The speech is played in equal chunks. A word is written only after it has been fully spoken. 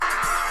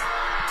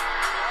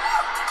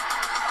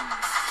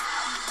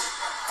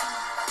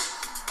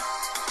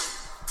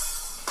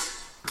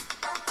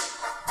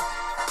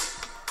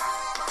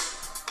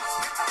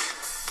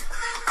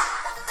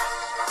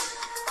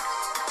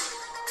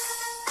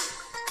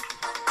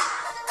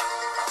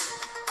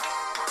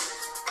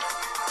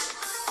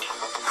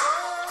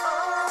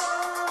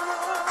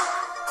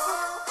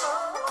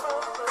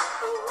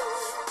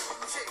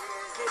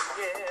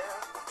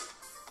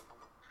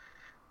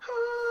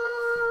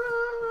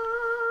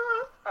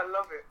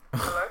love it.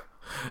 Hello?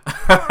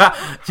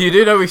 You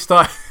do know we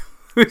start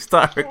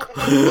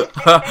recording.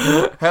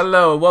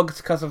 Hello, welcome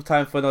to Cuss of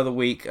Time for another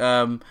week.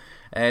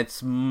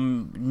 It's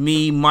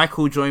me,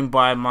 Michael, joined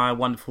by my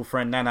wonderful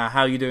friend Nana.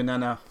 How you doing,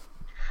 Nana?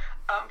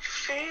 I'm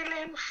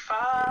feeling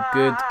fine.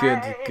 Good.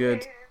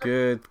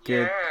 Yeah.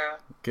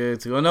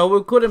 Good. Well, no,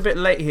 we're good a bit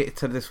late here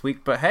to this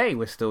week, but hey,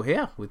 we're still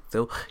here. We're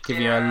still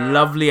giving you a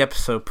lovely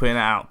episode, putting it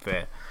out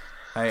there.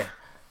 Hey,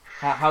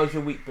 how's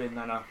your week been,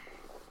 Nana?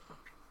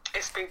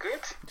 It's been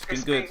good. It's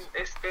been good.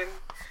 It's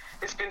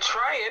been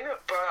trying,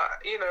 but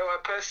you know, I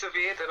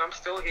persevered and I'm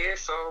still here.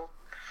 So,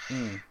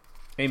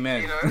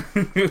 Amen. You know,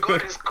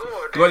 God is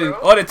good. God is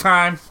all the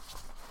time.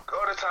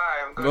 All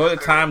the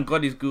time.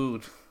 God is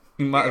good.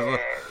 You might as well.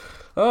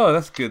 Oh,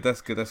 that's good. That's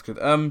good. How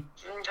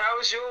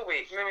was your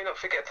week? Let me not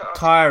forget to ask.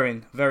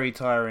 Tiring, very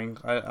tiring.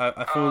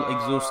 I feel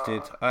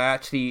exhausted. I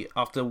actually,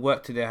 after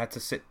work today, I had to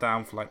sit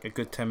down for like a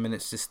good 10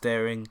 minutes just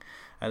staring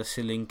at the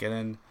ceiling, and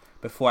then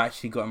before I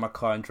actually got in my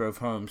car and drove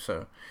home.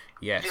 So,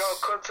 yes. You're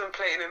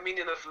contemplating the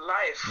meaning of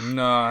life.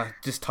 Nah,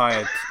 just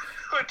tired.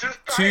 Just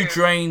Too tired.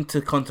 drained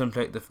to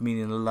contemplate the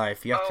meaning of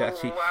life. You have to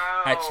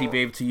actually be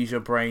able to use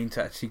your brain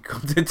to actually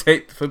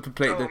contemplate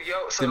the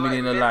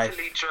meaning of life.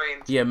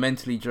 Drained. Yeah,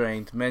 mentally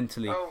drained.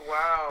 Oh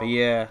wow. But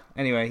yeah,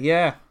 anyway,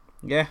 yeah.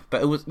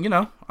 But it was, you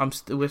know,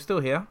 we're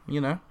still here,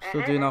 you know,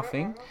 still doing our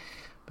thing.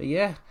 But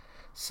yeah,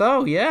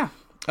 so yeah,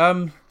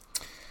 should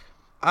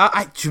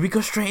we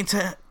go straight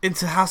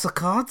into House of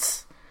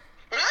Cards?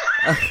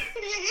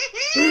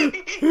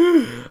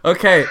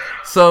 Okay,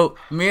 so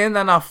me and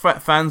Nana are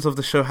fans of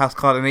the show House of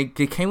Cards, and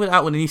they came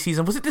out with a new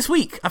season. Was it this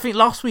week? I think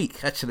last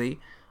week, actually.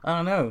 I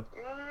don't know.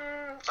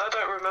 I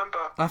don't remember.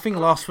 I think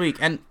last week,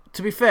 and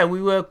to be fair,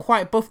 we were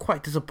both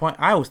quite disappointed.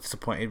 I was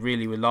disappointed,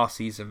 really, with last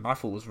season. I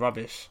thought it was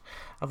rubbish.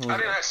 I didn't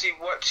actually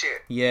watch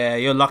it. Yeah,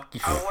 you're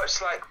lucky. I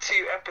watched like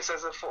 2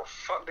 episodes and thought,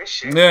 fuck this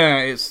shit. Yeah,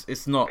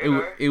 it's not.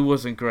 It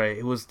wasn't great.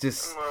 It was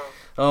just.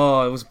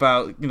 No. It was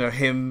about, you know,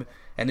 him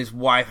and his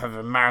wife having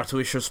a marital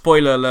issue.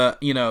 Spoiler alert,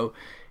 you know,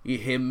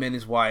 him and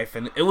his wife,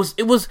 and it was.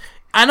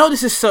 I know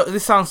this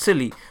sounds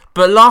silly,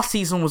 but last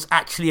season was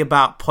actually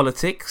about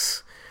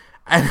politics,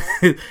 and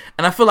and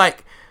I feel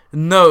like.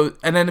 No,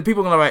 and then the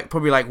people are gonna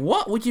probably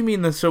what? What do you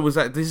mean the show was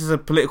that? This is a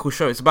political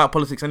show. It's about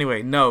politics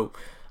anyway. No,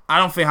 I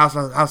don't think House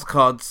of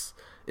Cards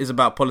is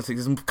about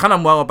politics. It's kind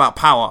of more about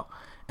power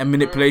and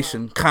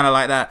manipulation, kind of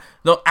like that.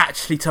 Don't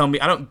actually tell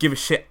me. I don't give a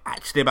shit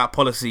actually about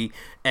policy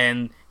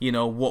and, you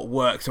know, what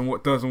works and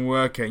what doesn't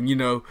work, and, you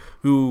know,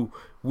 who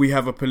we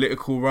have a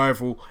political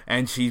rival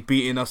and she's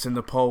beating us in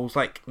the polls.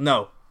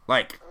 No.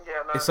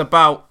 It's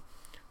about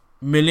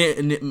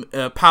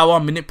power,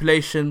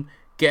 manipulation,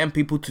 getting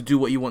people to do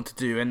what you want to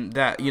do, and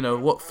that, you know,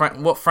 what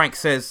Frank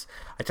says,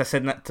 which I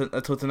said that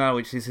to now,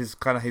 which is his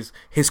quote.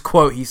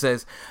 He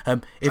says,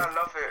 if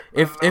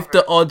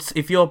the odds are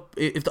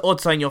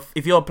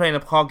if you're playing a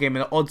card game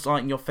and the odds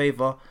aren't in your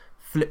favor,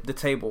 flip the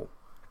table.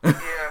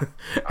 Yeah,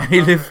 and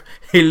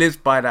he lives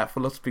by that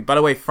philosophy. By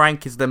the way,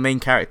 Frank is the main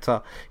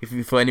character.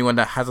 For anyone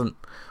that hasn't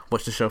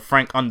watched the show,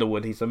 Frank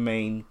Underwood, he's the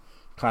main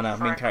character.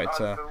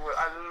 Underwood.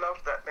 I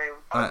love that name,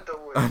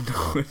 Underwood.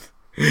 Underwood.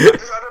 I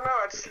don't know.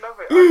 I just love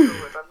it.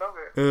 Underwood. I love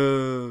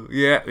it.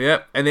 Yeah.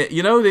 And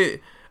you know, they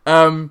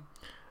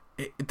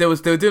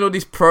were doing all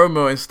these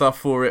promo and stuff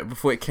for it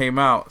before it came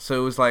out.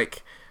 So it was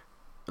like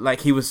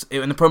he was,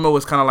 and the promo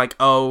was kind of like,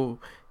 oh,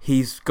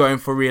 he's going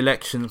for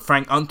re-election,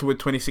 Frank Underwood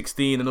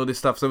 2016, and all this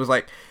stuff. So it was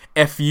like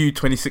FU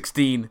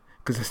 2016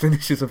 because that's the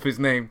initials of his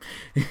name.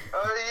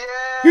 Oh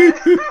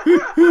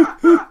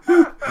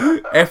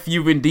yeah.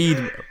 FU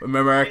indeed,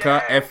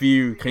 America. Yeah.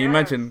 FU. Can you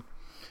imagine?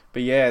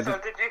 But yeah. So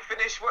did you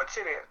finish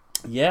watching it?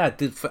 Yeah, I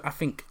did. I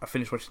think I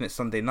finished watching it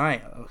Sunday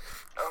night.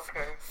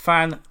 Okay.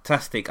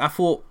 Fantastic. I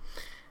thought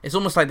it's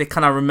almost like they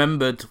kind of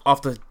remembered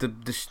after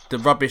the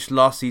rubbish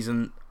last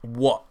season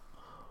what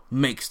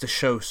makes the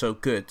show so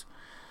good.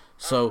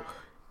 So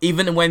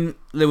even when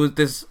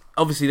there's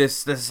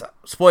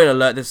spoiler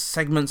alert, there's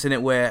segments in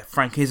it where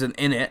Frank isn't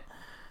in it.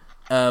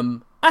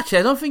 Actually,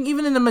 I don't think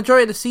even in the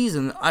majority of the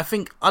season, I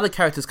think other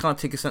characters kind of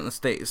take a center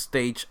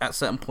stage at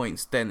certain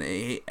points.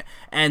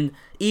 And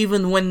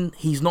even when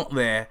he's not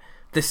there,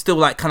 there's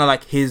still kind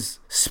of his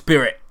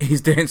spirit.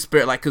 He's there in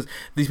spirit, because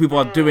these people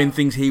are doing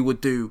things he would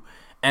do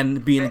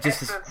and being the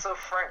just essence of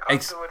Frank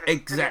Underwood is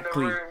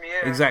exactly, in the room,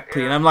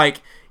 exactly. Yeah. And I'm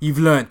like, you've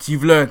learnt, the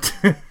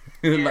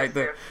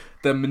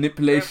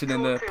manipulation They've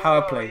and the taught him power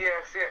well, play.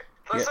 Yes.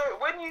 So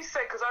when you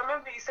said, because I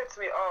remember you said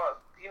to me,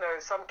 you know,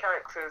 some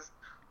characters.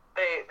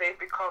 They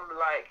become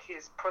like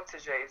his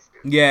proteges.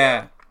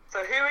 Yeah. So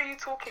who are you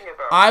talking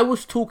about? I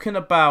was talking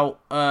about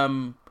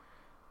to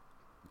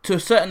a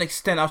certain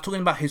extent. I was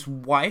talking about his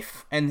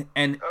wife and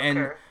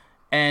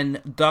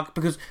Doug,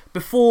 because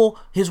before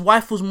his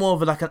wife was more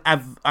of an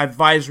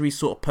advisory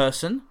sort of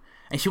person,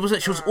 and she was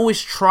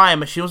always trying,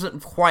 but she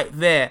wasn't quite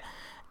there.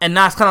 And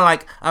now it's kind of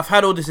like, I've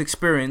had all this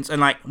experience,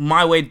 and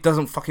my way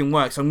doesn't fucking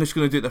work, so I'm just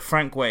gonna do it the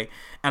Frank way,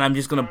 and I'm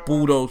just gonna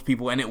bulldoze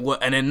people, and it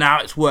worked. And then now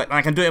it's worked, and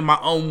I can do it in my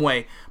own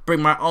way,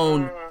 bring my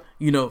own,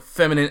 you know,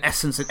 feminine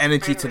essence and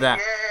energy to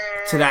that.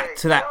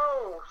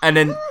 and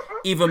then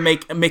even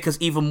make us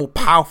even more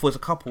powerful as a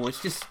couple.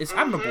 It's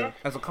admirable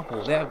as a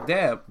couple.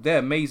 They're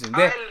amazing.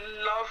 I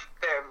love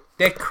them.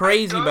 They're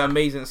crazy but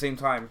amazing at the same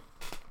time.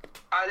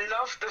 I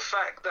love the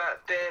fact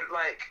that they're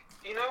like,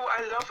 you know what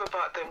I love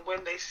about them,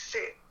 when they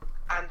sit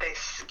and they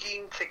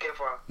scheme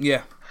together.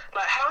 Yeah.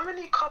 Like, how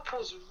many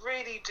couples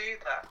really do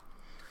that?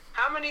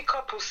 How many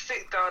couples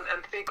sit down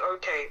and think,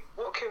 okay,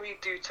 what can we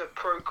do to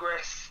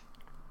progress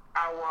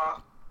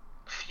our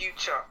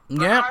future?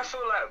 Yeah. I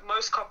feel like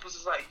most couples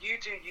is like, you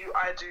do you,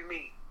 I do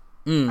me.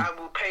 And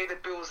we'll pay the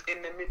bills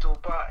in the middle.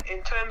 But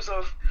in terms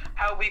of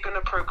how we're going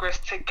to progress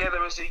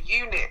together as a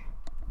unit,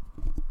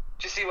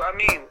 do you see what I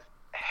mean?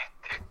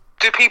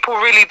 Do people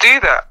really do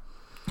that?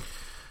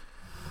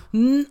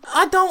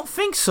 I don't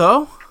think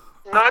so.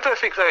 No, I don't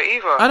think so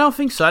either. I don't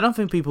think so. I don't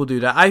think people do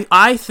that.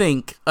 I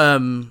think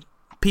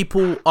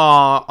people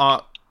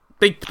are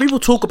people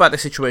talk about the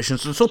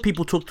situations, and so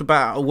people talked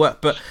about at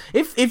work. But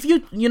if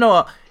you know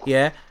what,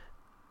 yeah,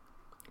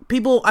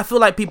 people, I feel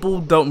like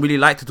people don't really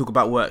like to talk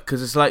about work,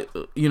 because it's like,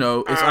 you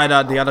know, it's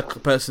either the other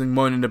person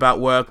moaning about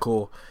work,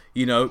 or,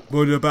 you know,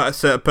 moaning about a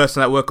certain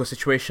person at work or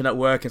situation at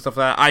work and stuff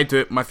like that. I do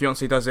it. My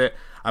fiance does it.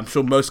 I'm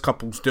sure most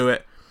couples do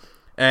it.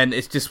 And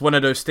it's just one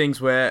of those things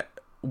where,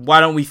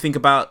 why don't we think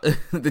about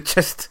the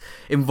just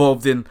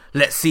involved in,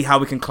 let's see how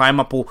we can climb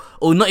up, or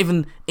not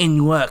even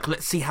in work,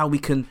 let's see how we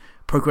can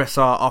progress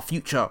our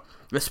future.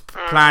 Let's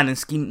plan and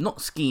scheme,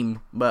 not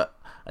scheme, but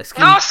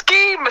scheme. No,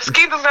 scheme.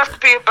 Scheme doesn't have to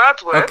be a bad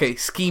word. Okay,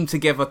 scheme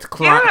together to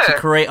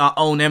create our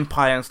own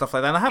empire and stuff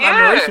like that. And I have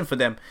admiration for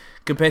them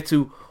compared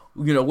to,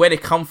 you know, where they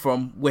come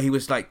from, where he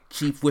was like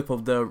chief whip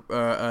of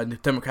the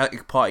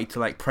Democratic Party to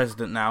like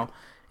president now.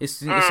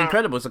 It's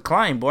incredible. It's a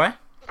climb, boy.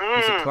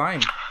 It's a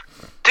climb.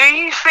 Do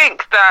you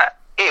think that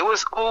it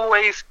was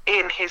always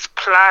in his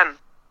plan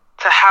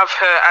to have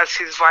her as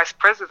his vice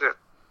president?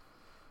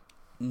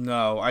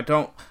 No, I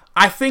don't.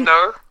 I think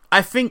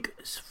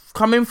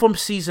coming from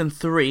season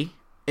 3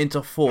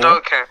 into 4,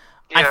 okay.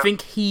 Yeah. I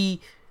think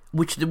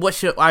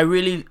I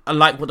really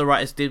like what the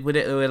writers did with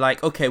it. They were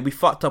like, okay, we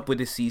fucked up with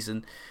this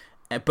season,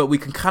 but we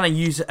can kind of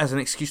use it as an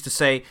excuse to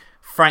say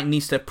Frank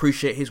needs to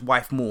appreciate his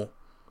wife more.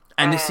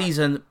 And this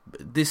season,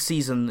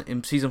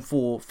 in season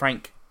 4,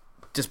 Frank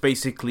just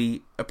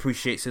basically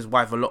appreciates his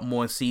wife a lot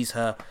more and sees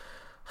her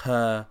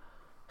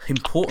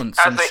importance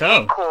as in the show. As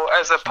an equal,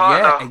 as a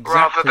partner,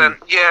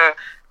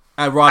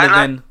 rather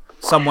than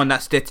someone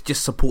that's there to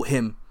just support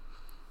him.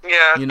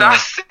 Yeah, you know?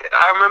 that's it.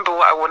 I remember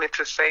what I wanted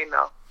to say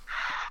now.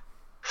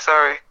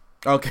 Sorry.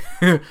 Okay.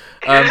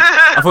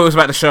 I thought it was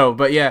about the show,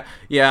 but yeah,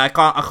 I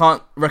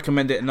can't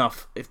recommend it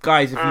enough. If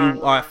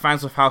you are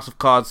fans of House of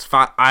Cards,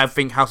 I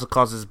think House of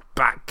Cards is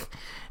back.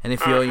 And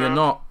if you're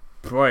not,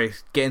 boy,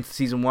 get into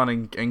season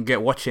 1 and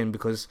get watching,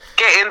 because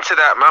get into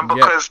that, man.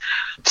 Because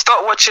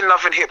stop watching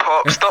Love and Hip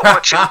Hop, stop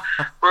watching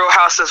Real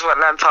Houses of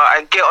Atlanta,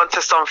 and get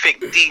onto something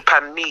deep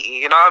and meaty.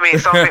 You know what I mean?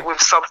 Something with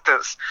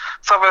substance.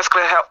 Something that's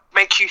gonna help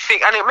make you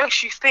think, and it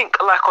makes you think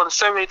like on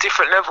so many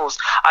different levels.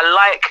 I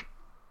like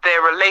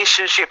their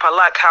relationship. I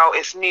like how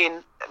it's me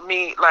and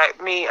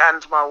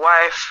my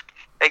wife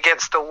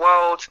against the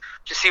world.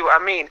 Do you see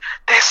what I mean?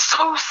 They're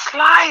so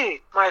sly,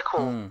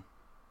 Michael.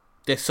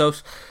 They're so.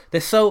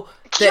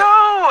 Yo,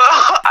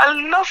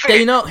 I love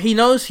it. He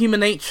knows human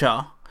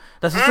nature.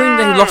 That's the thing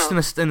that he lost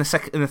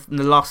in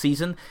the last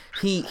season.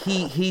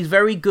 He's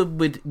very good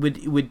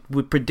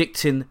with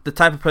predicting the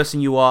type of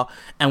person you are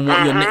and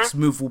what your next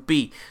move will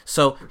be.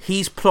 So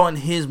he's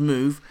plotting his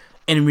move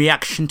in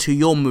reaction to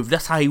your move.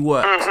 That's how he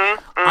works.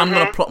 I'm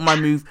gonna plot my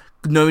move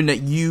knowing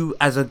that you,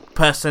 as a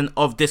person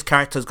of this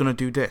character, is gonna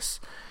do this,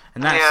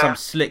 and that's some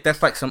slick.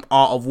 That's like some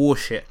Art of War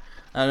shit.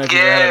 I don't know if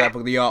you've heard of that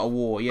book, The Art of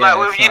War. Yeah,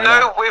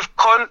 like with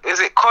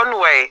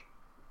Conway,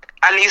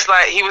 and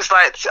he was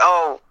like,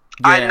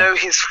 I know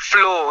his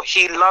flaw.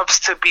 He loves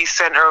to be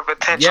center of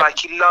attention. Like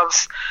he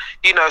loves,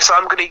 so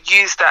I'm going to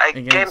use that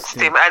against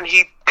him. And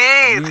he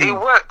did. It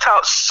worked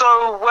out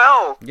so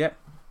well. Yep.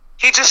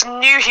 He just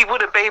knew he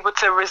wouldn't be able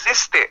to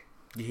resist it.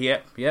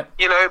 Yep. Yeah.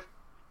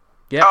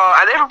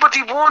 And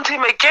everybody warned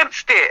him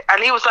against it,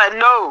 and he was like,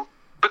 no,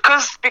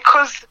 because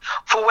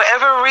for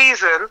whatever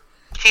reason,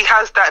 he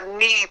has that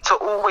need to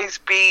always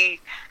be,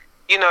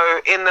 in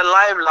the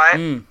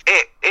limelight.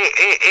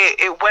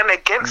 It went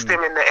against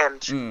him in the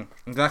end.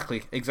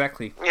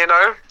 Exactly.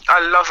 I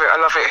love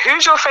it.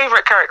 Who's your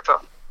favorite character?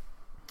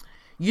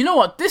 You know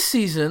what? This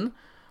season,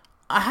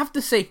 I have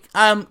to say,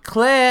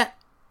 Claire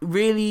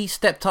really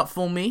stepped up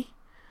for me.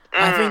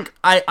 I think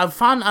I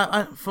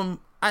found from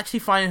actually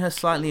finding her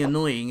slightly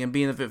annoying and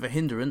being a bit of a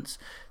hindrance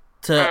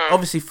to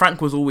obviously Frank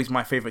was always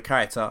my favorite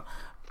character.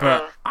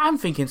 But I'm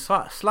thinking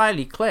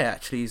slightly Claire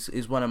actually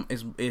is one of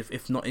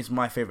if not is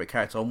my favorite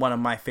character, or one of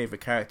my favorite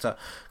characters.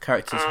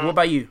 What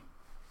about you?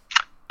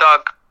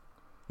 Doug.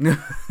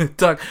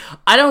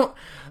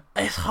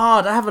 It's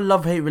hard. I have a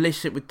love-hate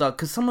relationship with Doug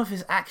because some of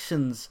his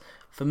actions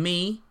for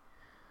me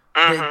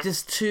they're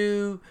just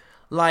too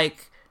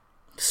like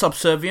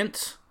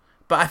subservient.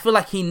 But I feel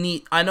like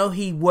I know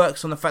he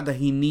works on the fact that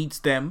he needs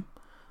them,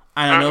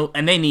 and I know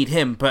and they need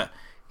him, but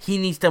he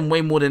needs them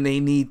way more than they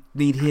need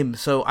him.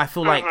 So I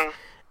feel like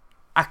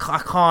I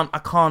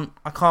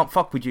can't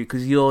fuck with you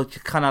because you're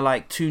kind of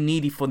like too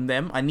needy for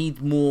them. I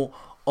need more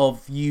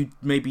of you,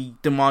 maybe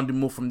demanding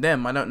more from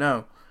them. I don't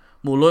know,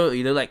 more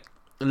loyalty. They're like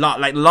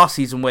last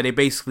season where they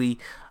basically,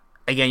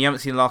 again, you haven't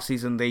seen last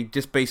season. They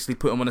just basically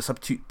put him on a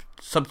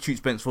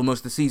substitute bench for most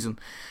of the season,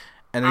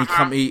 and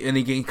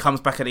then he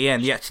comes back at the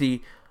end. He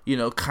actually,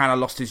 kind of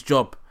lost his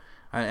job,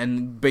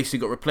 and basically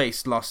got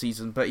replaced last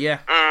season. But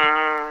yeah.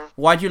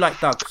 Why do you like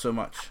Doug so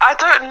much? I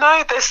don't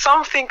know. There's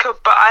something,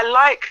 but I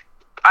like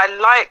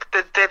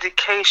the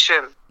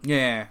dedication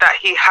that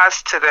he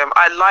has to them.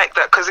 I like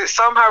that because it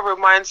somehow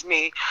reminds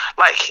me,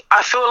 like,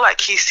 I feel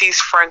like he sees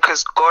Frank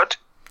as God.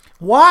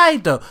 Why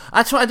though?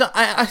 I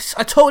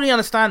totally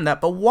understand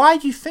that, but why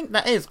do you think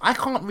that is? I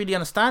can't really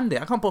understand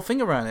it. I can't put a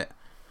finger around it.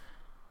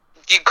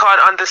 You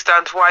can't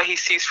understand why he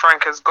sees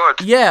Frank as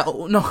God. Yeah,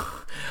 no,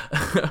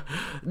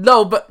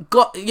 no, but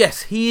God,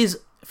 yes,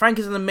 Frank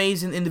is an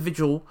amazing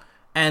individual.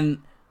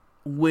 And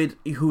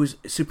who is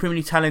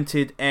supremely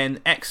talented and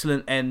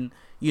excellent and,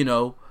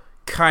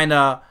 kind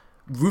of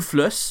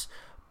ruthless.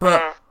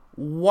 But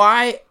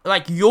why,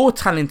 like, you're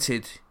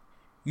talented.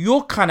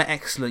 You're kind of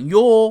excellent.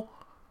 You're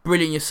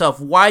brilliant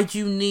yourself. Why do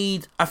you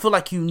need, I feel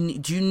like do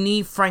you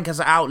need Frank as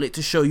an outlet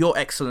to show your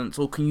excellence?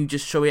 Or can you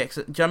just show your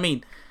excellence? Do you know what I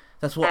mean?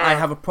 That's what I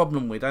have a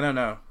problem with. I don't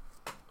know.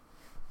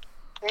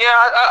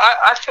 Yeah,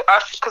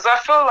 because I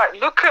feel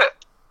like, look at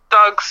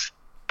Doug's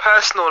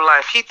personal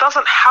life. He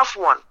doesn't have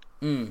one.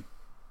 Do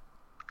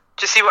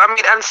you see what I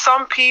mean? And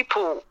some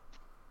people,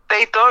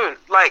 they don't.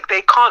 Like,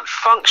 they can't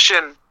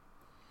function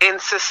in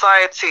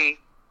society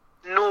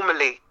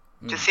normally.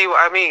 Do you see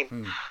what I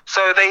mean?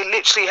 So they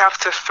literally have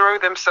to throw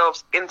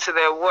themselves into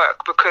their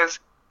work because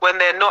when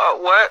they're not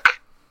at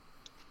work,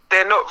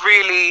 they're not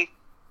really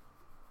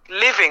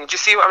living. Do you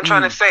see what I'm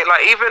trying to say?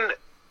 Like, even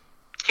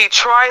he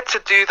tried to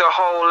do the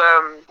whole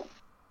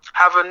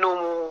have a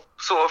normal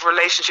sort of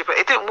relationship, but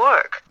it didn't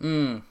work.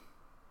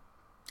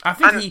 I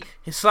think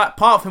it's like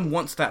part of him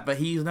wants that, but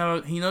he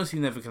knows he's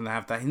never going to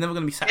have that. He's never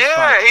going to be satisfied.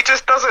 Yeah, he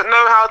just doesn't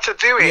know how to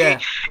do it. Yeah.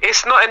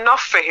 It's not enough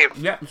for him.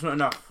 Yeah, it's not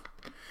enough.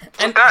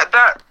 And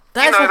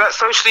that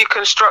socially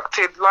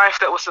constructed life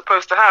that we're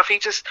supposed to have,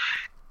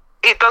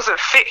 it doesn't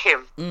fit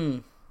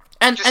him.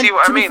 And see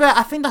what to I be mean? fair,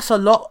 I think that's a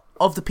lot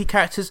of the P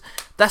characters.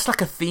 That's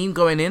like a theme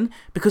going in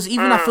because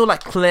even I feel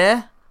like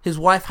Claire, his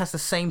wife, has the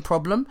same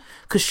problem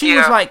because she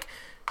was like.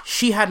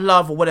 She had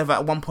love or whatever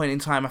at one point in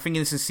time. I think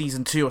this is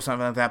season 2 or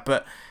something like that.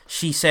 But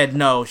she said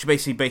no. She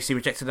basically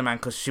rejected the man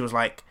because she was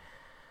like,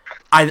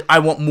 I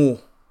want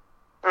more.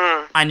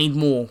 I need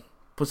more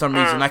for some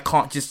reason. I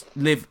can't just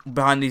live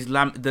behind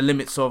the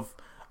limits of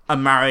a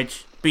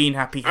marriage, being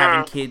happy,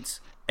 having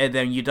kids, and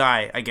then you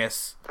die, I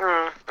guess.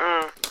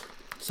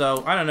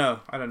 So, I don't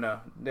know.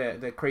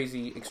 They're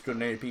crazy,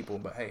 extraordinary people,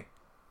 but hey.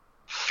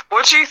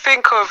 What do you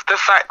think of the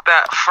fact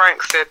that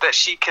Frank said that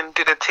she can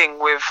do the thing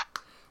with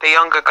the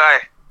younger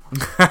guy?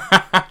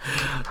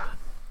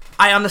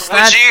 I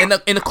understand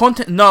in the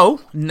content. No,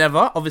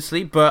 never,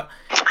 obviously, but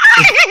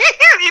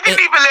you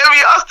didn't even let me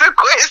ask the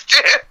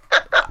question.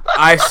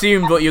 I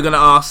assumed what you're gonna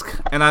ask,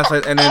 and I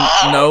said, and then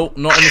no,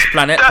 not on this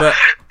planet. But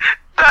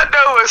that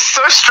no was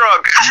so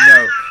strong.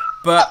 No,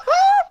 but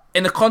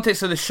in the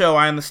context of the show,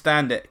 I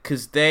understand it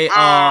because they're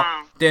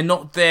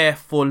not there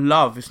for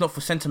love. It's not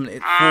for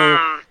sentiment.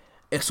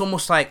 It's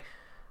almost like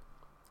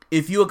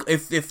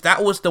if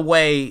that was the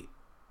way.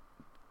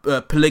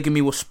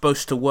 Polygamy was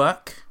supposed to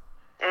work,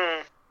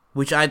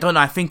 which I don't know.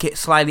 I think it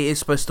slightly is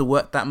supposed to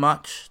work that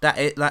much.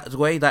 That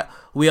way that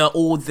we are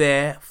all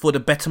there for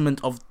the betterment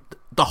of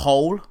the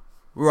whole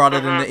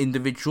rather than the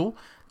individual.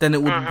 Then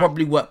it would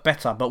probably work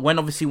better. But when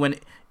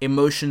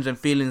emotions and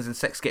feelings and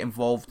sex get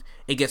involved,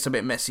 it gets a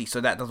bit messy. So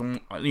that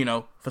doesn't,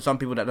 for some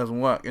people that doesn't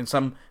work, and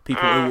some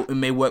people it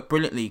may work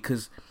brilliantly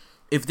because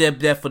if they're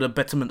there for the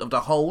betterment of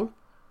the whole,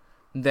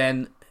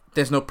 then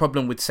there's no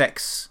problem with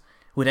sex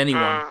with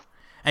anyone.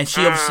 And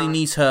she obviously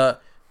needs part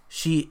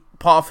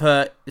of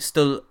her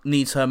still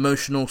needs her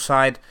emotional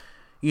side,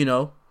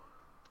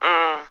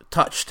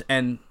 touched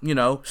and,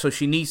 so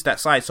she needs that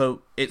side.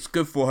 So it's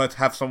good for her to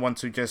have someone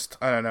to just,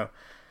 I don't know.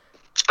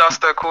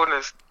 Dust her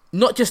corners.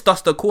 Not just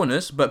dust her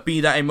corners, but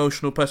be that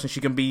emotional person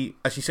she can be,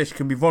 as she says, she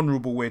can be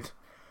vulnerable with.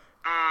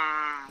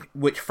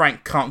 Which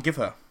Frank can't give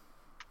her.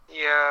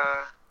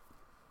 Yeah.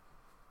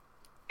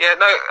 Yeah,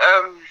 no,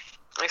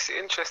 it's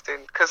interesting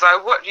because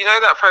I watch.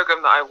 That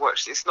program that I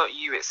watched. It's not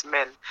you, it's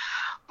men.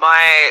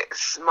 My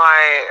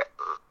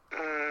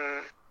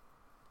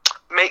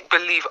make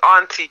believe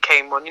auntie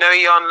came on.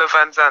 Jan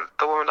Van Zandt,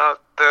 the woman,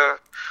 the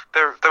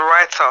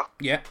writer.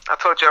 Yeah. I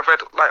told you I've read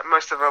like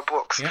most of her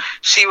books. Yeah.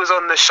 She was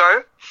on the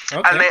show,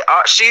 and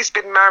she's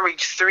been married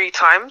 3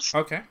 times.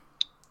 Okay.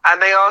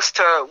 And they asked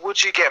her,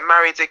 "Would you get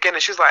married again?"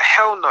 And she was like,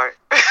 "Hell no."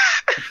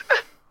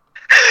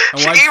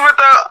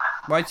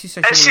 Why did she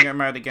say she wouldn't get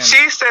married again?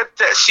 She said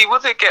that she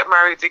wouldn't get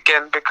married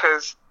again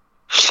because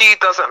she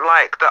doesn't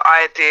like the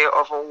idea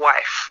of a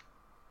wife.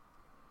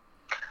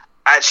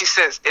 And she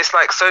says it's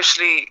like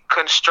socially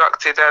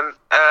constructed, and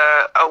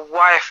a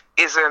wife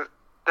isn't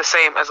the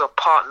same as a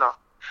partner.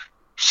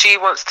 She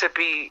wants to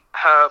be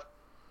her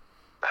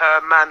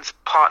man's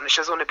partner. She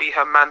doesn't want to be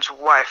her man's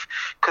wife,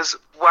 because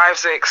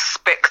wives are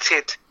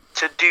expected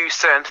to do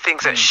certain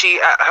things that she,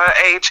 at her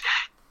age,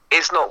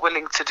 is not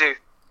willing to do.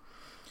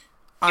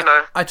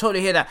 I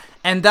totally hear that,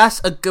 and that's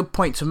a good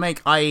point to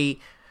make.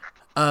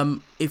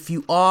 If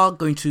you are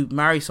going to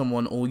marry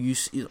someone, or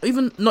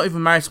even not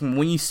even marry someone,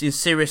 when you're in a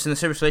serious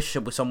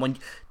relationship with someone,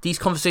 these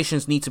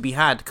conversations need to be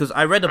had. Because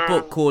I read a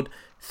book called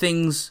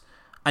 "Things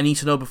I Need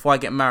to Know Before I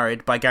Get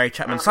Married" by Gary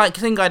Chapman.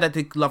 Same guy that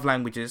did Love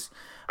Languages.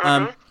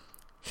 When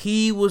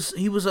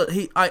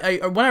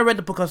I read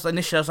the book, I was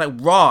like,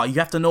 "Raw! You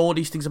have to know all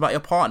these things about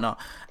your partner."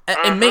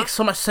 It makes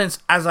so much sense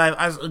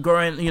as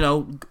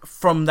growing,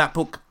 from that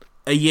book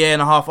a year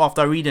and a half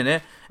after reading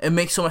it. It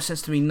makes so much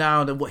sense to me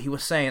now than what he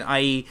was saying.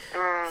 I.e.,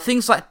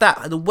 things like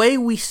that. The way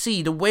we've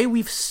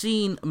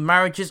seen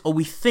marriages, or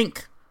we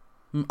think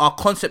our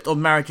concept of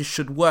marriages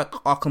should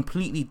work, are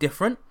completely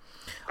different.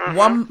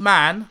 One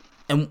man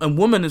and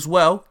woman as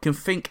well can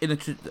think in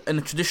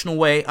a traditional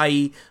way,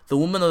 i.e., the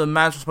woman or the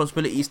man's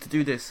responsibility is to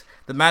do this.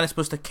 The man is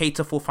supposed to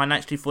cater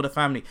financially for the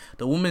family.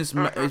 The woman is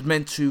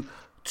meant to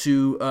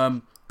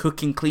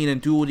cook and clean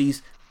and do all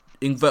these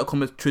invert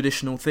commas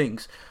traditional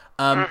things.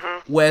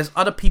 Whereas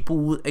other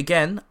people,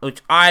 again,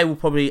 which I will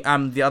probably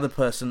am the other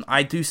person,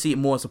 I do see it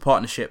more as a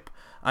partnership.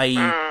 I.e.,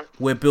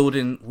 we're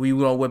building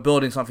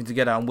something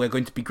together, and we're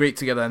going to be great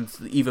together and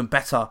even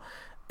better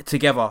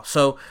together.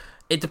 So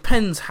it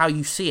depends how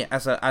you see it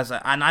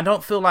and I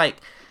don't feel like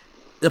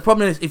the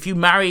problem is if you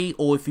marry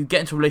or if you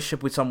get into a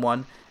relationship with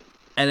someone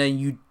and then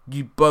you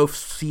both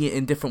see it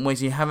in different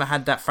ways and you haven't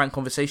had that frank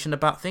conversation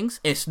about things.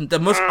 It's the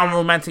most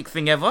unromantic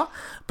thing ever,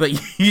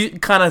 but you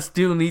kind of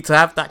still need to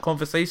have that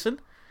conversation.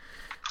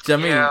 Do you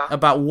know what I mean?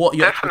 About what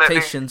your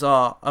expectations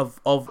are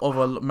of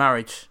a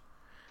marriage.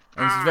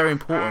 And it's very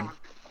important.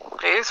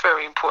 It is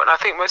very important. I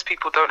think most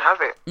people don't have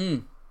it.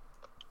 They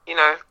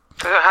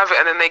don't have it,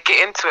 and then they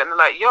get into it and they're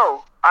like,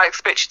 yo, I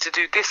expect you to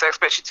do this, I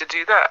expect you to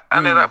do that.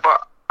 And they're like,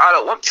 but I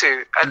don't want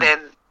to. And then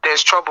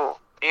there's trouble,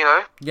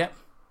 Yep,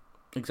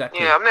 exactly.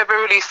 Yeah, I've never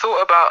really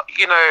thought about,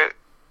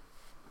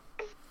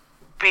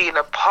 being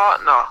a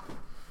partner.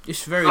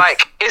 It's very...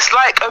 it's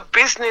like a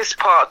business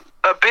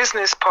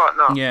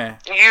partner. Yeah.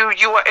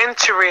 You are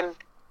entering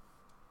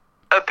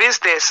a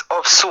business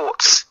of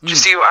sorts. Do you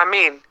see what I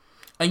mean?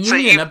 A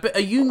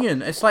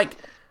union. It's like,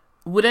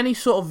 with any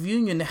sort of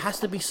union, there has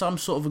to be some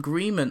sort of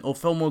agreement or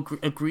formal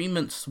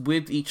agreements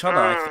with each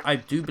other. I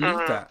do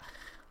believe that.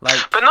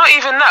 But not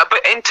even that,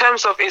 but in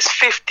terms of it's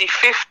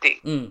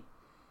 50-50. Do you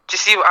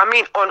see what I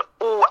mean? On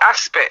all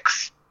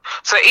aspects.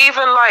 So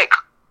even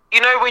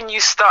when you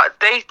start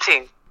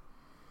dating,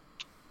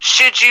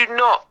 should you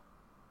not,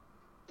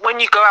 when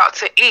you go out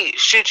to eat,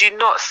 should you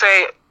not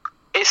say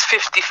it's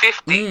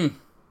 50-50?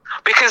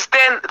 Because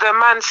then the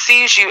man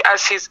sees you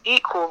as his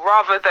equal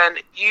rather than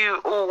you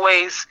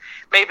always,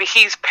 maybe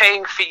he's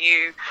paying for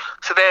you.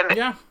 So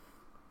then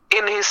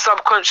in his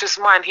subconscious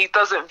mind, he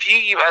doesn't view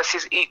you as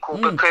his equal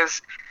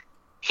because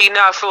he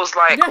now feels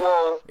like,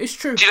 well, it's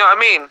true. Do you know what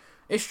I mean?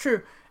 It's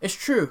true.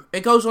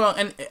 It goes on,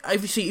 and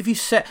if you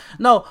set...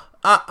 No,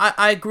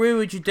 I agree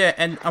with you there,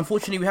 and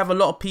unfortunately we have a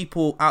lot of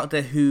people out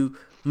there who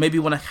maybe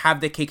want to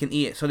have their cake and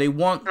eat it. So they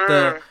want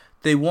the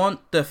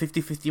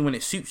 50-50 when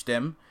it suits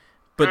them,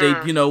 but they,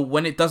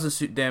 when it doesn't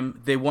suit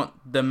them, they want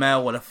the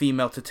male or the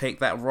female to take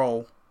that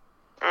role.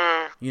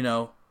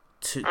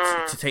 To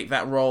take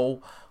that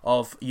role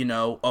of,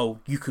 oh,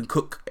 you can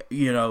cook,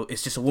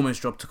 it's just a woman's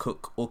job to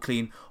cook or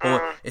clean,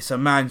 or it's a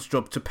man's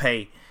job to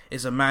pay.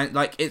 It's a man,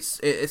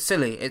 it's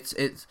silly. It's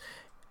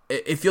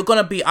if you're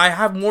gonna be, I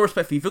have more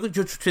respect for you. If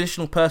you're a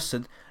traditional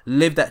person,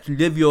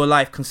 live your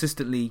life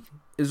consistently.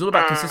 It's all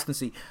about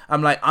consistency.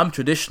 I'm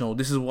traditional.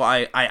 This is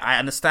what I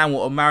understand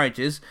what a marriage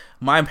is.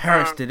 My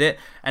parents did it,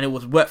 and it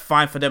worked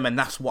fine for them, and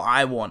that's what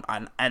I want,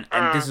 and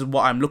this is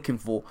what I'm looking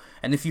for.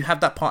 And if you have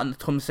that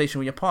conversation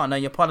with your partner,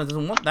 and your partner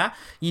doesn't want that,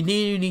 you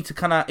need to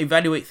kind of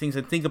evaluate things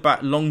and think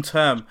about long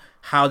term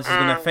how this is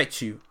going to affect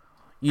you.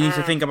 You need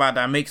to think about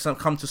that and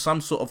come to some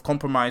sort of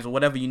compromise or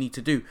whatever you need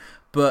to do.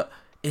 But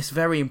it's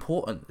very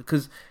important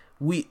because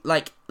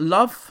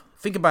love.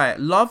 Think about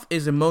it. Love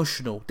is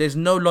emotional. There's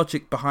no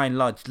logic behind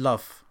love. Do you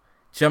know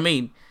what I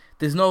mean?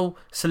 There's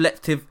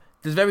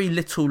very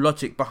little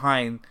logic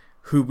behind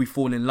who we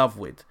fall in love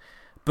with.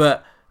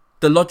 But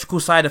the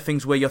logical side of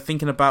things where you're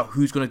thinking about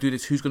who's going to do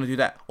this, who's going to do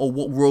that, or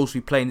what roles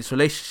we play in this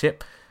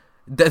relationship,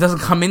 that doesn't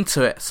come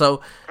into it.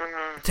 So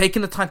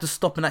taking the time to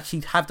stop and actually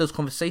have those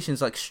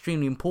conversations are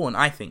extremely important,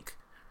 I think.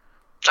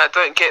 I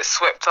don't get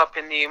swept up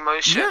in the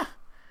emotion. Yeah.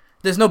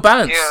 There's no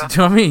balance. Do you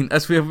know what I mean?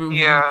 As we're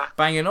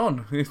banging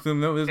on. There's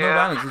no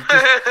balance.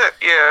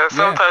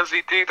 Sometimes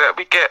we do that.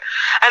 We get...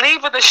 And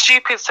even the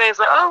stupid sayings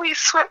like, oh, he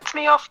swept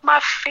me off my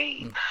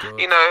feet.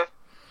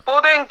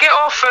 Well, then get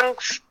off and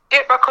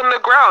get back on the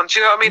ground. Do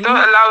you know what I mean?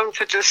 Don't allow him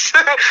to just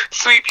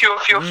sweep you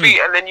off your feet,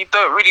 and then you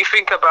don't really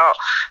think about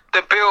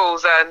the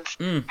bills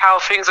and how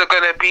things are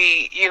going to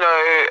be, you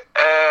know,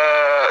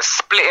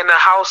 splitting a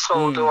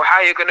household, or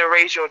how you're going to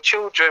raise your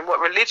children, what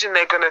religion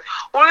they're going to,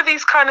 all of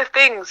these kind of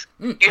things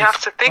you have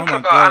to think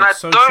about. God,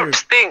 and I don't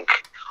think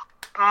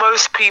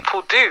most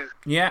people do.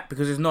 Yeah,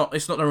 because it's not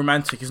the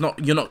romantic. It's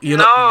not you're not you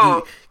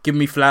giving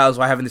me flowers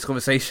while having this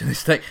conversation.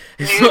 It's like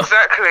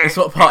it's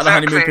not part of the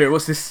honeymoon period.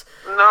 What's this?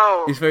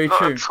 No, it's very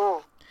true. At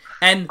all.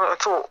 And not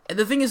at all.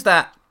 The thing is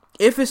that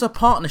if it's a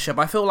partnership,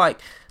 I feel like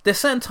there's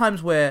certain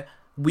times where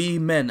we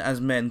men as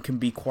men can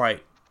be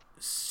quite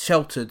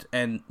sheltered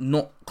and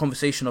not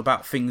conversation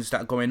about things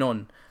that are going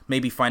on,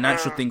 maybe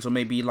financial things, or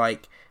maybe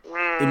like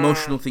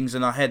emotional things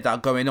in our head that are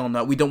going on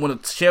that we don't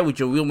want to share with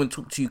you. We don't want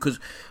to talk to you because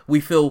we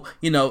feel,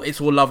 you know, it's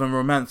all love and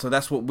romance. So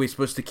that's what we're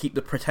supposed to keep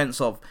the pretense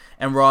of,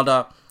 and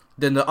rather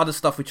than the other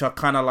stuff which are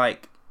kind of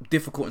like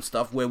difficult and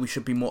stuff where we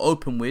should be more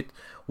open with,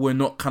 we're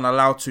not kind of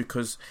allowed to,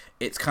 because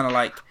it's kind of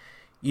like,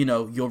 you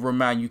know, you're a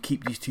man, you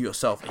keep these to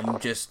yourself, and you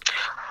just,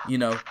 you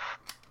know,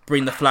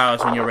 bring the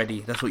flowers when you're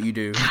ready. That's what you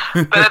do.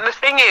 But then the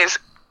thing is,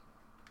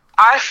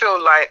 I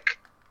feel like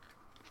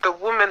the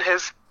woman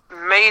has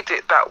made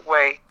it that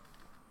way.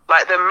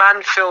 Like the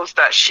man feels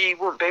that she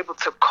won't be able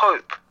to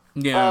cope,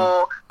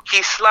 or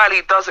he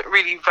slightly doesn't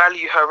really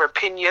value her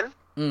opinion.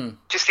 Do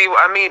you see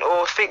what I mean?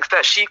 Or thinks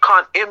that she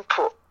can't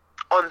input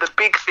on the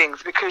big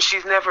things because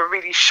she's never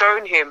really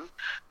shown him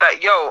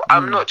that, yo,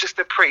 I'm not just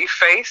a pretty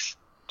face.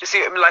 Do you see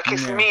what I mean? Like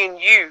it's me and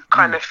you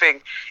kind of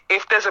thing.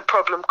 If there's a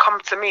problem, come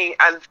to me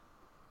and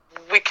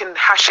we can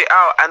hash it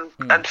out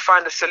and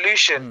find a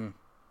solution.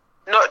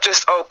 Not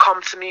just, oh, come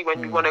to me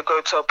when you want to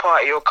go to a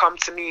party, or come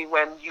to me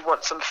when you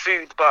want some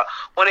food. But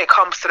when it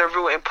comes to the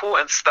real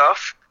important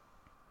stuff,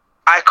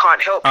 I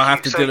can't help you.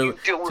 Have to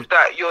deal with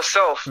that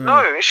yourself. No,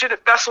 it should.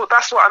 That's what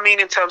I mean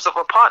in terms of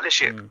a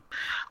partnership.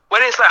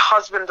 When it's like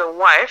husband and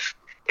wife,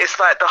 it's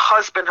like the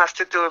husband has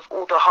to deal with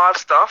all the hard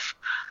stuff,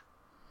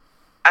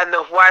 and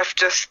the wife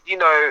just, you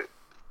know,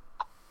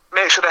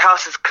 make sure the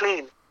house is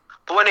clean.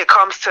 But when it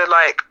comes to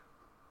like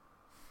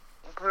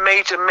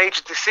major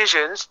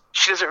decisions,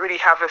 she doesn't really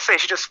have a say.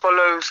 She just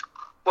follows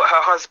what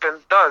her husband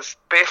does.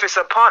 But if it's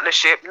a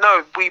partnership,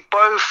 no, we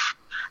both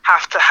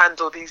have to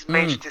handle these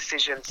major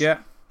decisions. Yeah.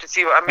 Do you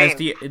see what I mean?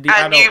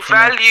 And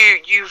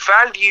you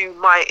value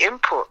my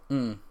input.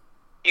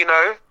 You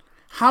know?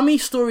 How many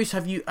stories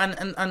have you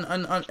and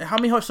how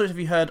many stories have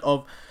you heard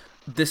of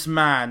this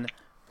man,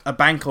 a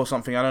banker or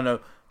something, I don't know,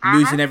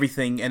 losing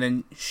everything and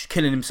then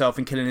killing himself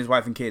and killing his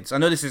wife and kids? I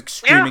know this is an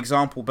extreme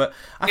example, but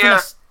I think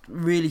that's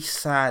really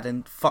sad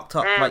and fucked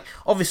up. Like,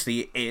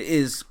 obviously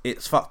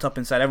it's fucked up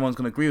and sad. Everyone's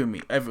gonna agree with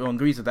me. Everyone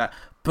agrees with that.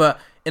 But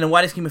in a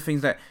wider scheme of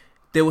things, that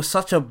there was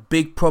such a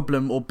big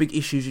problem or big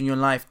issues in your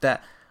life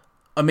that,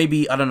 or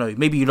maybe, I don't know,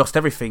 maybe you lost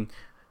everything.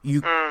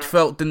 You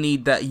felt the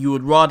need that you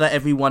would rather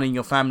everyone in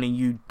your family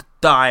you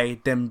die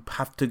than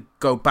have to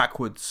go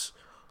backwards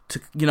to,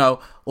 you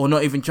know, or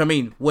not even. Do you know what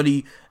I mean? What do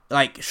you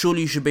like?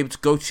 Surely you should be able to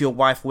go to your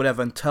wife or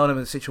whatever and tell them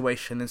the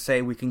situation and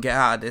say we can get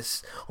out of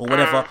this or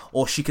whatever,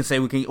 or she can say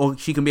we can, or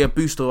she can be a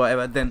booster or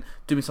whatever. Than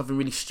doing something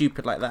really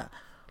stupid like that,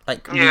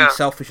 like really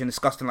selfish and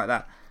disgusting like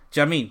that.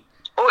 Do you know what I mean?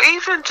 Or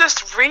even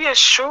just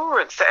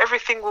reassurance that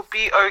everything will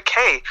be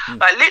okay.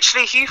 Like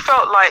literally, he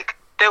felt like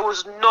there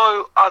was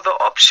no other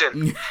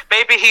option.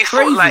 Maybe he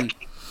thought like.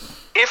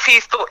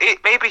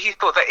 Maybe he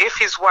thought that if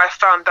his wife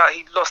found out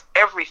he lost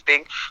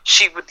everything,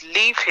 she would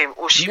leave him,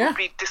 or she would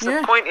be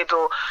disappointed,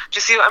 or do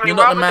you see what I mean?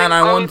 You're not the man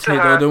I wanted,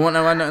 or the one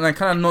that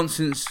kind of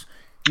nonsense.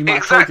 You might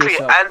exactly,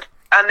 and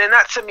then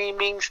that to me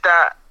means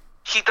that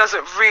he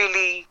doesn't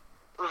really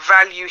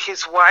value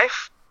his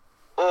wife,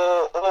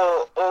 or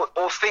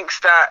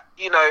thinks that,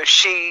 you know,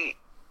 she's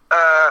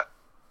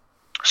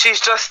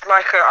just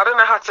like I don't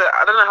know how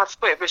to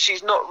put it, but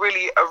she's not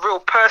really a real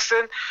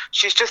person.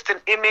 She's just an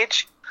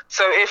image.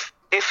 So if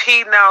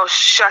he now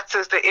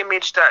shatters the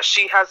image that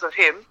she has of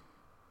him,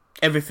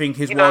 everything,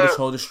 his world is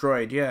all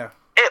destroyed. But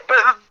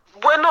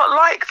we're not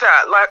like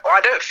that. Like,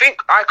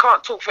 I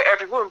can't talk for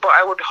every woman, but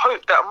I would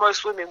hope that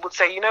most women would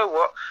say, you know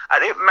what, I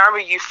didn't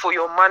marry you for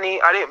your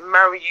money. I didn't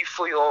marry you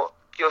for your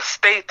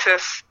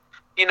status.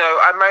 You know,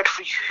 I married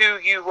for who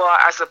you are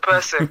as a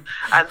person,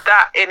 and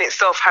that in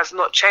itself has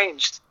not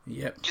changed.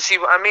 Yep. Do you see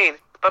what I mean?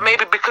 But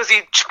maybe because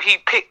he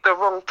picked the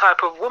wrong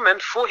type of woman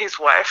for his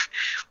wife,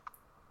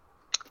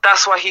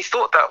 that's why he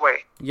thought that way.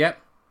 Yep.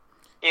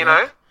 You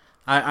know?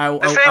 The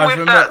same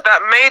with that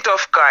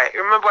Madoff guy.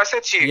 Remember I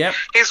said to you,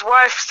 his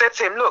wife said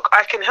to him, look,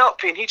 I can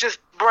help you, and he just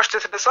brushed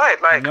it to the side.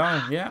 Like,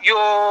 I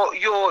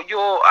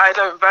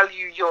don't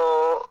value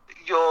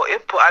your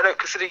input. I don't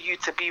consider you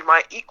to be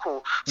my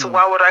equal. So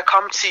why would I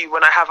come to you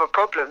when I have a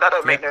problem? That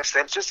don't make no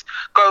sense. Just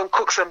go and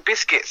cook some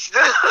biscuits.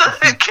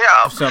 Get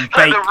up. Some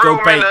bake, the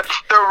real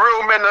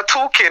men are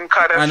talking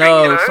kind of thing. I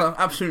know, you know? It's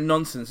absolute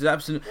nonsense. It's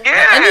absolute.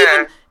 Yeah.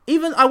 And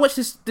even I watched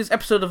this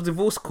episode of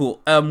Divorce Court,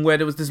 where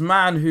there was this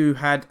man who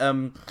had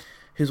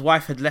his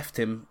wife had left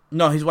him.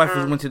 No, his wife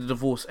wanted a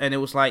divorce, and it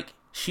was like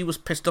she was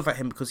pissed off at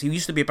him because he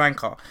used to be a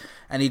banker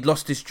and he'd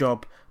lost his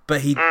job, but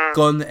he'd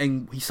gone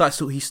and he started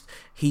to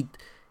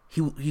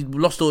he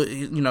lost all,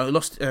 he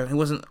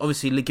wasn't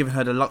obviously giving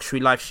her the luxury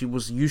life she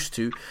was used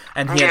to,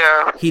 and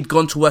he'd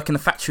gone to work in a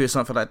factory or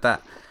something like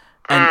that,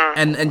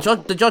 and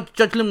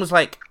Judge Lynn was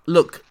like,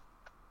 look,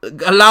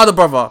 allow the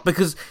brother,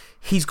 because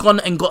he's gone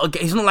and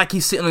he's not like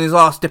he's sitting on his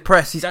ass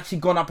depressed. He's actually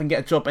gone up and get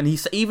a job, and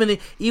he's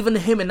even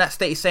him in that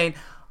state is saying,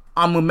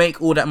 I'm gonna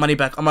make all that money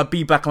back. I'm gonna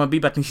be back,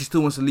 and she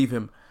still wants to leave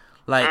him.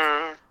 Like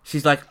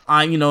she's like,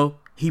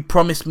 he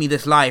promised me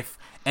this life,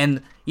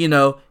 and he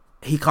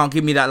can't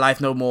give me that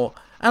life no more.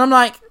 And I'm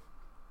like,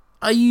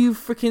 are you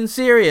freaking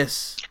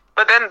serious?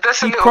 But then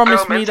that's a he little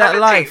promised girl me that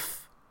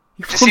life.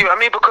 Do you see what I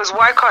mean? Because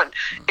why can't,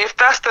 if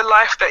that's the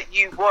life that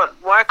you want,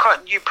 why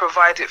can't you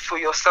provide it for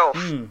yourself?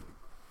 Do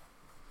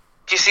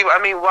you see what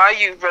I mean? Why are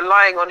you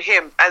relying on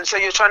him? And so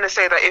you're trying to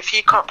say that if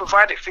he can't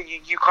provide it for you,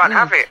 you can't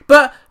have it.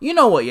 But you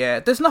know what? Yeah,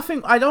 there's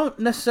nothing. I don't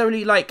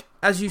necessarily like,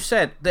 as you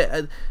said,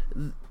 that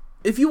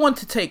if you want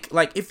to take,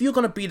 like, if you're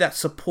gonna be that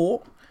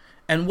support.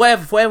 And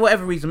for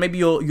whatever reason, maybe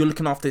you're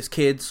looking after his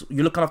kids,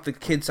 you're looking after the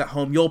kids at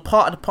home, you're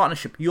part of the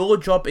partnership. Your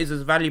job is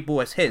as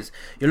valuable as his.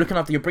 You're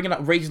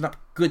raising up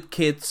good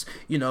kids,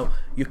 you're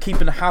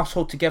keeping the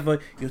household together,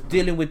 you're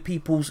dealing with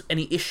people's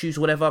any issues,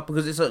 whatever,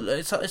 because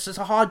it's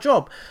a hard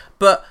job.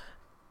 But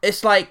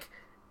it's like,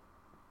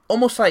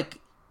 almost like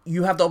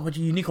you have the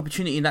unique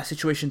opportunity in that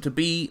situation to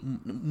be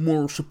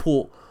moral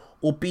support,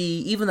 or be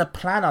even a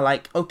planner,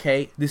 like,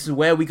 okay, this is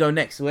where we go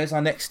next, where's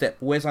our next step,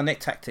 where's our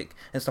next tactic,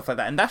 and stuff like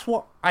that. And that's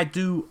what I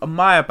do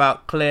admire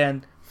about Claire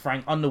and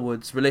Frank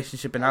Underwood's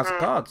relationship in House of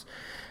Cards,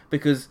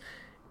 because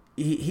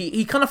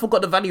he kind of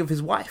forgot the value of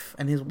his wife,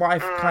 and his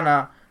wife kind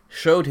of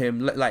showed him,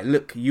 like,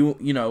 look, you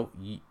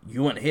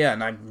weren't here,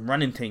 and I'm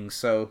running things,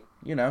 so,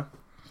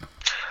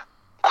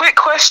 Quick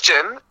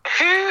question,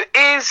 who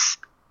is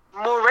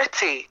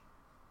Moretti?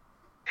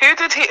 Who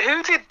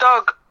did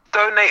Doug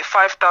donate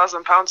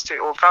 £5,000 to,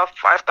 or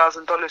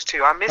 $5,000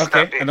 to? I missed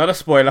that bit. Another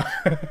spoiler.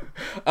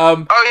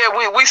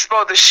 We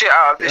spoiled the shit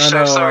out of this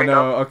show. Sorry.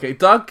 No. Okay,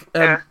 Doug.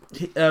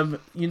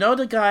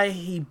 The guy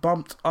he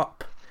bumped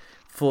up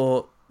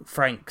for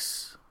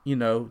Frank's,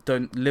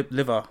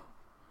 liver.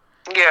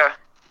 Yeah.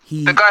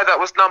 The guy that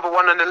was number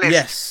 1 on the list.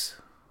 Yes.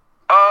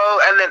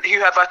 Oh, and then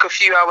who had like a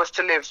few hours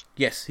to live.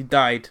 Yes, he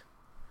died.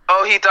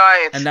 Oh, he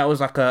died. And that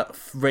was like a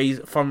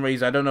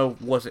fundraiser. I don't know,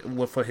 was it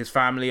for his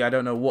family? I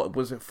don't know, what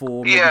was it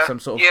for? Maybe some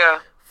sort of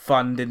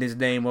fund in his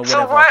name or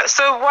whatever.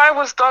 So why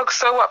was Doug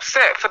so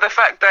upset for the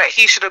fact that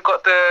he should have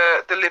got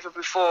the liver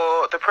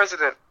before the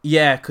president?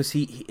 Yeah, because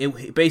he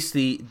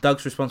basically,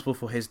 Doug's responsible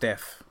for his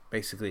death,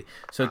 basically.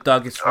 So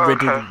Doug is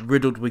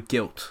riddled with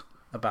guilt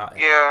about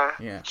it.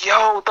 Yeah.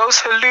 Yo,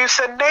 those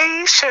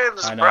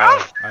hallucinations, I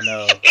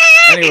know.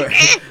 Anyway,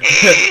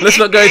 let's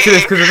not go into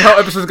this, because this whole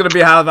episode is going to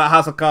be about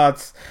House of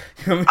Cards.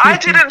 I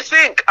didn't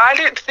think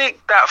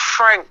that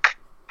Frank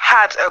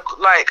had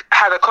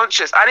a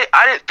conscience. I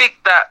didn't think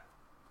that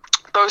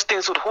those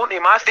things would haunt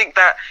him. I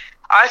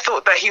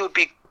thought that he would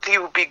be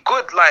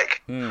good,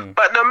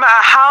 but no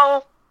matter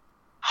how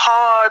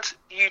hard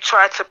you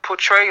try to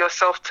portray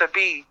yourself to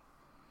be,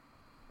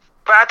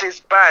 bad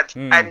is bad,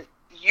 and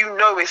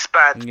it's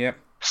bad. Yep.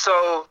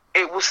 So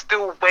it will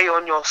still weigh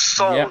on your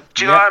soul. Yep.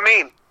 Do you know what I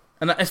mean?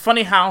 And it's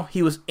funny how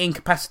he was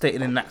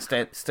incapacitated in that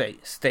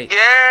state.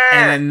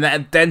 Yeah. And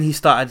then he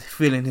started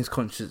feeling his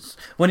conscience,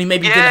 when he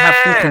maybe didn't have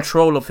full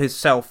control of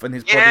himself and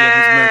his body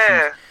and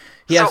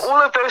his emotions.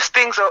 All of those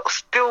things are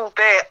still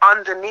there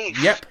underneath.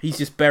 Yep. He's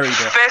just buried it.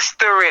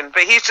 Festering,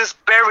 but he's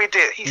just buried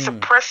it. He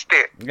suppressed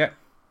it. Yep.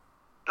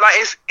 Like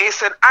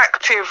it's an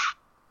active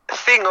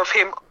thing of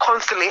him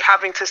constantly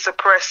having to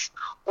suppress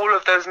all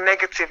of those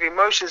negative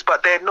emotions,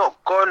 but they're not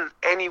gone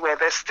anywhere.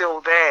 They're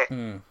still there,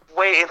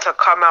 waiting to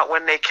come out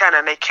when they can.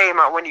 And they came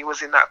out when he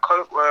was in that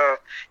coat where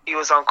he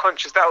was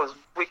unconscious. That was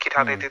wicked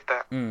how they did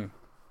that. That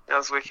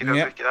was wicked. That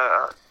was wicked.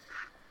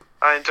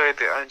 I enjoyed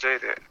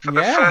it for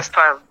the first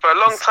time. For a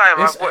long time,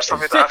 I've watched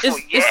something that I thought,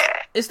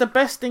 it's the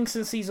best thing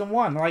since season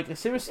 1. Like,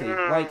 seriously,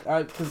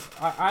 because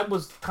I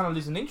was kind of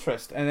losing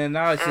interest, and then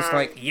now it's just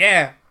like,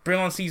 bring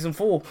on season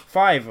 4,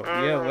 5,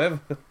 whatever.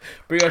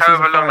 Bring on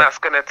however long that's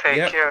gonna take.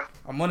 Yeah,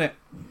 I'm on it.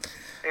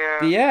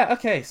 Yeah. But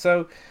okay.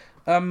 So,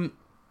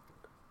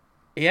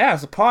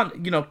 as a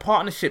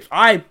partnerships.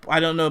 I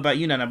don't know about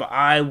you, Nana, but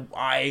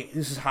I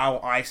this is how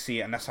I see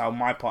it, and that's how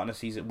my partner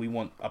sees it. We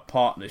want a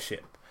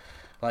partnership,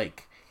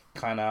 like,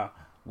 kind of.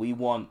 We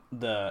want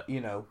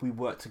we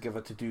work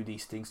together to do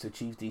these things, to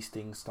achieve these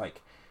things.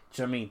 Like,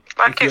 do you know what I mean?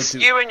 Like, it's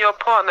you and your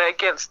partner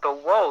against the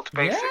world,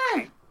 basically.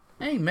 Yeah.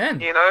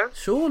 Amen.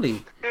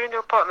 Surely. You and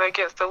your partner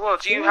against the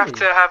world. Surely. You have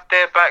to have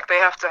their back. They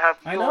have to have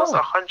yours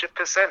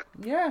 100%.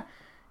 Yeah.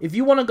 If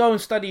you want to go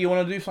and study, you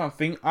want to do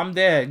something, I'm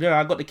there.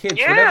 I got the kids,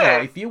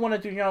 whatever. If you want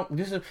to do,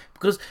 this is...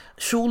 Because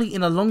surely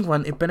in the long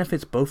run, it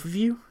benefits both of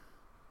you.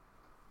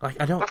 Like,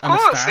 I don't understand. Of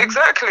course,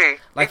 exactly.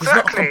 Like, it's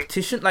not a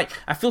competition. Like,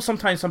 I feel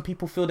sometimes some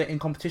people feel they're in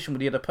competition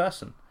with the other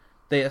person.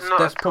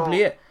 That's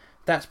probably it.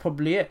 That's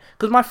probably it.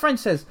 Because my friend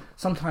says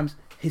sometimes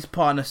his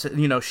partner,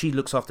 she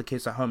looks after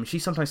kids at home. And she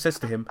sometimes says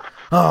to him,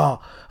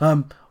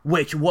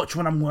 watch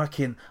when I'm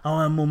working.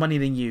 I earn more money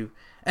than you.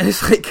 And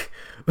it's like,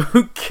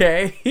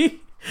 okay.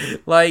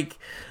 Like,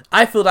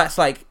 I feel that's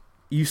like,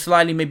 you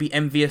slightly maybe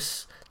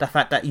envious the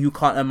fact that you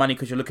can't earn money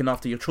because you're looking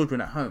after your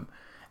children at home.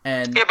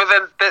 And yeah, but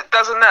then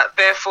doesn't that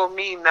therefore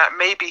mean that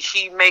maybe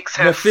he makes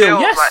her feel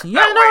yes, like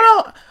yeah,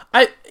 that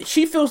way?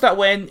 She feels that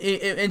way,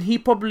 and he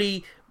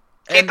probably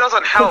it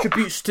doesn't help.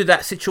 Contributes to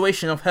that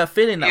situation of her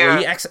feeling that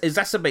way. He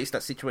exacerbates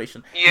that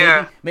situation.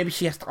 Yeah, maybe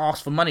she has to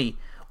ask for money,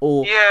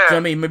 or yeah. Do you know what I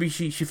mean? Maybe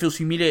she feels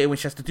humiliated when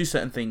she has to do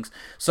certain things.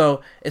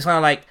 So it's kind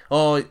of like,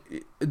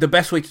 the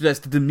best way to do that is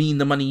to demean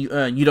the money you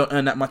earn. You don't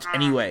earn that much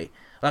anyway.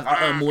 Like,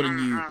 I earn more than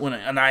you,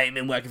 and I ain't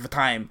been working for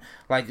time.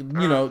 Like,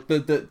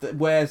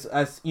 whereas,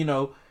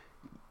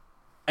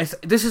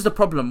 this is the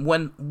problem,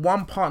 when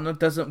one partner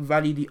doesn't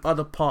value the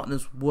other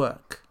partner's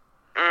work.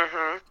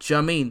 Mm-hmm. Do you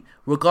know what I mean?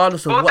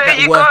 Regardless of what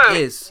that work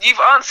is. You've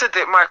answered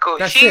it, Michael.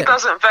 He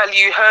doesn't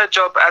value her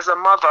job as a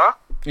mother.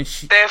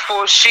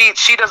 Therefore, she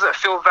doesn't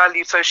feel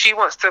valued, so she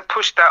wants to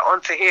push that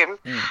onto him.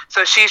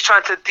 So she's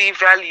trying to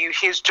devalue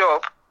his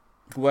job.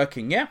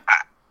 Working, yeah.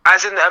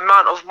 As in the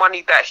amount of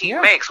money that he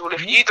makes. Well,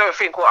 if you don't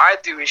think what I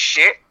do is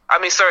shit,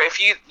 if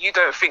you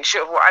don't think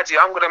shit of what I do,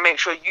 I'm going to make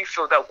sure you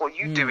feel that what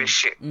you do is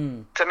shit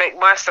to make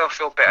myself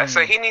feel better.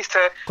 So he needs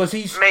to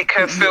make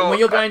her feel, when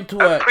you're going to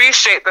work,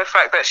 appreciate the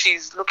fact that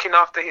she's looking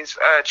after his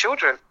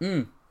children.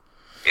 You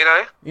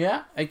know?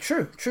 Yeah,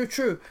 true.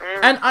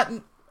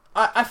 And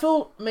I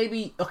feel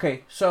maybe,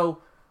 okay, so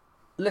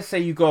let's say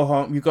you go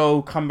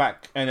home, come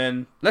back, and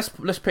then let's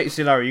paint a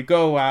scenario. You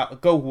go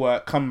out, go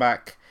work, come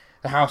back,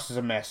 the house is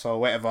a mess or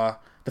whatever,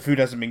 the food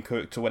hasn't been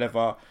cooked or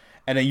whatever,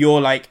 and then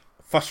you're like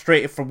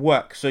frustrated from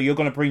work, so you're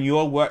gonna bring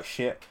your work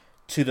shit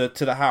to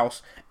the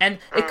house, and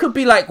it could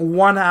be like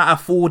 1 out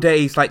of 4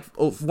 days, like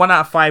 1 out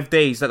of 5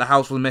 days that the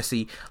house was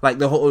messy, like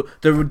the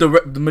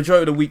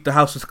majority of the week the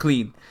house was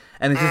clean,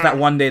 and it's just that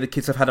one day the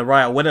kids have had a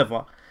riot or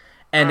whatever,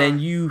 and then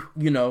you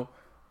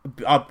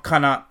are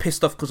kind of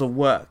pissed off because of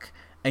work,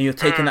 and you're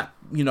taking that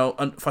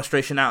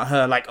frustration out of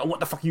her, like, oh, what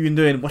the fuck you been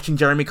doing, watching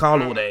Jeremy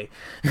Kyle all day?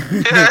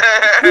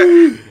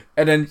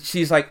 And then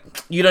she's like,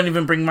 you don't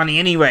even bring money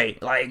anyway,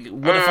 like,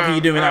 what the fuck are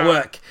you doing at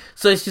work?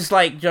 So it's just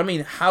like, do you know what I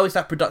mean, how is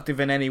that productive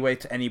in any way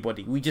to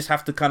anybody? We just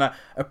have to kind of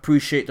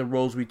appreciate the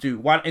roles we do.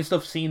 Why, instead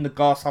of seeing the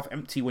glass half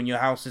empty when your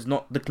house is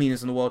not the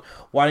cleanest in the world,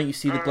 why don't you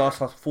see the glass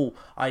half full,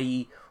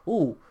 i.e.,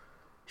 oh,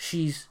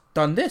 she's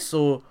done this,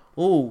 or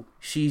oh,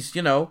 she's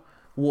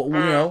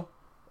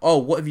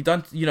what have you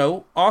done?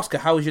 Ask her,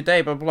 how was your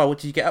day? Blah, blah, blah. What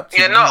did you get up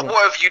to? Yeah, not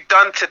what have you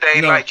done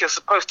today? No. Like, you're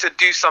supposed to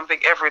do something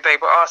every day,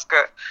 but ask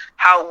her,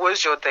 how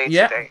was your day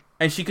today?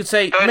 And she could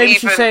say,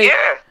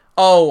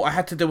 oh, I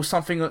had to, there was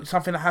something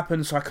that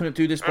happened, so I couldn't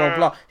do this, blah,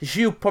 blah.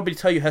 She'll probably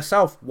tell you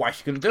herself why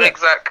she couldn't do it.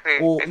 Exactly.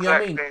 Or, you know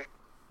what I mean?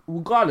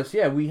 Regardless,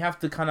 we have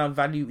to kind of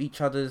value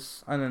each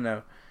other's,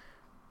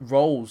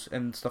 roles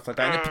and stuff like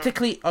that. And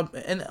particularly,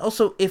 and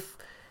also if,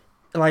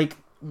 like,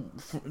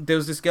 there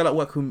was this girl at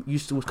work who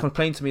was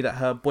complaining to me that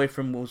her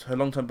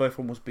long-term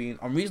boyfriend was being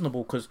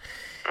unreasonable because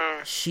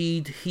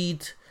he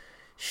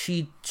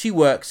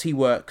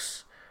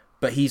works,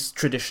 but he's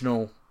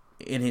traditional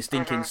in his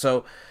thinking.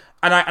 So,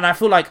 and I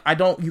feel like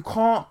you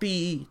can't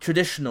be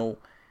traditional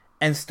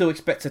and still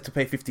expect her to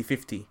pay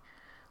 50-50.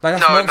 Like,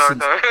 that's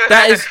nonsense. No.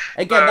 That is,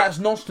 again, that's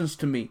nonsense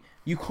to me.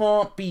 You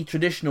can't be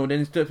traditional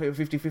then still pay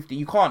 50-50.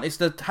 You can't. It's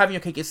having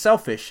your cake. It's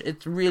selfish.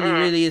 It really,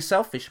 really is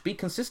selfish. Be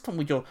consistent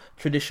with your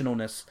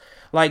traditionalness.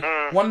 Like,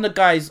 another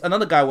guy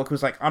at work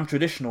was like, I'm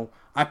traditional.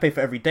 I pay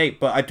for every date,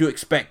 but I do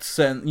expect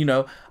certain,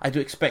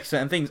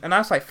 things. And I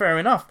was like, fair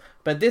enough.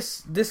 But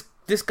this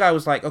guy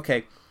was like,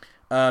 okay,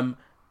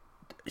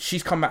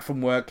 she's come back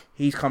from work.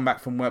 He's come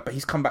back from work, but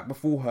he's come back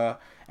before her,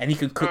 and he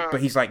can cook.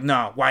 But he's like,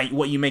 nah, why?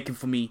 What are you making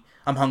for me?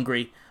 I'm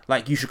hungry.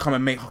 Like, you should come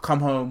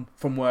home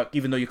from work,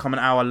 even though you come an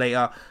hour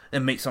later,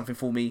 and make something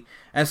for me.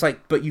 And it's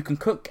like, but you can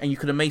cook, and you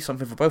could have made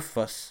something for both of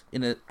us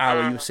in an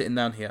hour you were sitting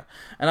down here.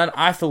 And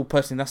I feel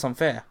personally that's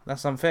unfair.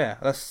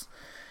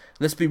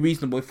 Let's be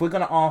reasonable. If you're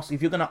gonna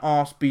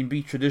ask,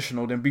 be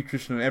traditional, then be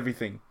traditional in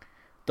everything.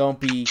 Don't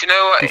be. Do you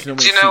know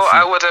what?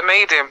 I would have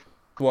made him?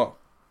 What?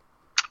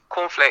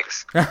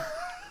 Cornflakes.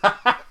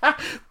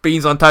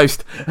 Beans on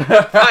toast. No.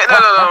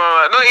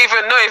 Not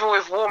even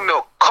with warm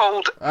milk.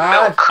 Cold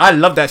milk. I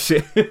love that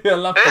shit. I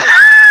love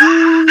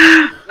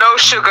that. No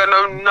sugar,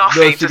 no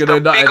nothing. Just a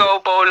big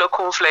old bowl of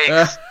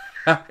cornflakes.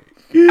 And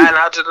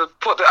I just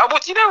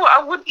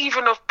I wouldn't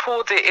even have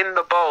poured it in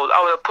the bowl.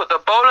 I would have put the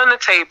bowl on the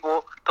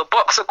table, the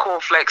box of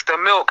cornflakes, the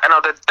milk, and I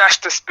would have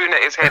dashed the spoon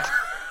at his head.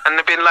 And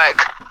they've been like,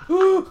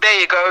 there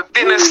you go,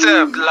 dinner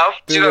served, love.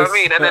 Do you know what I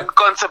mean? And then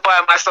gone to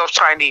buy myself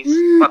Chinese,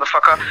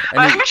 motherfucker.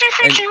 Like, who do you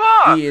think you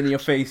are? Eating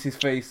his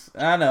face.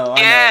 I know.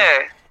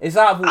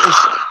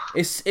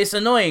 It's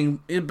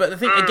annoying. But the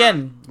thing,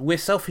 again, we're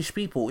selfish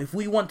people. If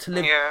we want to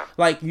live,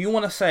 like, you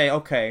want to say,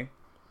 okay,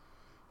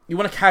 you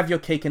want to have your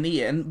cake and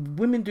eat it. And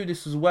women do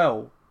this as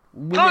well.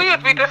 Yeah,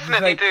 we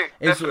definitely do.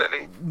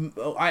 Definitely.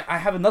 I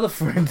have another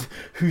friend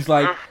who's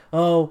like,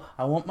 oh,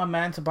 I want my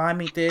man to buy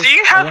me this. Do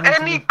you have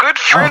any good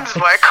friends,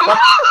 Michael?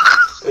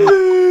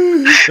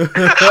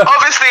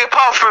 Obviously,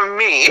 apart from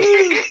me.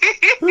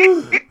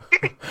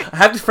 I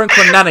have this friend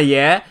called Nana,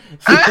 yeah?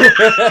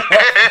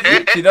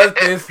 She does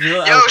this.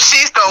 Yo,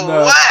 she's the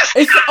worst.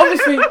 It's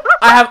obviously,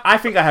 I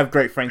think I have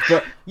great friends,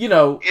 but,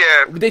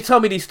 they tell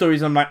me these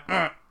stories, and I'm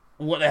like,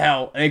 what the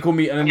hell? And they call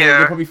me, and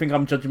they probably think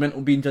I'm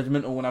being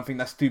judgmental, when I think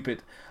that's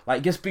stupid.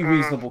 Like, just be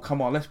reasonable.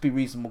 Come on, let's be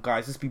reasonable,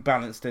 guys. Let's be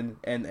balanced and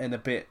a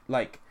bit,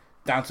 like,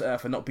 down to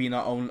earth and not being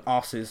our own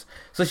asses.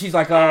 So she's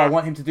like, oh, I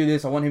want him to do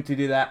this, I want him to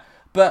do that.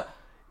 But,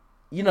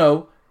 you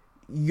won't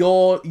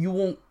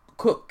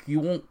cook, you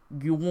won't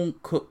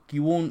cook,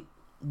 you won't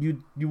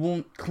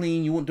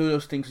clean, you won't do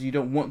those things, you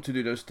don't want to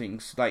do those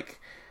things.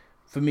 Like,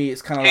 for me,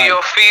 it's kind of like...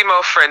 Your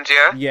female friend,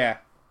 yeah? Yeah.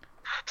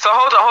 So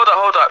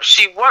hold up.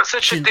 She wants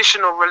a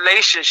traditional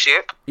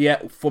relationship.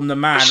 Yeah, from the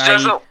man.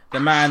 The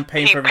man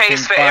paying for everything. He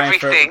pays for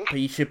everything.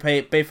 He should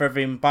pay for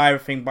everything, buy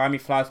everything, buy me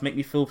flowers, make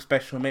me feel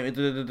special, make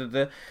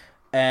me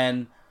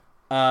And,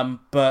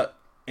 but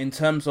in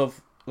terms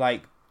of,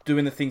 like,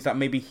 doing the things that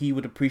maybe he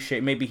would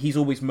appreciate, maybe he's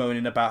always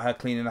moaning about her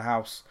cleaning the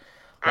house.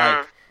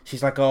 Like,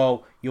 she's like,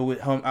 oh, you're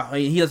at home.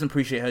 He doesn't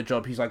appreciate her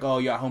job. He's like, oh,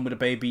 you're at home with a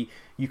baby.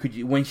 You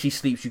could, when she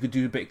sleeps, you could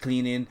do a bit of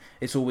cleaning.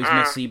 It's always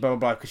messy, blah, blah,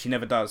 blah, because she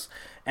never does.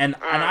 And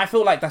I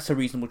feel like that's a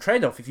reasonable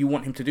trade-off. If you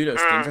want him to do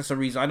those things, that's a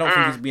reason. I don't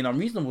think he's being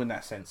unreasonable in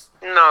that sense.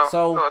 No,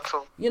 so, not at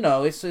all.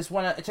 It's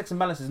one of checks and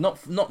balances. Not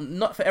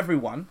for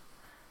everyone.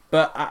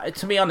 But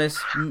to be honest,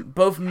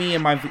 both me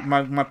and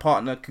my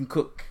partner can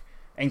cook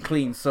and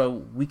clean,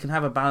 so we can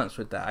have a balance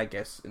with that, I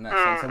guess, in that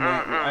sense. And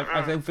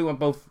I think we're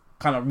both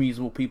kind of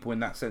reasonable people in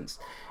that sense,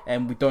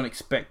 and we don't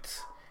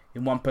expect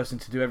in one person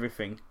to do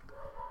everything.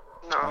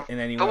 No. In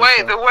any way. The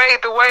way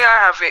I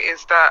have it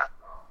is that,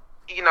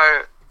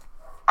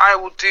 I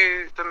will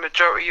do the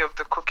majority of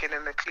the cooking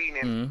and the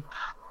cleaning.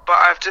 But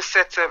I've just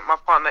said to my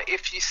partner,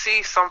 if you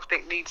see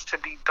something needs to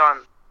be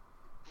done,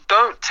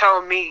 don't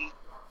tell me,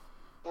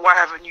 why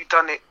haven't you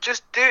done it?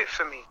 Just do it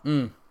for me.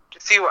 Do you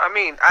see what I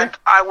mean? And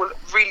I will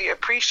really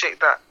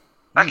appreciate that.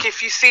 Like,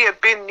 if you see a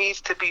bin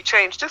needs to be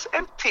changed, just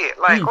empty it.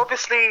 Like,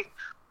 obviously,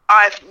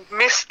 I've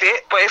missed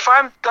it, but if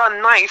I'm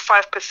done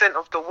 95%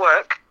 of the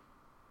work,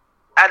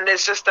 and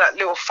there's just that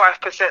little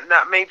 5%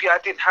 that maybe I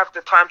didn't have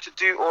the time to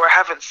do, or I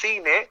haven't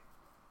seen it,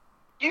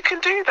 you can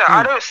do that.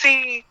 I don't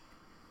see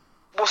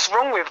what's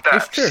wrong with that.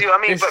 It's true. See what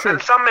I mean? But then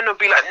some men will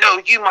be like,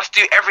 no, you must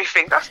do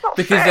everything. That's not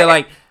because fair. They're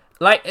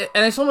like,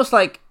 and it's almost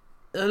like,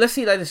 let's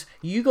see it like this.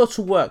 You go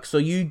to work, so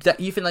you think that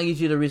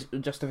gives you the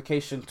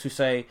justification to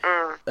say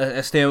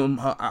a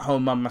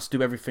stay-at-home mum must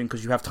do everything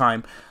because you have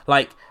time.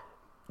 Like,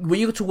 when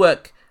you go to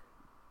work,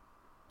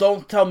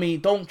 don't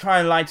try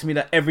and lie to me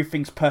that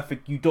everything's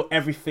perfect. You do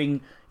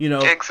everything,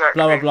 exactly.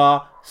 Blah, blah,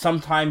 blah.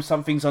 Sometimes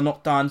some things are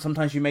not done.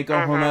 Sometimes you may go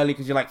home early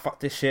because you're like,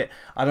 fuck this shit.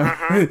 I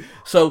don't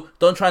So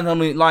don't try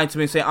and lie to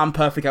me and say, I'm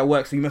perfect at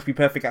work, so you must be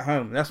perfect at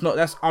home. That's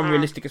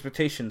unrealistic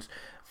expectations.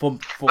 I'll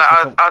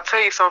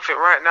tell you something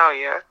right now,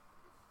 yeah?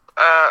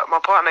 My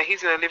partner,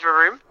 he's in the living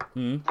room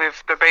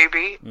with the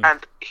baby,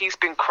 and he's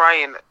been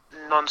crying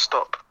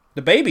non-stop.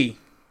 The baby?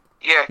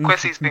 Yeah,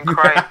 Kwesi's been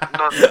crying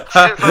since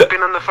I've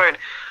been on the phone.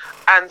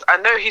 And I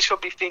know he's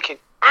probably thinking,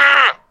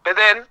 but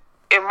then,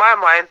 in my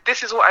mind,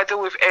 this is what I deal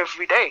with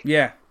every day.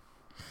 Yeah.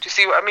 Do you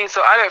see what I mean?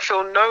 So I don't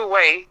feel no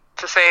way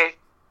to say,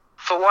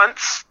 for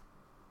once,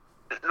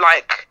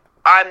 like,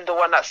 I'm the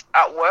one that's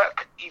at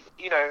work,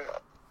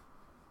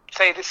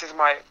 say this is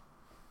my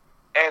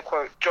air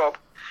quote job,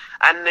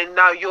 and then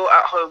now you're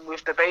at home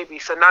with the baby,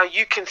 so now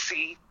you can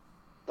see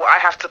what I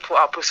have to put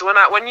up with. So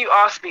when you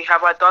ask me,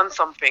 have I done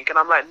something, and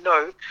I'm like,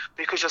 no,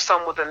 because your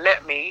son wouldn't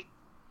let me,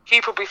 he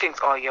probably thinks,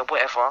 oh yeah,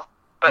 whatever.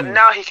 But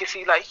now he can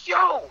see, like,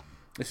 yo,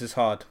 this is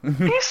hard.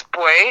 This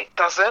boy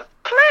doesn't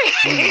play.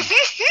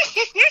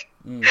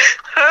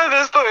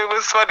 The story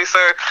was funny,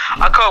 so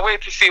I can't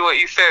wait to see what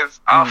he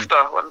says after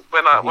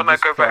when I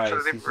go back to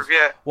the living room.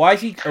 Yeah. Why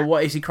is he?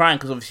 What is he crying?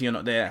 Because obviously you're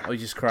not there. Or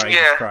he's just crying.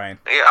 Yeah. He's crying.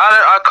 Yeah.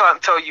 I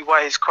can't tell you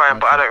why he's crying,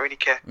 but I don't really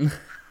care. His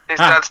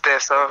dad's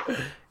there, so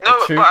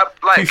no. True. But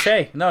like,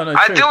 touche. No.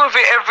 I deal with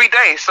it every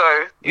day,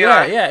 so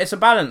yeah. It's a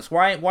balance.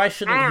 Why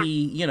shouldn't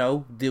he?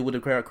 Deal with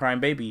a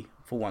crying baby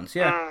for once?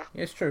 Yeah.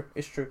 It's true.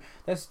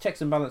 There's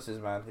checks and balances,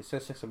 man. It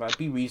says checks and balances.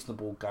 Be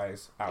reasonable,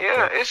 guys.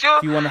 It's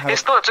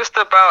it's not just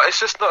about. It's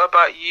just not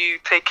about you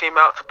taking him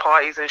out to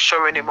parties and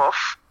showing him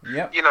off.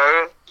 Yep. You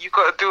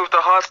got to deal with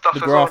the hard stuff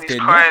as well. When he's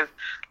crying,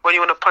 when you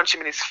want to punch him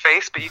in his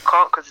face, but you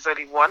can't because there's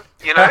only one.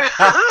 You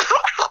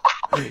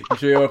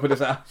sure you want to put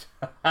this out?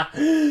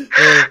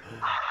 I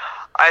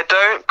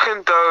don't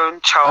condone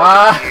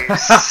child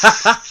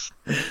abuse.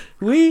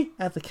 We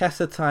at the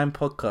Casa Time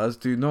podcast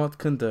do not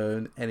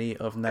condone any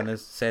of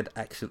Nana's said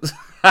actions.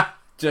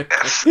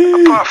 Yes,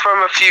 apart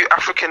from a few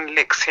African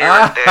licks here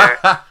and there.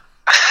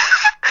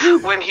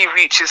 When he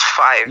reaches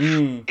 5,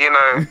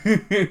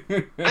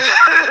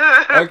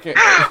 Okay.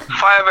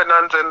 5 and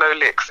under, no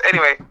licks.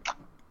 Anyway,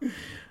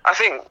 I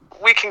think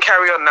we can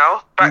carry on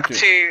now. Back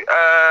to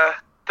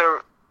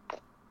the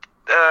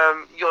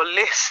your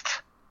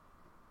list.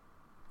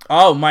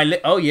 Oh,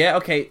 oh yeah,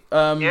 okay.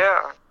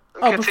 Yeah.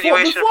 Oh, before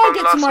I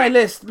get to my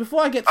list,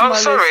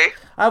 sorry.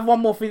 I have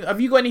one more thing.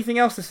 Have you got anything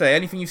else to say?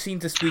 Anything you've seen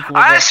to speak of?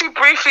 I actually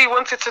briefly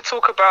wanted to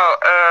talk about,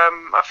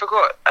 I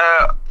forgot,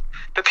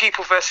 The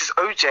People versus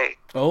OJ.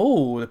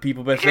 Oh, The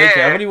People versus OJ.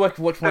 I've only watched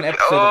one episode of it.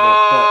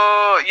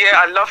 Oh, yeah,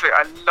 I love it.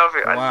 I love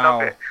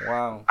it.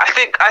 Wow. I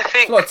think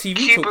It's a lot of TV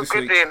Cuba talk this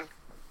Gooding. week.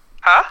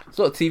 Huh? It's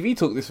a lot of TV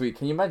talk this week.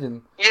 Can you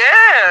imagine?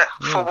 Yeah,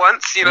 for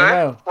once, you know.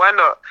 Yeah. Why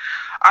not?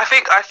 I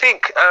think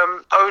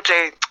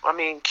OJ,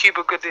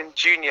 Cuba Gooding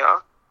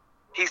Jr.,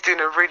 he's doing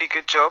a really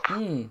good job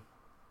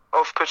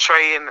of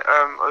portraying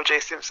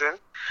OJ Simpson.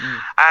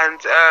 And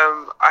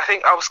I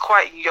think I was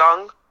quite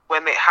young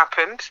when it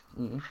happened,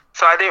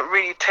 so I didn't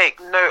really take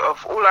note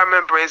of. All I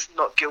remember is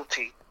not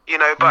guilty, you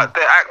know, but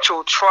the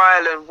actual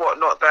trial and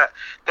whatnot, that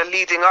the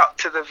leading up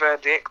to the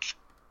verdict,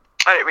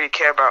 I didn't really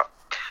care about.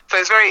 So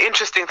it's very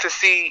interesting to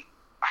see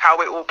how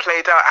it all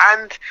played out.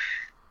 And,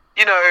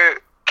 you know,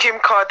 Kim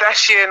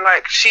Kardashian,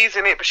 like, she's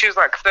in it, but she was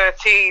like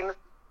 13.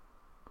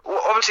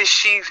 Well, obviously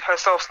she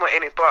herself's not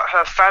in it, but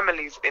her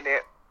family's in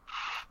it,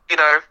 you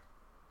know.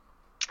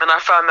 And I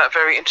found that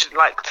very interesting,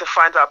 like, to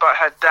find out about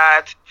her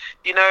dad.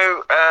 You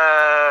know,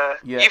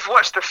 you've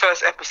watched the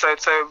first episode,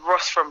 so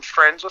Ross from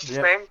Friends, what's his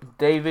name?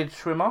 David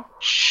Schwimmer.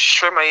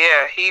 Schwimmer,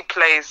 yeah. He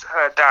plays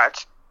her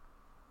dad.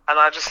 And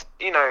I just,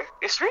 you know,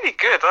 it's really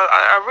good.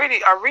 I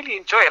really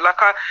enjoy it.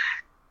 Like,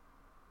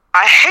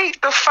 I hate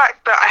the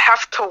fact that I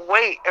have to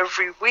wait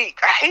every week.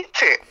 I hate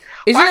it.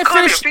 Isn't it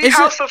finished? It be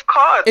House of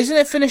Cards? Isn't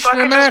it finished so in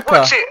I can America?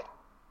 Just watch it.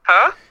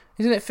 Huh?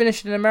 Isn't it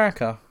finished in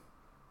America?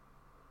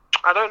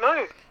 I don't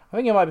know. I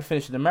think it might be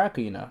finished in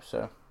America, you know.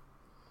 So.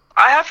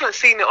 I haven't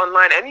seen it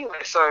online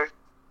anyway, so.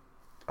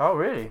 Oh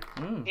really?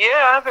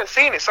 Yeah, I haven't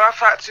seen it, so I've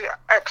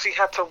actually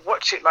had to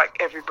watch it like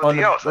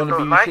everybody else. I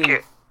don't like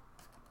it.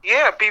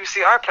 Yeah,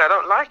 BBC iPlayer. I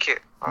don't like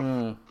it.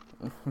 I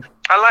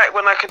like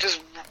when I can just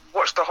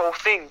watch the whole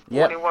thing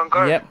all in one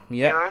go. Yep.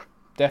 You know?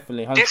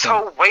 Definitely. 100%. This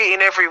whole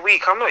waiting every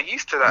week, I'm not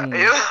used to that. I'm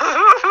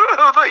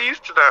not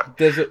used to that.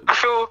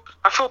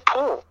 I feel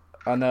poor.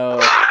 I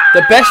know.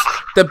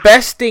 The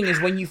best thing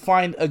is when you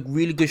find a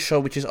really good show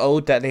which is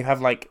old, that they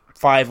have like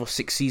 5 or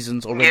 6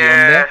 seasons already on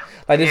there.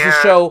 Like there's a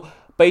show.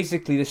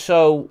 Basically, the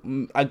show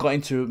I got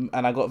into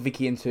and I got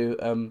Vicky into,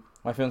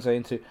 my fiance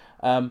into.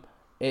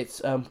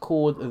 It's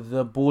called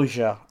The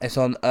Borgia. It's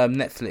on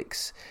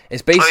Netflix.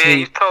 It's basically. Oh yeah,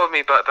 you told me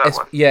about that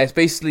one. Yeah, it's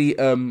basically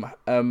Game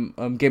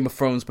of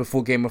Thrones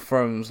before Game of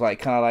Thrones, like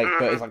kind of like,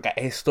 but it's like a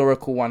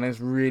historical one. It's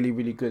really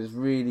really good. It's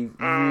really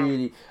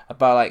really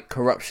about like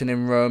corruption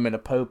in Rome and the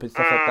Pope and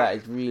stuff like that.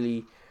 It's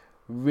really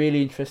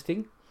really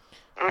interesting.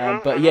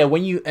 But yeah,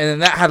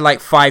 and that had like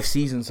 5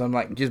 seasons. So I'm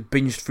like just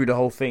binged through the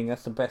whole thing.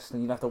 That's the best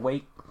thing. You don't have to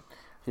wait.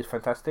 It's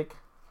fantastic.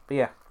 But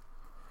yeah,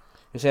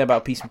 you're saying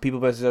about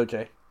People versus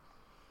OJ.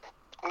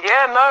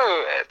 Yeah,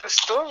 no, the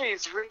story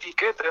is really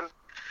good, and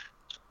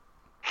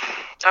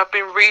I've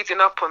been reading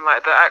up on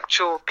like the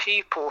actual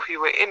people who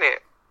were in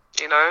it,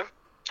 you know,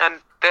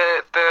 and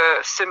the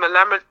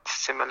similarity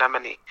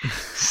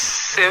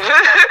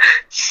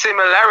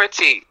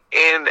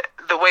in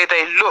the way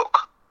they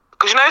look,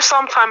 because you know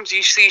sometimes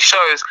you see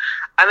shows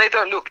and they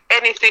don't look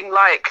anything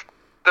like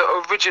the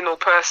original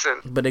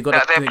person, but they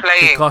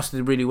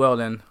casted really well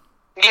then.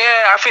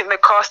 Yeah, I think the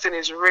casting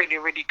is really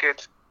really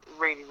good,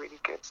 really really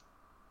good.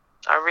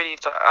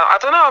 I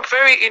don't know, I'm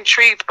very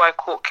intrigued by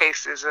court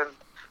cases and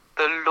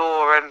the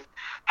law and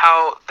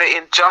how the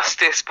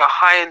injustice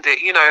behind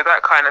it, you know,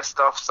 that kind of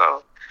stuff.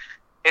 So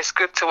it's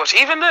good to watch.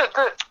 Even that's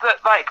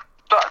what I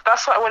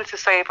wanted to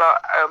say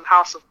about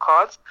House of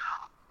Cards.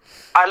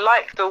 I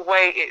like the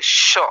way it's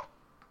shot.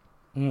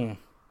 You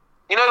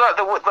know, like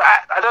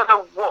I don't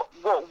know what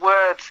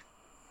word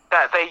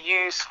that they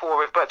use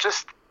for it, but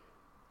just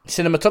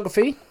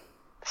cinematography.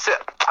 So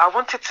I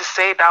wanted to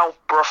say that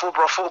brothel,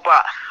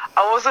 but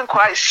I wasn't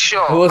quite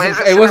sure.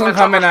 It wasn't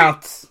coming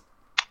out.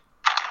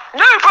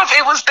 No, bruv,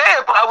 it was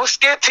there, but I was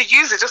scared to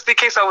use it just in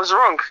case I was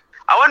wrong.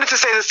 I wanted to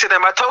say the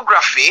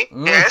cinematography,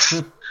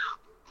 yes.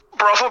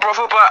 Brothel,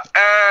 but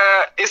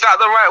is that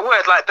the right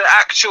word? Like the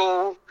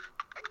actual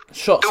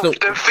shots,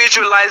 the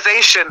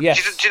visualization.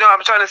 Yes. Do you know what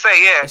I'm trying to say?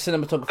 Yeah. The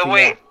cinematography. The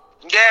way.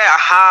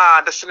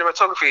 The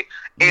cinematography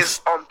is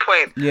on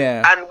point.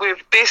 Yeah. And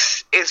with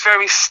this, it's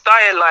very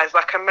stylized,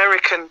 like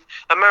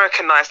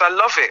Americanized. I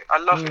love it. I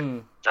love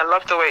the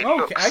way it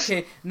looks.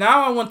 Okay.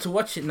 Now I want to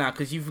watch it now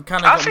because you've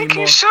kind of got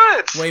me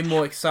way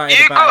more excited.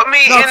 You got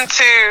me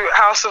into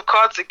House of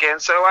Cards again,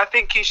 so I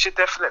think you should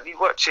definitely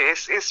watch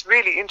it. It's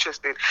really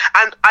interesting,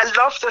 and I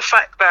love the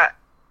fact that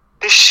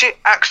this shit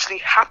actually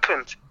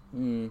happened.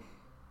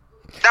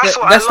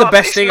 That's the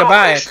best thing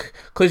about it,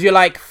 because you're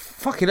like,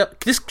 fuck it up,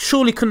 this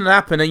surely couldn't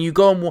happen, and you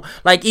go and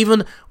like,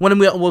 even when I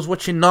was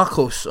watching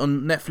Narcos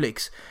on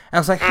Netflix, and I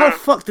was like, how the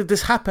fuck did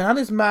this happen? How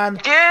does this man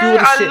do all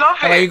this shit? Love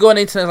it. And like, you go on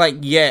the internet, like,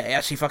 yeah, it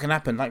actually fucking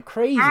happened, like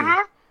crazy.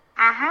 And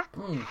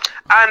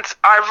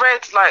I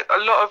read like a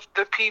lot of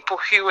the people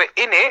who were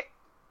in it,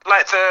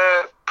 like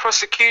the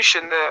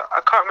prosecution,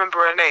 I can't remember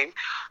her name,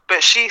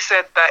 but she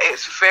said that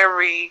it's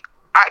very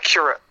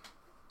accurate.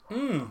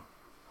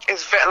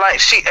 It's very,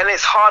 like and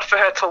it's hard for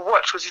her to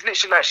watch because it's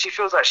literally like she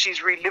feels like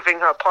she's reliving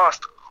her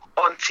past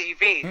on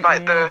TV.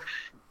 Like the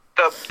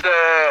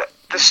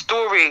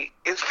story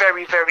is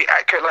very, very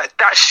accurate. Like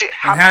that shit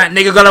happened. And how that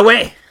nigga got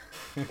away.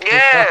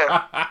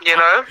 Yeah, you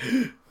know,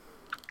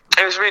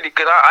 it was really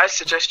good. I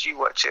suggest you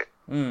watch it.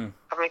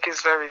 I think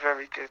it's very,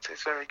 very good.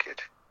 It's very good.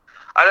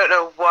 I don't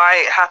know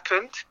why it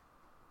happened,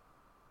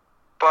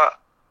 but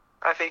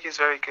I think it's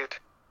very good.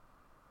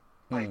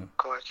 My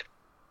God.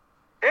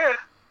 Yeah,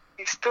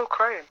 he's still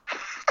crying.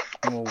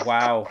 Oh,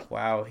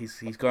 wow.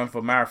 He's going for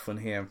a marathon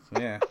here.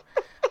 Yeah.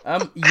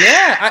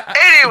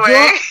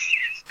 Anyway.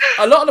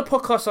 A lot of the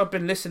podcasts I've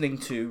been listening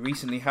to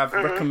recently have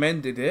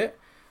recommended it,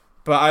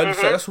 but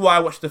so that's why I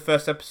watched the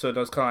first episode. I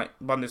was kind of like,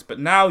 run this, but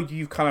now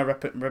you've kind of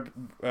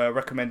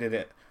recommended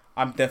it.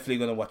 I'm definitely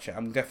gonna watch it.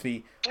 I'm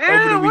definitely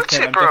over the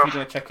weekend. I'm definitely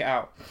gonna check it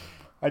out.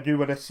 I do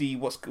want to see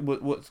what's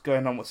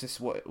going on. What's this?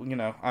 What, you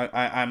know?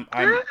 I'm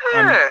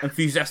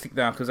enthusiastic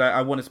now because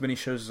I want as many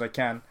shows as I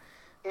can.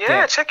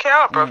 Yeah, check it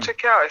out, bro.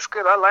 Check it out. It's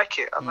good. I like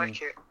it. I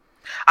like it.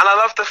 And I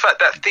love the fact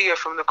that Theo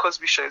from the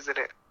Cosby Show's in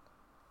it.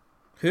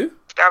 Who?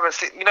 I haven't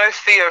seen. You know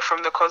Theo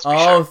from the Cosby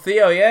Show. Oh,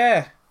 Theo,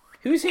 yeah.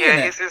 Who's he in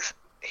it?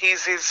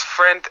 He's his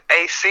friend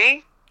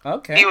AC.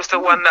 Okay. He was the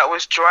one that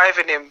was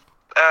driving him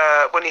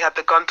when he had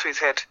the gun to his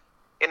head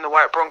in the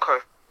white Bronco.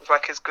 It was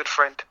like his good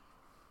friend.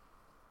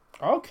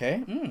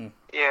 Okay.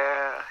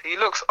 Yeah, he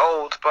looks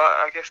old, but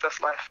I guess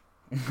that's life.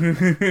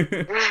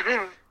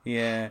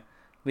 Yeah.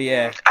 But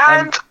yeah.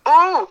 And,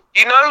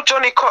 you know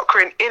Johnny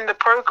Cochran in the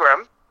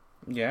program?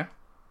 Yeah.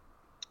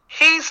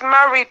 He's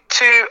married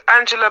to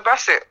Angela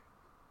Bassett.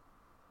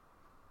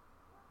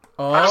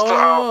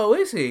 Oh,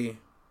 is he?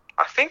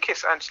 I think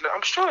it's Angela.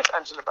 I'm sure it's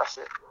Angela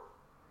Bassett.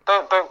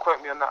 Don't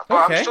quote me on that.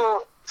 But okay. I'm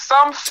sure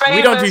some famous...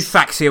 We don't do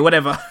facts here,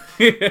 whatever.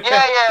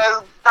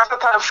 yeah, that's the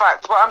kind of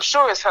fact. But I'm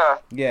sure it's her.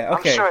 Yeah,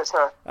 okay. I'm sure it's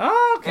her.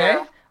 Oh, okay.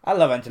 Yeah. I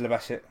love Angela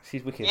Bassett.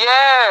 She's wicked.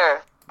 Yeah.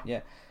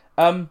 Yeah.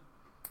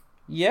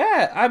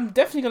 Yeah, I'm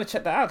definitely going to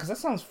check that out because that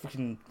sounds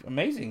freaking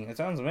amazing. It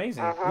sounds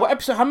amazing. What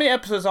episode? How many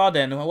episodes are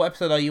there and what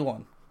episode are you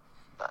on?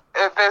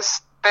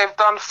 They've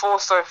done 4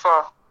 so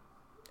far.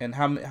 And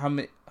how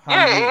many?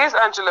 It is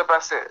Angela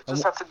Bassett.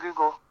 Just have to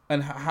Google.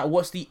 And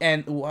what's the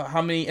end?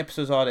 How many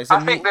episodes are there?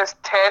 I think there's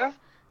 10.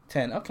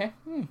 10, okay.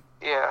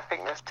 Yeah, I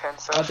think there's 10.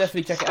 So I'll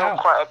definitely check it out.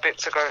 Still quite a bit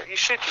to go. You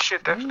should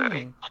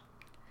definitely.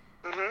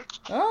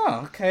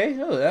 Oh, okay.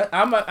 Oh,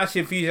 I'm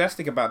actually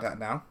enthusiastic about that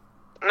now.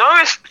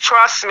 No,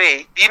 trust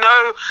me. You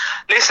know,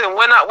 listen.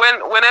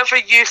 Whenever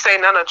you say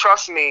Nana,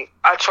 trust me,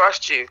 I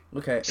trust you.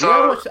 Okay. So yeah,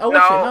 I'll watch it. No,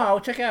 I'll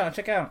check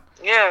it out.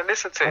 Yeah,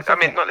 listen to it.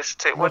 Not listen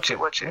to it. Watch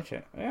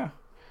it. Yeah.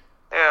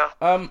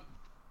 Yeah.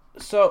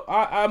 So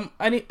I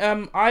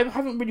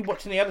haven't really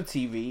watched any other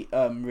TV.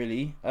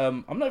 Really.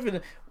 I'm not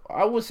even.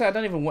 I would say I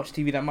don't even watch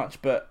TV that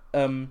much, but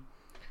I'm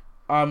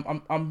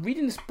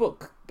reading this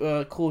book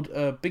called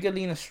Bigger,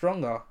 Leaner,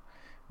 Stronger,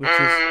 which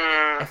is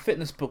a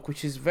fitness book,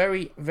 which is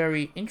very,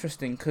 very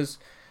interesting because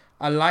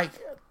I like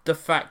the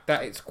fact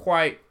that it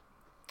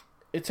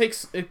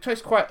takes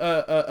quite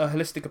a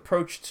holistic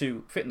approach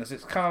to fitness.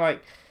 It's kind of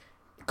like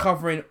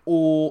covering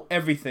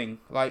everything.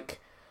 Like,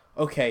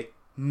 okay,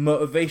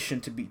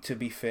 motivation to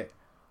be fit,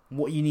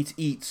 what you need to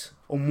eat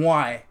and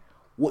why,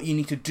 what you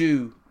need to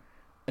do,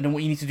 and then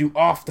what you need to do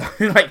after.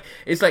 Like,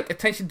 it's like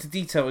attention to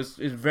detail is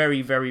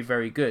very, very,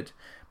 very good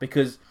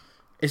because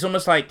it's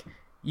almost like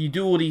you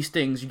do all these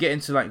things, you get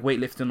into like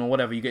weightlifting or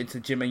whatever, you get into the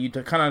gym and you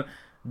kind of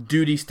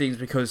do these things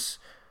because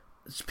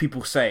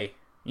people say,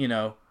 you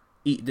know,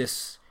 eat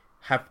this,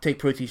 take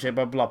protein shake,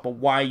 blah, blah, but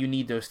why you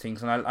need those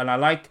things. And I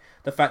like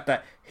the fact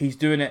that he's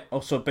doing it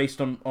also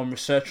based on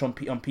research on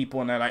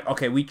people, and they're like,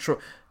 okay,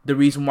 the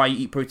reason why you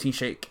eat protein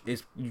shake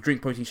is you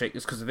drink protein shake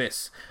is because of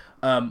this.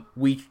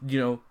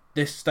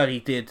 This study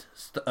did,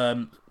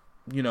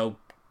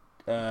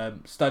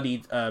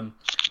 studied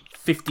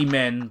 50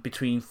 men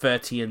between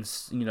 30 and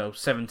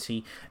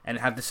 70, and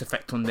it had this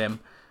effect on them.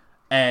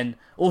 And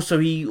also,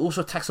 he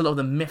also attacks a lot of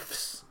the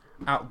myths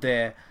out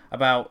there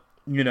about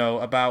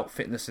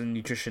fitness and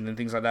nutrition and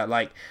things like that.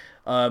 Like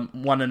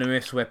one of the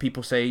myths where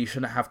people say you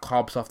shouldn't have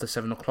carbs after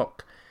 7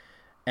 o'clock,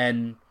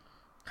 and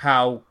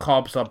how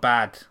carbs are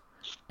bad,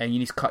 and you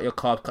need to cut your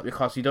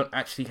carbs. You don't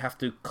actually have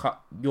to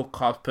cut your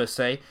carbs per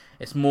se.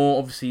 It's more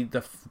obviously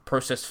the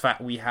processed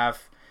fat we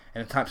have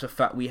and the types of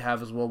fat we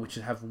have as well, which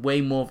have way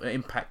more of an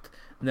impact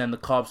than the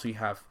carbs we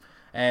have.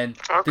 And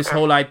this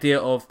whole idea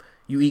of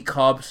you eat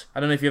carbs, I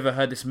don't know if you ever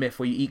heard this myth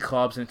where you eat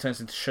carbs and it turns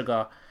into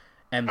sugar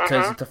and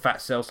turns into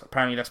fat cells.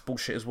 Apparently that's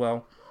bullshit as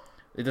well.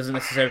 It doesn't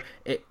necessarily,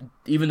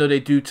 even though they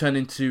do turn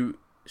into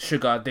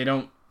sugar,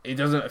 it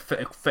doesn't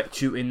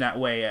affect you in that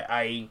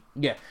way.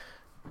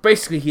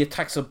 Basically he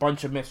attacks a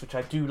bunch of myths, which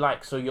I do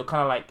like. So you're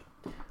kind of like,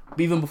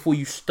 even before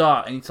you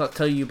start, and he starts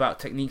telling you about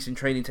techniques and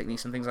training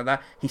techniques and things like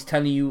that, he's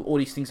telling you all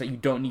these things that you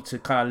don't need to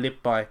kind of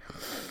live by.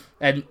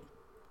 And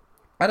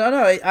I don't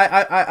know,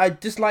 I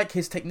just like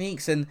his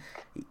techniques and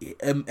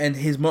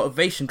his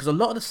motivation, because a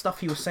lot of the stuff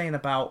he was saying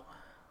about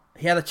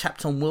he had a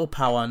chapter on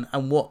willpower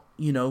and what,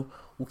 you know,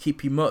 will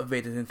keep you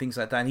motivated and things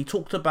like that. And he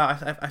talked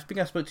about, I think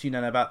I spoke to you,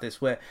 Nana, about this,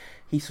 where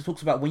he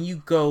talks about when you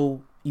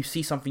go, you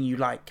see something you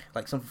like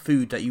some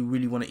food that you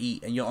really want to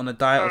eat, and you're on a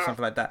diet or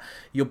something like that,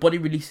 your body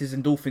releases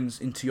endorphins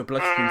into your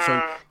bloodstream,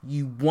 so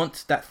you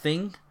want that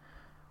thing,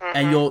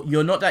 and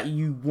you're not that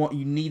you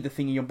need the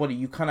thing in your body,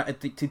 you kind of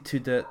addicted to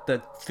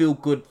the feel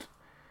good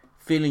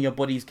feeling your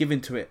body is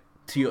giving to it,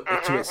 to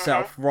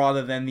itself,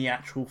 rather than the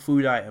actual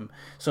food item.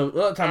 So a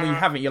lot of the time when you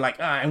have it, you're like,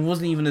 it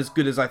wasn't even as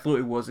good as I thought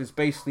it was. It's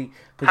basically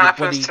because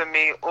happens to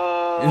me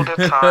all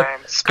the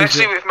time,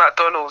 especially with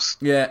McDonald's.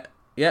 Yeah.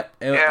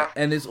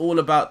 And it's all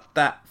about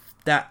that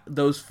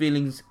those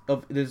feelings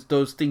of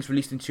those things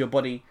released into your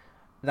body.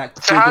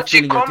 So how do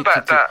you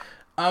combat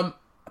that?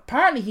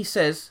 Apparently he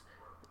says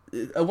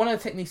one of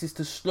the techniques is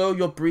to slow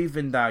your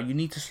breathing down. You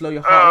need to slow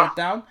your heart rate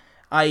down.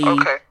 I.e.,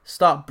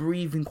 start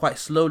breathing quite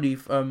slowly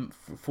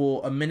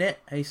for a minute.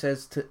 He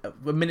says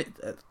a minute,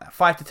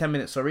 5 to 10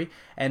 minutes, sorry,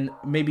 and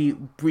maybe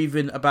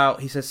breathing about,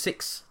 he says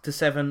 6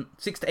 to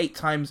 8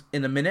 times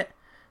in a minute.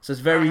 So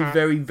it's very,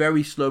 very,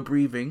 very slow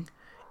breathing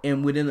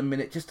within a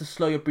minute, just to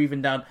slow your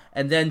breathing down,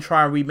 and then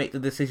try and remake the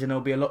decision.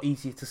 It'll be a lot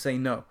easier to say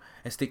no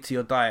and stick to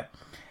your diet.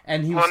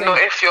 And he was saying,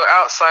 not if you're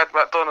outside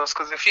McDonald's,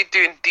 because if you're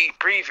doing deep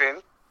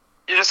breathing,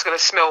 you're just going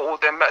to smell all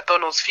them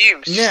McDonald's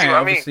fumes. You see what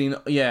obviously, I mean?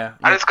 Yeah.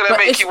 And it's going to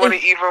make you want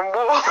it even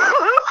more.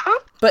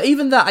 But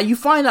even that, you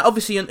find that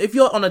obviously, if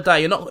you're on a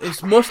diet,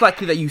 it's most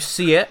likely that you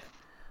see it,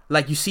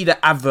 like you see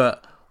the advert,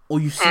 or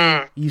you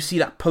see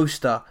that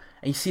poster,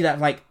 and you see that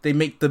like they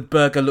make the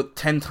burger look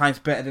 10 times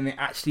better than it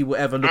actually will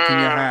ever look in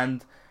your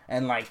hand,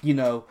 and like, you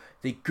know,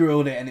 they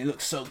grilled it and it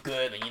looks so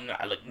good, and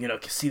I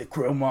can see the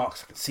grill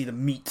marks, I can see the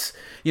meat,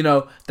 you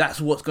know,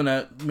 that's what's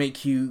gonna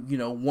make you, you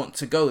know, want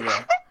to go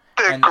there.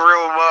 The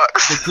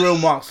grill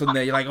marks on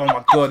there. You're like, oh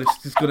my god,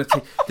 it's just gonna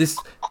take this.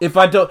 If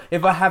I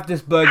have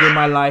this burger in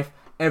my life,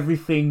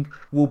 everything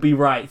will be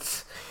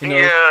right. You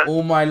know,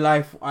 all my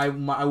life, I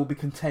will be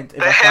content.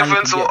 The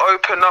heavens will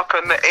open up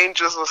and the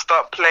angels will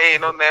start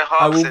playing on their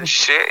harps and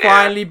shit.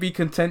 Finally, be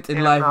content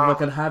in life if I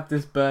can have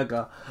this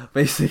burger,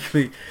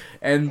 basically.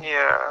 And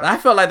I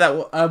felt like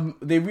that. I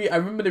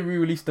remember they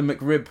re-released the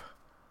McRib.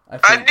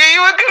 I knew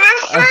you were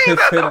gonna say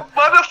that, the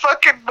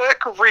motherfucking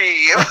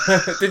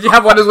McRib. Did you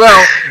have one as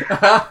well? No,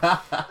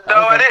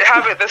 I didn't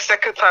have it the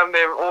second time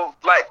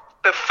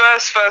the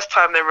first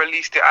time they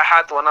released it. I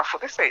had one. I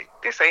thought this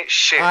ain't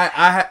shit.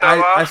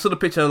 I saw the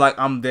picture, like,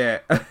 I'm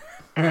there.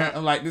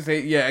 I'm like, this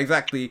ain't, yeah,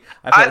 exactly.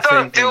 I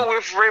don't deal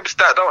with ribs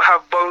that don't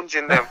have bones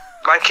in them.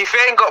 Like, if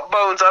it ain't got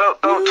bones,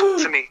 don't talk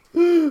to me.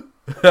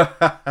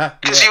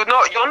 Because you're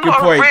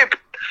not a rib.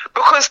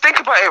 Because think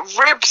about it,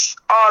 ribs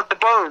are the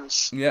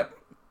bones. Yep.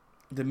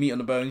 The meat on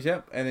the bones,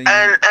 yep. And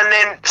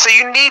then so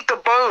you need the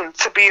bone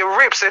to be a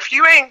rib. So if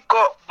you ain't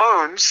got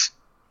bones,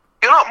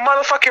 you're not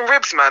motherfucking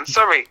ribs, man.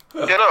 Sorry.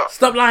 You're not.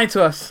 Stop lying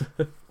to us.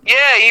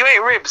 Yeah, you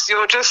ain't ribs.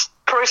 You're just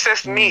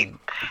processed meat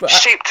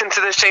shaped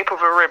into the shape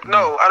of a rib.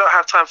 No, I don't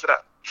have time for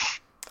that.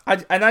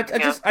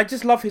 I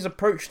just love his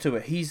approach to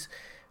it. He's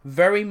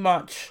very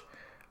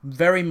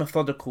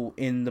methodical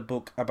in the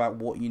book about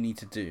what you need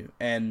to do,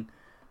 and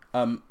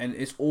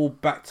it's all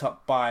backed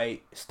up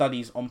by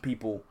studies on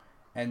people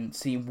and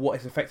seeing what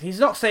is effective. He's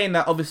not saying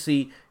that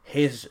obviously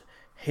his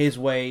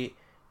way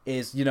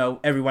is, you know,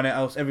 what everyone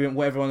else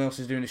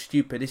is doing is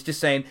stupid. It's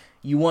just saying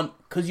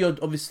because you're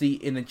obviously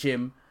in the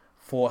gym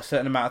for a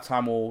certain amount of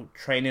time, or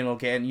training or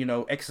getting, you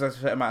know, exercise for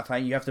a certain amount of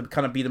time, you have to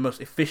kind of be the most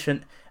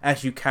efficient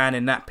as you can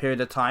in that period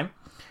of time.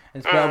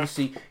 And so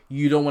obviously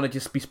you don't want to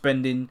just be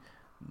spending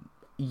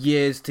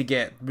years to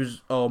get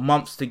or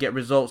months to get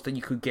results that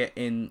you could get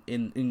in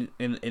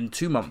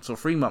 2 months or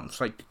 3 months.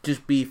 Like,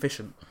 just be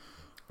efficient.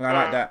 And I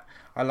like that.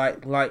 I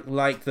like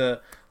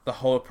the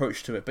whole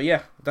approach to it. But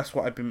yeah, that's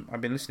what I've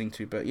been listening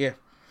to. But yeah,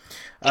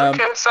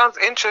 okay, sounds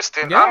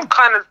interesting. Yeah. I'm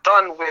kind of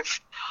done with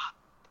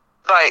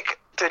like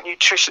the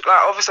nutrition.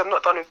 Like, obviously, I'm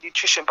not done with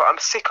nutrition, but I'm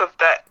sick of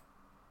that.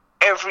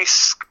 Every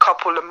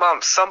couple of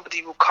months,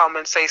 somebody will come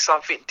and say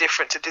something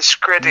different to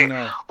discredit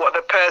what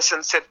the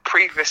person said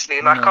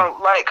previously. Like,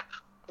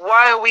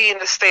 why are we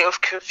in a state of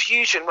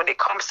confusion when it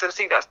comes to the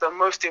thing that's the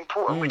most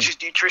important, which is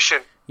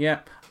nutrition? Yeah,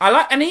 I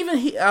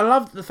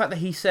love the fact that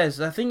he says,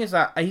 the thing is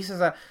that he says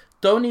that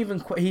don't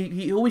even,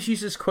 he always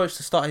uses quotes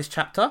to start his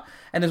chapter,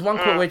 and there's one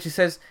quote which it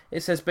says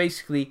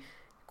basically,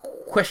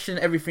 question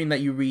everything that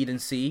you read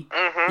and see,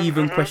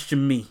 even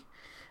question me.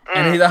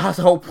 And that's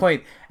the whole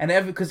point.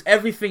 And because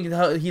everything,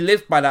 he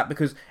lives by that,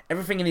 because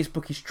everything in his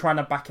book he's trying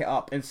to back it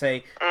up and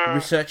say,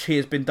 research here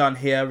has been done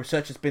here,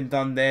 research has been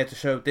done there to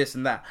show this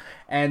and that.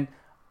 And,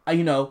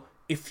 you know,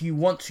 if you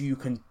want to, you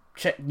can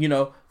check, you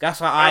know, that's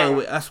why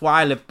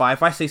I live by.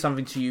 If I say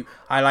something to you,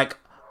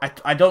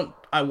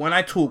 when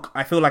I talk,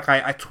 I feel like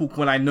I talk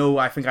when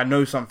I think I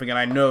know something and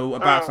I know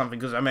about something,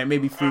 because I mean,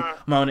 maybe through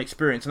my own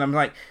experience. And I'm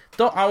like,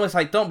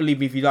 don't believe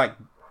me if you like,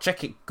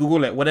 check it,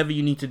 Google it, whatever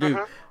you need to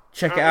do.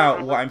 Check it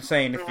out, what I'm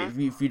saying,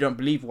 if you don't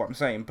believe what I'm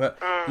saying. But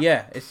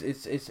yeah,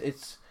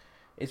 it's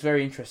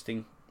very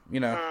interesting, you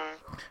know.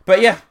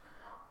 But yeah,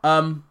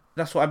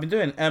 that's what I've been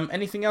doing.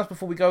 Anything else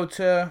before we go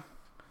to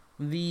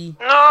the?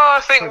 No,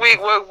 I think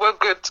we're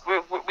good.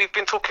 We've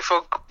been talking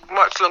for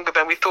much longer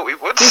than we thought we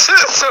would,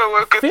 so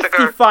we're good to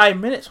go. 55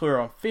 minutes we're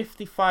on.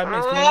 55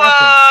 minutes. Can you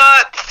imagine?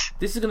 What?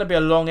 This is going to be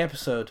a long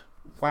episode.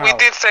 Wow. We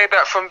did say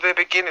that from the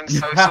beginning,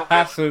 so it's all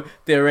good. So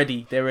they're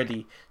ready. They're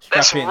ready. Strap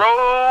Let's in. roll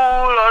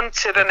on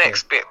to the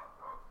next bit.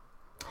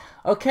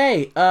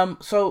 Okay.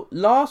 So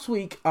last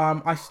week,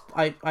 I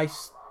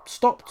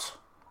stopped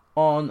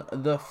on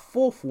the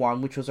fourth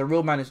one, which was A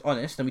Real Man Is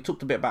Honest, and we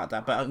talked a bit about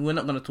that, but we're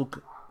not going to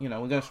talk. We're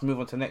going to move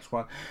on to the next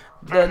one.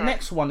 The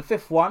next one, the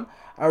fifth one,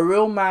 A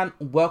Real Man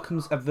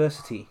Welcomes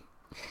Adversity.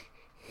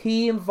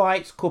 He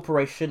invites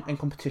cooperation and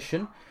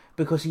competition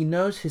because he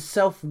knows his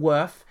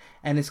self-worth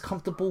and is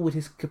comfortable with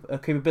his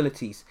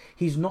capabilities.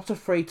 He's not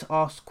afraid to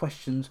ask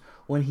questions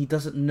when he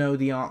doesn't know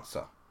the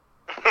answer.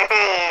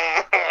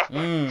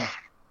 And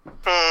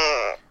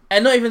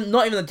not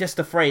even just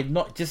afraid,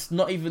 not just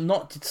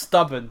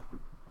stubborn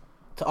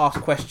to ask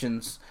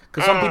questions.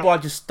 Because some people are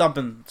just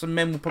stubborn. Some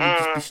men will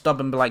probably just be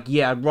stubborn, but like,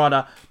 yeah, I'd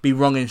rather be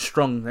wrong and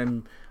strong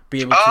than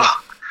be able to.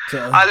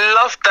 I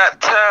love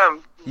that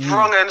term.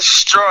 Wrong and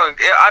strong.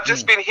 Yeah, I've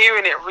just been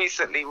hearing it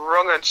recently.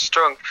 Wrong and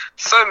strong.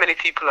 So many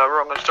people are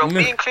wrong and strong.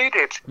 Me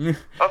included.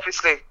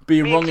 Obviously.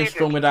 Be wrong and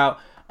strong without.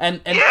 And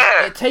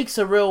it takes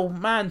a real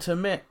man to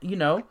admit,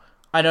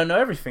 I don't know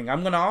everything. I'm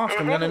going to ask.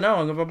 I'm going to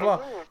know. And blah, blah,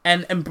 blah.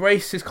 And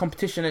embrace his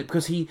competition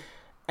because he.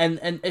 And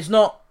it's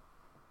not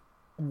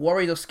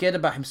worried or scared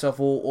about himself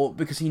or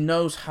because he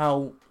knows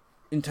how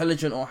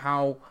intelligent or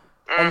how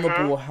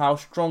honourable or how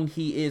strong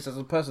he is as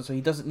a person. So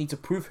he doesn't need to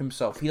prove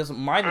himself. He doesn't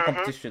mind the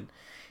competition.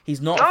 He's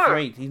not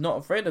afraid. He's not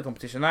afraid of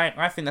competition.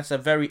 I think that's a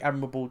very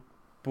admirable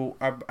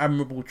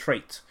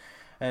trait.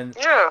 And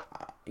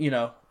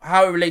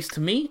how it relates to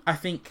me, I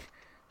think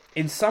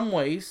in some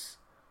ways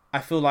I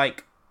feel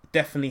like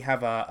definitely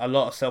have a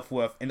lot of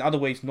self-worth. In other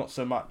ways, not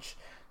so much.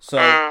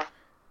 So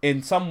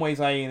in some ways,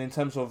 in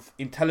terms of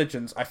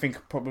intelligence, I think I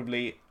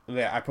probably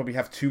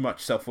have too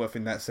much self-worth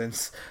in that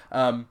sense.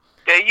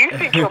 Yeah, you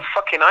think you're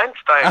fucking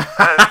Einstein.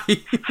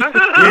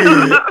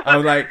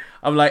 I'm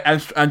like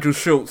Andrew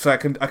Schultz. So I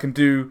can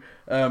do.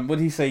 What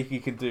did he say he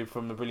could do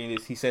from The Brilliant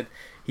Idiots? He said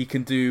he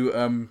can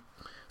do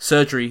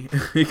surgery.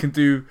 He can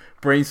do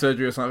brain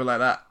surgery or something like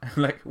that.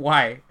 Like,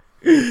 why?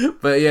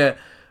 But yeah,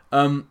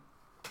 I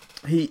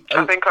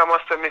think I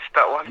must have missed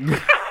that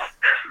one.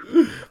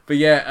 But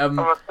yeah, I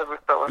must have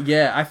missed that one.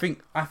 Yeah, I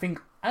think. I don't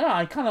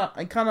know.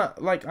 I kind of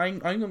like. I'm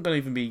not gonna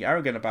even be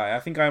arrogant about it.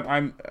 I think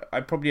I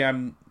probably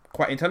am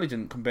quite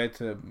intelligent compared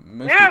to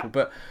most people,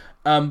 but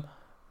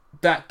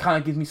that kind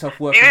of gives me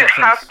self-worth. You didn't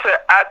have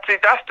to add to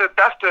that's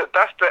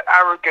the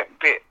arrogant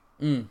bit.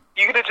 You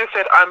could have just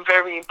said I'm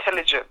very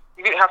intelligent.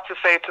 You didn't have to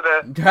say to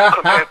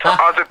compared to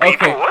other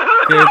people.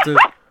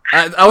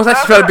 I was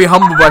actually trying to be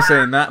humble by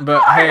saying that,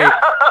 but hey,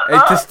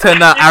 it just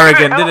turned out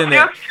arrogant, didn't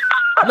it?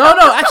 No,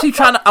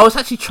 I was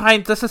actually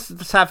trying. That's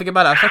the sad thing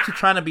about it. I was actually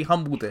trying to be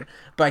humble there,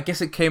 but I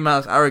guess it came out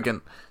as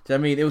arrogant. Do you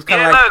know what I mean? It was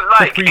kind of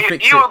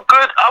you were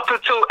good up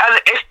until, and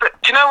do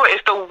you know what?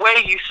 It's the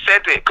way you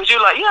said it, because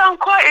you're like, yeah, I'm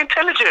quite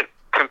intelligent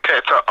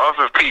compared to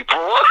other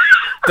people.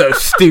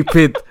 Those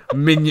stupid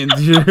minions,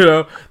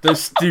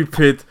 those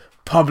stupid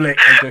public.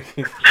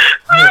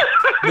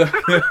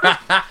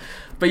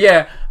 But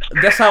yeah,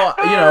 that's how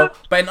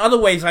But in other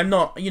ways, I'm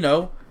not.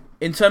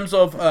 In terms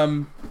of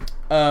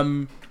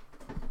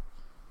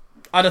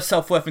other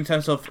self-worth in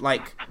terms of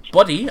like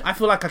body, I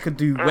feel like I could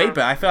do way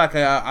better. I feel like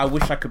I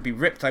wish I could be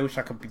ripped. I wish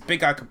I could be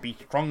bigger. I could be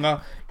stronger.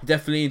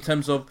 Definitely in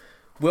terms of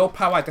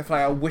willpower,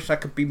 I wish I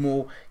could be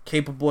more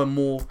capable and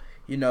more,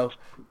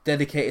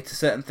 dedicated to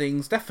certain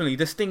things. Definitely,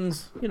 there's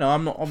things,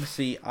 I'm not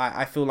obviously.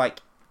 I feel like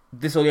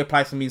this only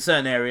applies to me in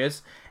certain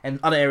areas, and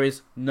other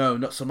areas, no,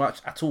 not so much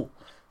at all.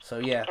 So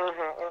yeah,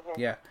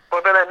 yeah.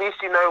 Well, then at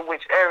least you know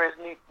which areas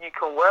you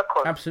can work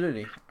on.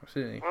 Absolutely. It's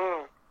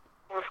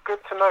good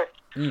to know.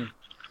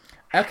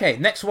 Okay,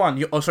 next one.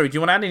 Do you want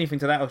to add anything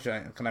to that, or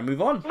can I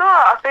move on? No,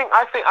 I think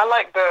I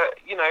like the.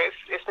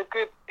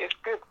 It's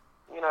good.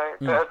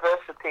 The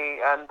adversity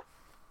and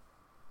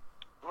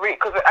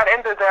because at the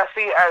end of the day, I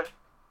see it as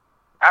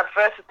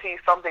adversity is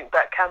something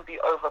that can be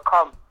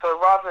overcome. So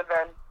rather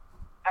than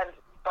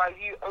by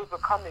you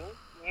overcoming,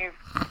 you've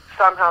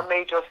somehow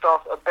made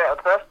yourself a better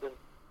person.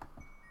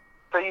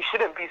 So you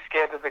shouldn't be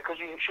scared of it, because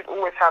you should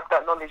always have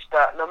that knowledge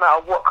that no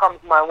matter what comes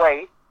my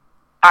way,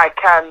 I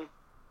can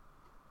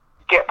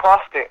get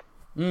past it.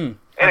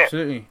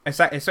 Absolutely.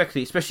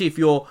 Exactly. Especially if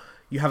you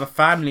have a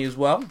family as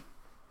well.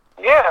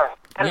 Yeah.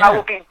 And I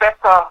will be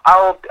better.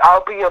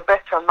 I'll be a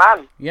better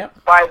man. Yeah.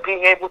 By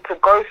being able to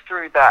go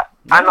through that,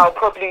 and I'll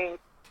probably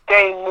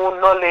gain more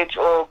knowledge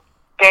or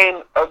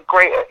gain a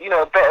greater,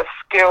 better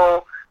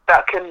skill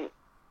that can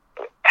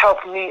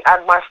help me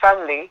and my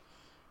family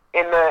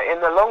in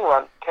the long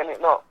run. Can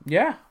it not?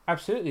 Yeah.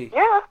 Absolutely.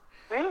 Yeah.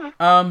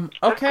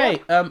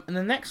 Okay. And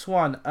the next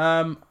one.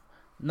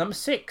 Number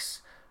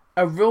 6.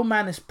 A real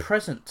man is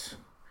present.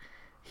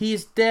 He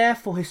is there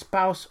for his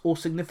spouse or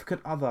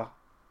significant other,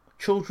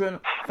 children,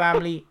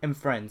 family, and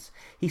friends.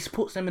 He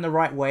supports them in the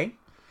right way.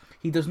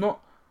 He does not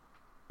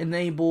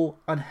enable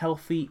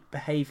unhealthy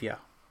behavior.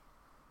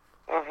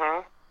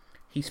 Mhm.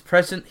 He's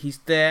present. He's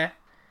there.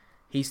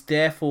 He's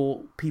there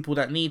for people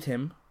that need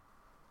him.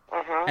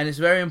 Mhm. And it's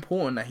very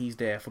important that he's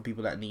there for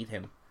people that need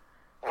him.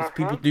 Because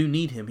people do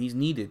need him. He's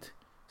needed.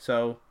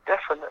 So,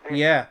 Definitely.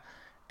 yeah.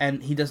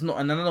 And he does not,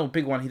 and another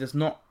big one, he does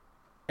not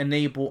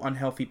enable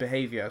unhealthy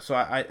behavior. So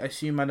I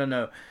assume, I don't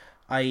know,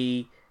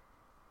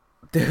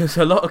 there's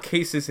a lot of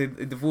cases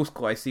in divorce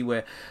court I see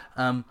where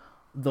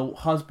the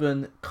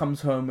husband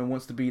comes home and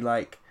wants to be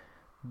like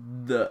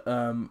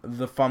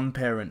the fun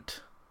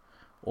parent,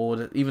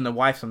 or even the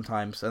wife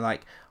sometimes, and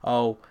like,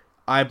 oh,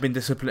 I've been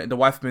disciplining, the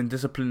wife's been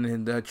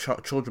disciplining the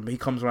children, but he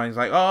comes around and he's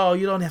like, oh,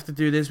 you don't have to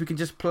do this, we can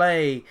just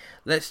play,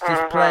 let's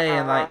just play,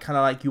 and like, kind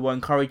of like you are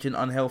encouraging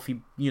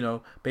unhealthy,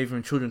 behavior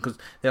in children, because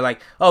they're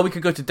like, oh, we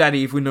could go to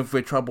daddy if we know if we're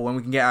in trouble, and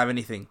we can get out of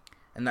anything,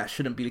 and that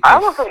shouldn't be the case. I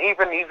wasn't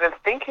even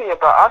thinking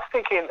about, I was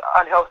thinking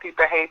unhealthy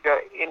behavior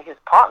in his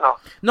partner.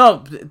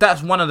 No,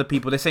 that's one of the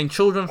people, they're saying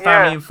children,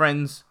 family, and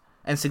friends,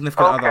 and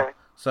significant other,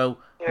 so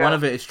one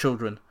of it is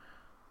children,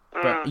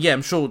 but yeah,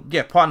 I'm sure,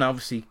 partner,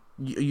 obviously.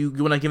 You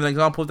want to give an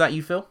example of that,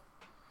 you feel?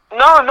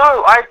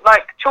 No,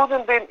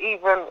 children didn't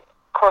even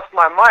cross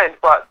my mind,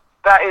 but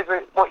that is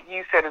what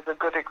you said is a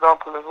good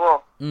example as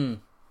well.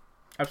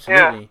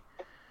 Absolutely.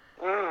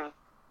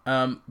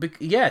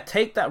 Yeah.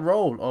 Take that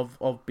role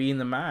of being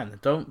the man.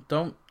 Don't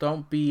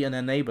be an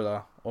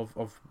enabler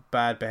of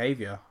bad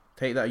behavior.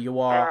 Take that you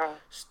are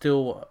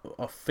still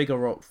a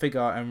figure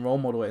and role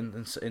model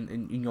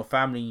in your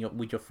family,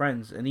 with your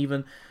friends, and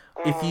even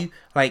if you,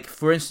 like,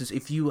 for instance,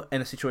 if you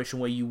in a situation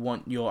where you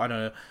want your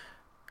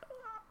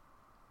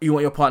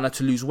partner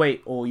to lose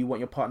weight, or you want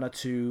your partner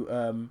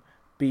to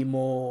be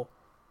more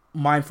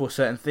mindful of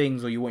certain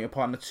things, or you want your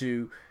partner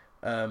to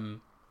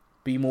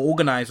be more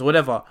organized or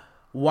whatever,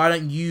 why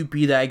don't you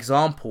be that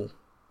example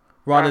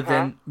rather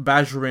than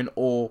badgering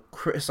or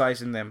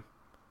criticizing them?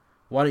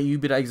 Why don't you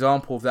be that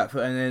example of that,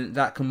 and then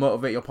that can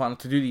motivate your partner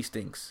to do these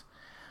things?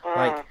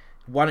 Like,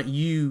 why don't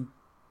you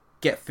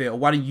get fit, or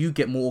why don't you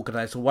get more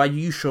organized, or why do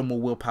you show more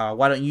willpower?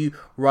 Why don't you,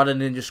 rather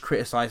than just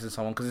criticizing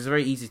someone, because it's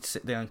very easy to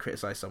sit there and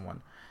criticize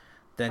someone,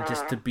 than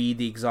just to be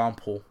the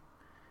example,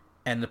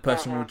 and the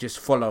person will just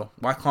follow.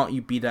 Why can't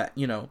you be that,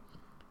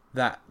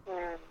 that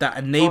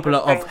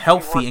enabler of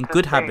healthy and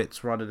good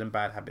habits rather than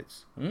bad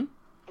habits?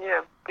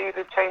 Yeah, be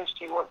the change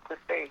you want to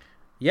see.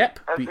 Yep.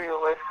 As we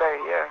always say,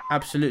 yeah.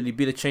 Absolutely,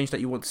 be the change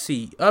that you want to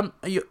see.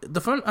 The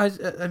phone,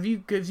 have you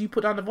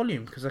put down the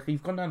volume, because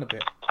you've gone down a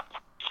bit.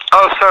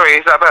 Oh, sorry,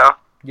 is that better?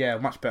 Yeah,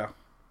 much better.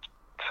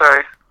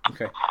 Sorry.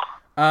 Okay.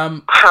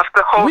 I have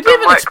to hold we the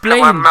didn't even mic to my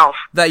explain mouth.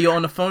 that you're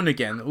on the phone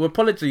again. Well,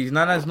 apologies,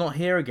 Nana's not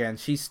here again.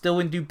 She's still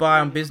in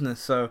Dubai on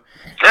business, so...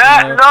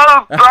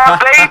 No,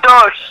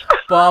 Barbados!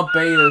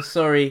 Barbados,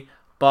 sorry.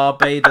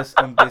 Barbados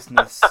on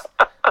business.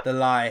 The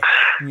lie.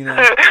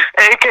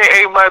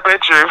 AKA my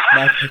bedroom.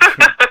 My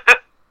bedroom.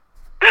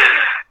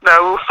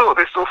 No, we'll sort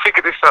this, we'll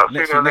figure this out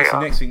sooner or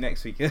later.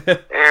 Next week.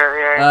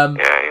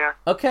 Yeah.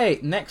 Okay,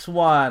 next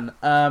one.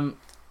 A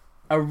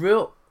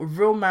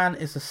real man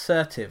is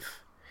assertive.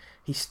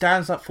 He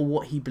stands up for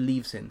what he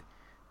believes in,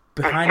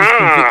 behind his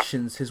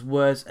convictions, his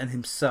words, and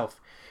himself.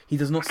 He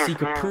does not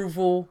seek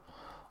approval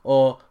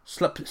or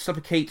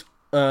supplicate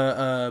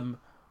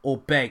or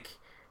beg.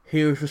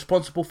 He is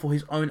responsible for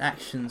his own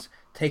actions,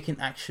 taking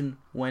action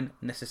when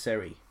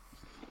necessary.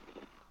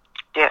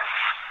 Yes.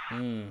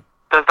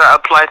 Does that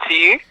apply to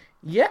you?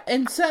 Yeah,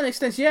 in certain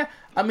extents, yeah.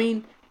 I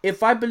mean,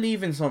 if I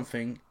believe in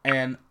something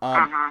and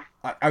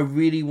I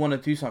really want to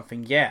do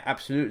something, yeah,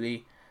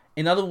 absolutely.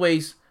 In other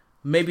ways,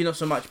 maybe not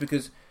so much,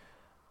 because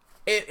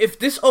if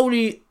this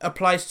only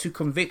applies to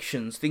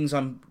convictions, things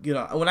when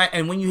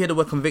you hear the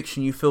word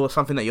conviction, you feel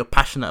something that you're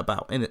passionate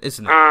about,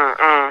 isn't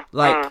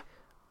it?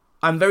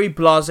 I'm very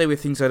blasé with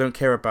things I don't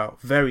care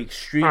about. Very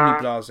extremely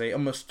blasé,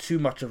 almost too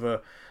much of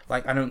a,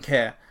 like, I don't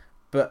care.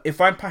 But if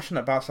I'm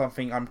passionate about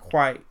something, I'm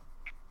quite,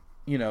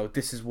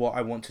 this is what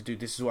I want to do.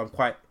 This is what I'm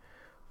quite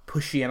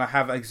pushy, and I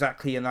have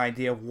exactly an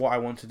idea of what I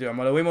want to do. I'm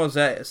way more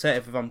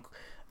assertive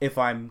if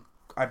I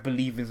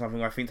believe in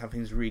something. I think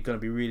something's really going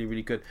to be really,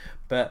 really good.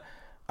 But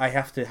I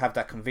have to have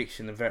that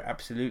conviction,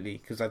 absolutely,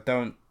 because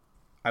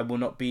I will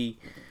not be,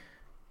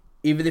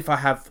 even if I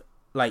have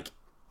like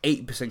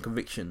 8%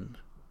 conviction,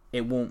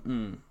 it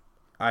won't.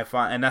 I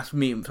find, and that's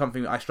me,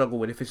 something I struggle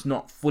with. If it's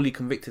not fully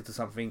convicted to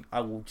something,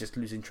 I will just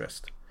lose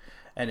interest,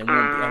 and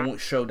I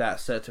won't show that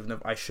assertiveness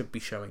I should be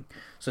showing.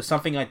 So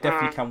something I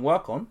definitely can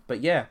work on.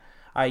 But yeah,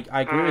 I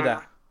agree with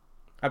that.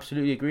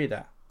 Absolutely agree with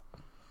that.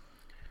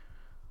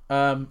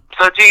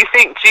 So do you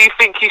think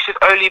you should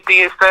only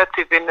be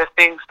assertive in the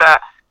things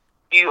that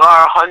you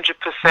are 100%?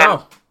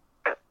 No.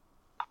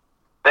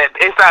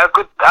 Is that a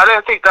good? I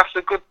don't think that's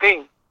a good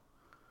thing,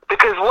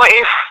 because what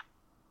if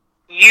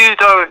you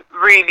don't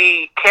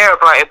really care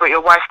about it, but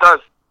your wife does?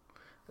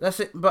 That's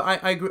it. But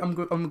I agree.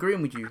 I'm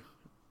agreeing with you.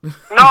 No,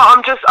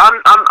 I'm just. Oh,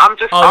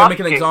 you're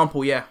making an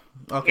example, yeah.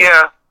 Okay.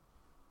 Yeah.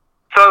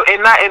 So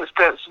in that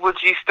instance,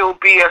 would you still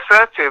be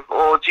assertive,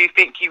 or do you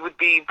think you would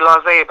be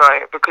blasé about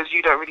it because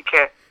you don't really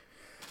care?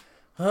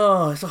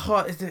 Oh, it's a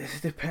hard. It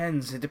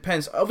depends. It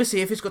depends.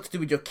 Obviously, if it's got to do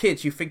with your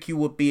kids, you think you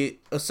would be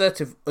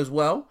assertive as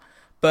well.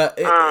 But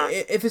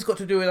if it's got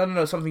to do with, I don't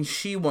know, something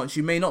she wants,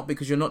 you may not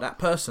because you're not that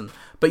person.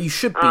 But you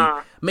should be.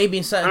 Maybe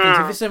in certain things,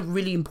 if it's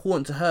really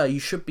important to her, you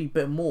should be a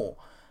bit more.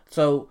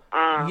 So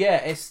yeah,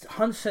 it's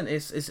 100%.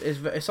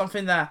 It's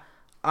something that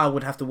I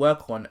would have to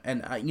work on,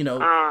 and you know,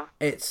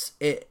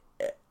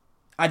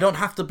 I don't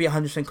have to be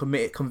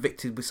 100%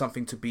 convicted with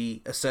something to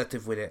be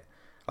assertive with it.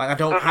 Like, I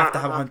don't have to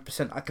have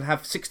 100%. I can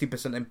have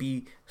 60%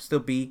 and still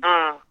be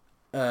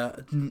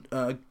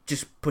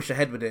just push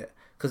ahead with it.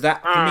 Because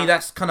that, for me,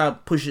 that's kind of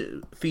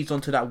feeds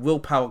onto that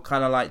willpower,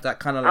 kind of like,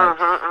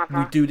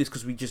 we do this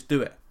because we just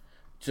do it.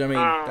 Do you know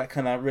what I mean? That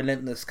kind of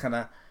relentless kind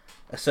of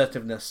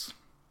assertiveness.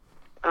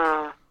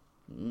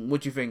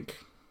 What do you think?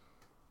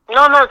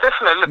 No,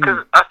 definitely.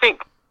 Because I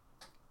think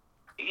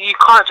you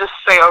can't just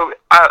say, oh,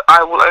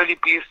 I will only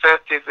be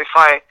assertive if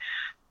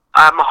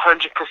I'm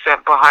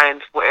 100%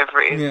 behind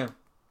whatever it is. Yeah.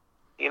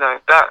 You know,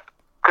 that,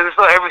 because it's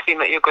not everything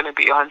that you're going to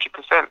be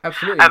 100%.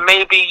 Absolutely. And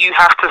maybe you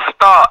have to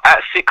start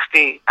at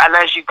 60, and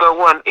as you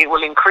go on, it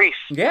will increase.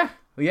 Yeah.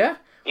 You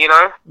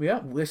know?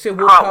 Yeah. You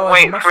can't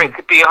wait for it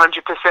to be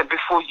 100%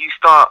 before you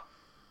start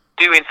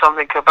doing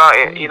something about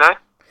it, you know?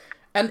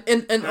 And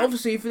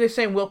obviously, if they're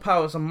saying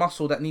willpower is a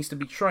muscle that needs to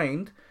be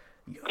trained,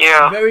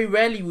 very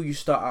rarely will you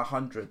start at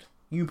 100.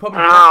 You probably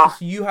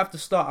have to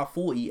start at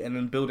 40 and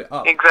then build it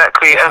up.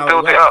 Exactly, and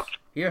build it up.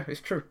 Yeah, it's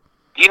true.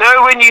 You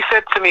know, when you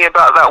said to me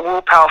about that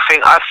willpower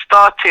thing, I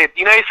started,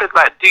 you know, you said,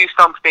 like, do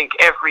something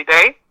every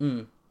day.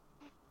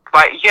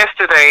 Like,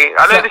 yesterday,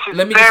 I know this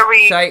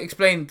is shall I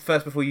explain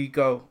first before you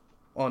go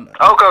on?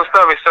 Oh, go,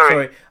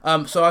 sorry.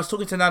 So I was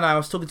talking to Nana, I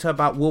was talking to her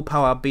about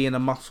willpower being a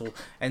muscle,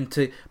 and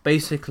to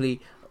basically,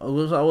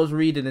 what I was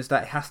reading is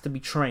that it has to be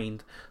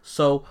trained.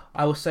 So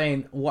I was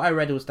saying, what I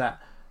read was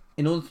that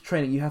in order to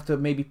train it, you have to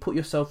maybe put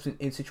yourself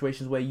in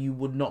situations where you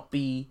would not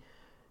be,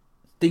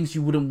 things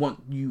you wouldn't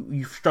want,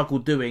 you struggle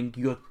doing,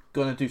 you're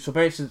going to do. So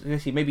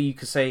basically, maybe you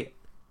could say,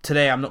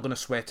 today I'm not going to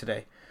swear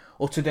today.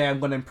 Or today I'm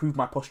going to improve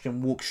my posture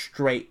and walk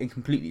straight and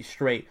completely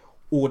straight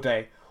all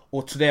day.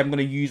 Or today I'm going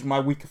to use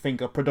my weaker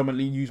finger,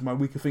 predominantly use my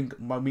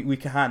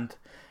weaker hand.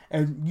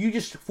 And you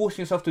just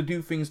forcing yourself to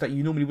do things that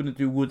you normally wouldn't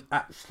do would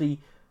actually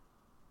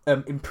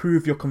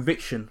improve your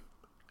conviction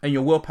and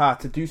your willpower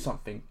to do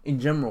something in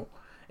general.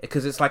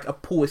 Because it's like a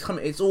pool.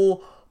 It's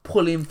all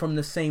pulling from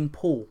the same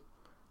pool.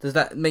 Does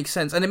that make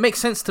sense? And it makes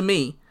sense to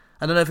me.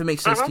 I don't know if it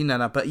makes sense to you,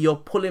 Nana, but you're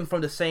pulling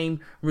from the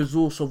same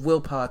resource of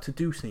willpower to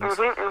do things.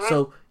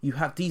 So you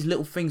have these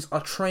little things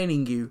are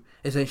training you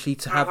essentially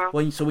to have.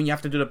 When you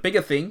have to do the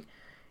bigger thing,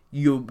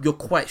 you're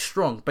quite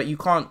strong. But you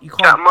can't.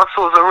 That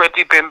muscle's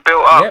already been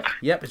built up.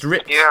 Yep, it's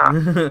ripped.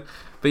 Yeah.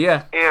 But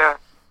yeah. Yeah.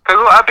 Because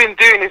what I've been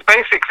doing is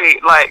basically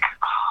like,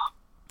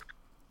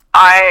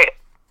 I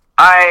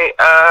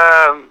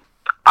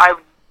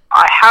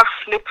have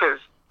slippers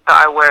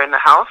that I wear in the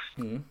house.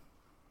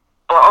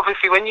 But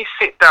obviously, when you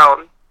sit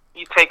down,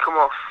 you take them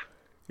off.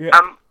 Yeah.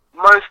 And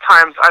most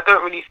times, I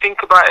don't really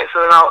think about it,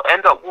 so then I'll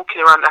end up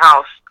walking around the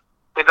house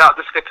without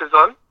the slippers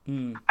on.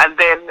 And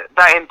then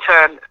that in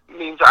turn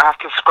means that I have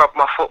to scrub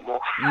my foot more.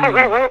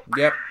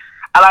 Yep.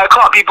 And I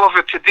can't be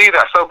bothered to do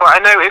that. So, but I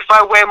know if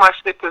I wear my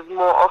slippers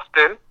more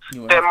often,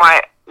 then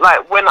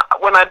when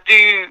I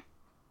do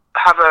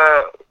have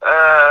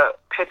a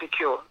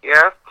pedicure,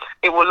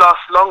 it will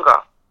last longer.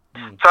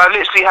 So I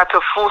literally had to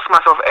force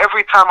myself.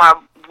 Every time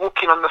I'm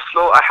walking on the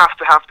floor, I have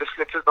to have the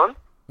slippers on.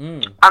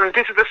 And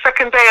this is the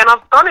second day, and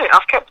I've done it.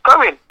 I've kept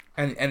going.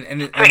 So even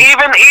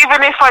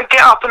if I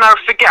get up and I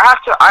forget,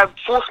 I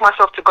force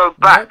myself to go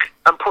back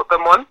and put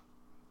them on.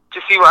 Do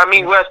you see what I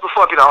mean? Whereas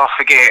before I'd be like, oh,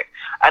 forget it,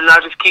 and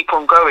I'll just keep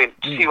on going.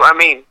 Do you see what I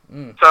mean?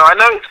 So I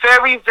know it's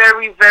very,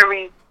 very,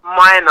 very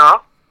minor,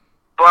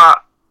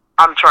 but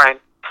I'm trying.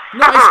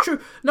 No, it's true.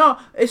 No,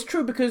 it's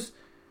true because,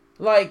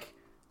 like,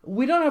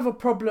 we don't have a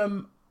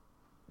problem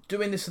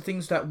doing this for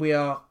things that we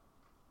are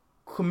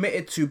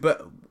committed to,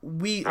 but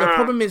the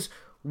problem is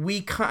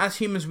we can't, as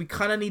humans, we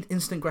kind of need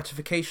instant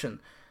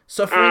gratification.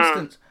 So, for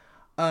instance,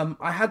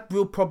 I had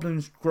real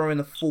problems growing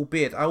a full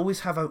beard. I always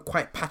have a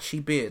quite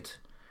patchy beard,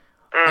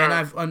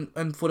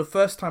 and for the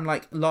first time,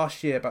 like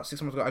last year, about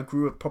 6 months ago, I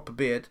grew a proper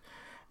beard,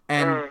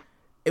 and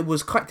it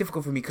was quite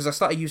difficult for me because I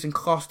started using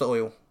castor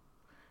oil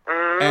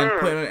and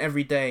putting it on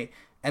every day.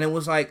 And it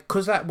was like,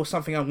 because that was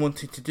something I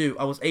wanted to do,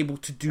 I was able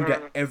to do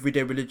that every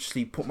day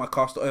religiously, put my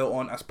castor oil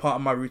on as part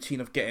of my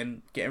routine of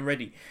getting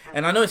ready.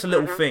 And I know it's a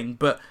little thing,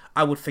 but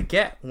I would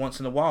forget once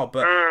in a while.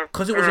 But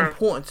because it was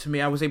important to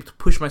me, I was able to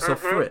push myself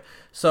through it.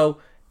 So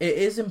it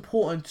is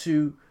important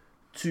to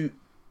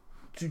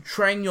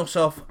train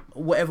yourself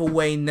whatever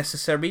way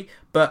necessary.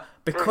 But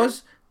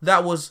because I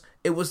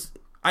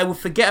would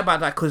forget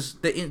about that because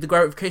the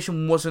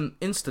gratification wasn't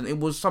instant. It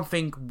was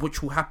something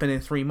which will happen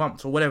in 3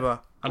 months or whatever.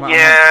 And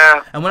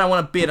when I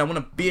want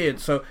a beard,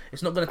 so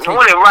it's not going to take... I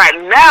want it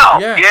right now!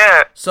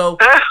 Yeah. So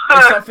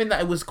it's something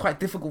that it was quite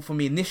difficult for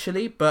me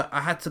initially, but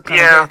I had to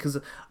kind of because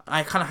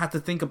I kind of had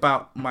to think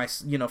about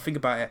think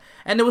about it.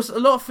 And there was a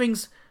lot of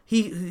things...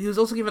 He was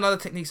also giving other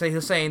techniques. He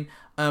was saying,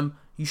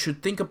 you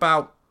should think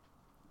about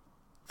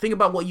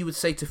what you would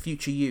say to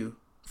future you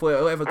for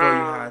whatever goal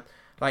you had.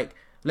 Like,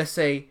 let's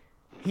say,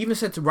 he even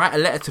said to write a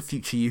letter to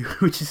future you,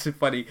 which is so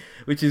funny,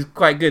 which is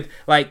quite good.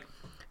 Like,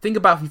 think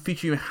about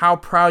future you and how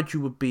proud you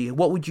would be.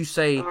 What would you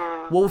say?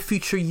 What would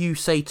future you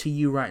say to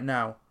you right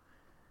now?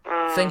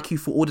 Thank you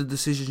for all the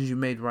decisions you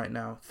made right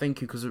now.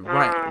 Thank you, because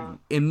right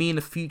in me in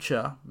the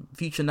future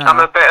now, I'm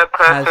a better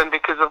person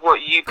because of what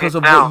you did because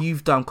of now. what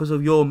you've done, because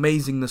of your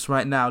amazingness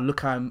right now.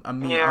 Look, I'm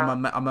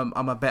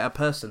a better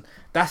person.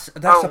 That's a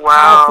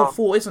powerful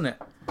thought, isn't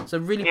it? It's a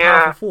really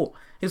powerful thought.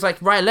 It's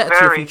like, write a letter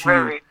to your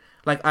future you.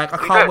 Like, I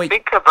can't wait.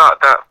 Think about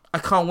that. I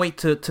can't wait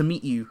to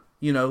meet you.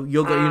 You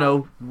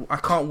know, I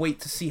can't wait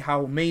to see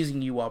how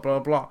amazing you are. Blah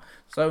blah blah.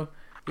 So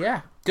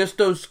yeah, just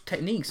those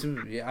techniques.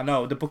 Yeah, I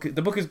know the book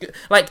is good.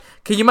 Like,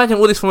 can you imagine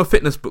all this from a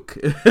fitness book?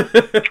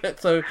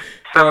 so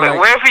like,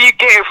 wherever you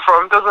get it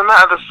from, doesn't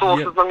matter the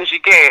source as long as you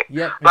get it.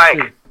 Yeah, like,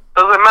 true.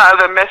 Doesn't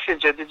matter the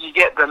messenger. Did you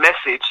get the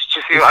message? Do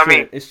you see what I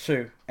mean? It's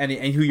true. And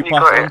who you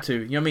pass it on to. You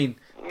know what I mean?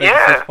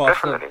 Yeah,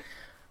 definitely.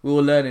 We're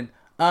all learning.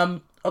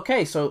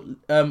 Okay, so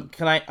I'm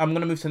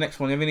gonna move to the next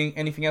one.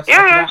 Anything else?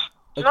 Yeah.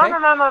 Okay.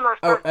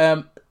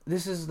 No.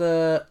 This is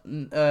the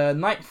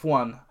 9th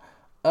one.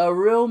 A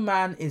real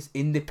man is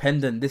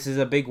independent. This is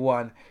a big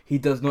one. He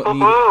does not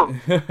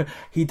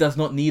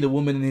need a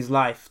woman in his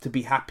life to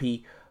be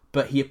happy,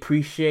 but he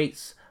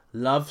appreciates,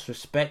 loves,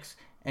 respects,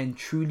 and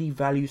truly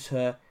values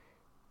her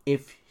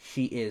if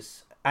she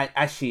is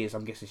as she is.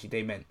 I'm guessing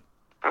they meant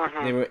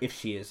they were if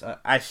she is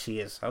as she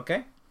is.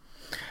 Okay.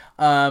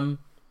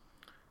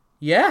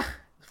 Yeah,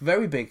 it's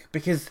very big,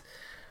 because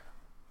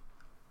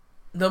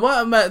the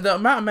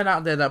amount of men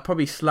out there that are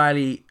probably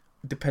slightly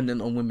dependent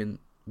on women,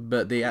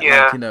 but they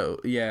act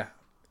like,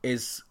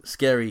 is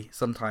scary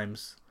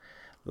sometimes.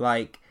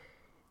 Like,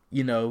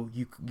 you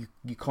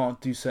can't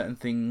do certain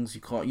things.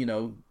 You can't,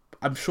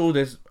 I'm sure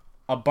there's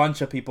a bunch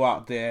of people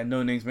out there,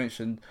 no names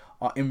mentioned,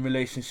 are in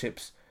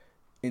relationships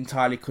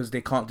entirely because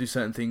they can't do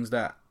certain things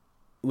that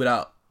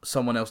without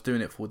someone else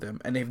doing it for them,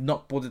 and they've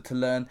not bothered to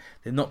learn.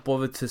 They've not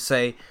bothered to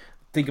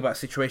think about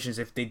situations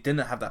if they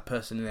didn't have that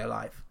person in their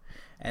life.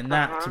 And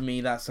that, to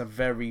me, that's a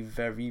very,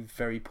 very,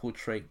 very poor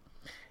trait.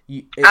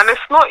 And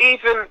it's not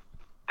even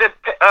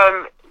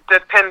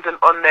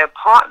dependent on their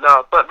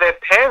partner, but their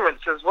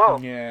parents as well.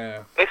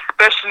 Yeah.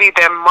 Especially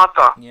their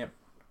mother. Yep.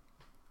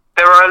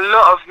 There are a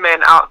lot of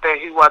men out there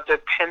who are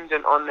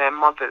dependent on their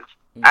mothers.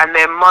 And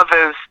their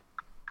mothers,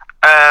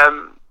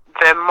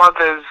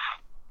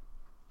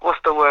 what's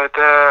the word?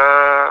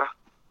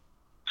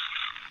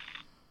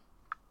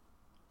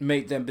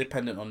 Make them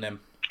dependent on them.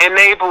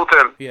 Enable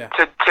them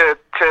to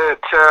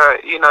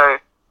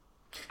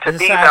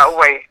be that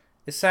way.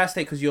 It's sad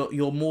state, because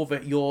you're more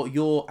of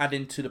you're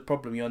adding to the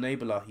problem. You're an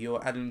enabler.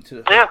 You're adding to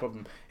the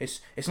problem.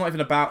 It's not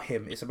even about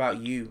him. It's about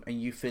you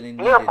and you feeling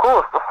needed. Yeah,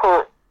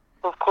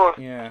 of course.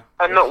 Yeah.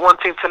 And not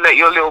wanting to let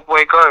your little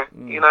boy go.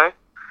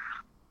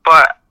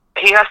 But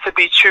he has to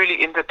be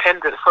truly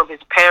independent from his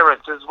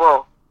parents as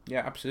well.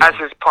 Yeah, absolutely.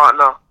 As his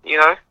partner, he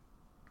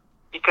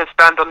can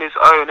stand on his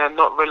own and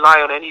not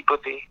rely on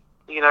anybody.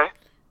 Yeah,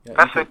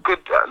 that's a good,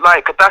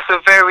 that's a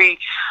very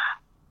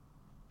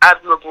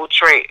admirable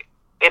trait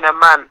in a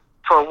man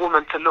for a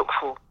woman to look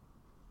for.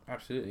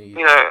 Absolutely.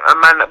 A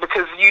man,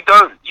 because you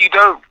don't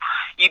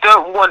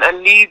want a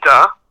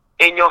leader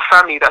in your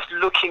family that's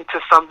looking to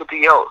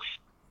somebody else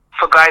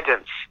for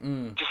guidance.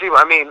 Do you see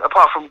what I mean?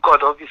 Apart from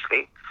God,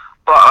 obviously.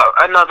 But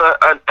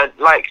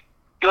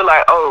you're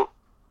like, oh,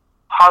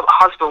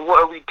 husband,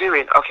 what are we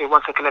doing? Okay,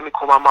 1 second, let me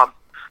call my mum.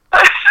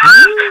 That's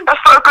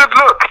not a good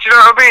look. Do you know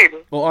what I mean?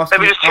 Well,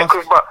 let me just check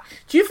with my...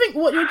 Do you think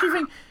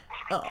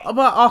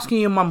about asking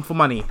your mum for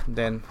money?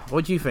 Then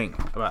what do you think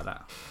about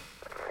that?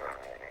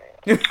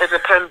 It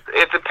depends.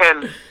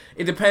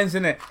 It depends,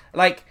 innit?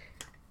 Like,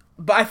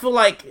 but I feel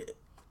like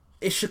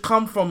it should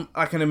come from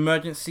like an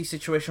emergency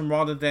situation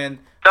rather than.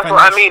 That's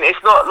what I mean.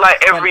 It's not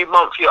like every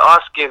month you're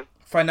asking.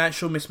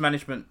 Financial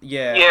mismanagement.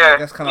 Yeah. Yeah.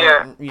 That's kind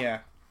of yeah.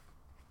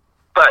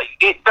 But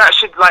that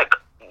should, like,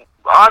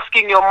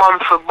 asking your mum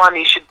for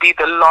money should be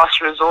the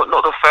last resort,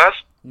 not the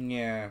first.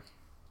 Yeah.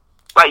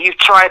 Like, you've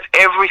tried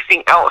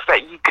everything else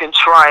that you can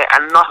try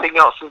and nothing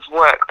else has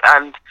worked.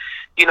 And,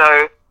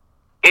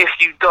 if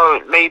you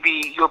don't,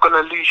 maybe you're going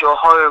to lose your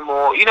home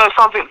or,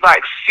 something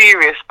like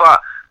serious.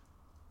 But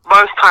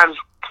most times,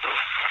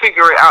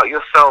 figure it out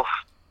yourself.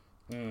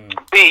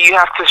 Be it you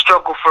have to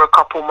struggle for a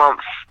couple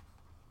months,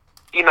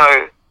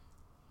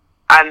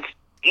 and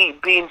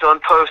eat beans on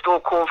toast or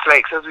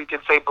cornflakes, as we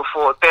did say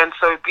before, then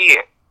so be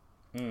it.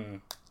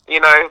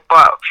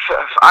 But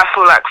I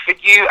feel like for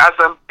you as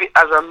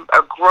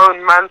a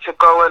grown man to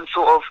go and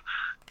sort of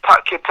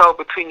tuck your tail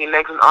between your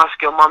legs and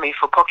ask your mummy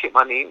for pocket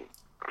money,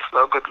 it's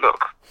not a good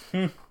look.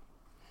 It's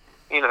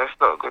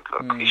not a good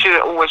look. You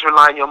shouldn't always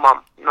rely on your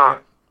mum. No.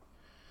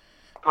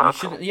 You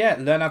should,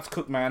 learn how to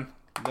cook, man.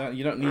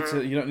 You don't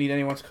need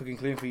anyone to cook and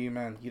clean for you,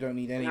 man. You don't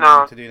need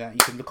anyone to do that. You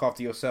can look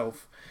after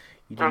yourself.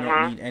 You do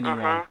not need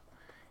anyone.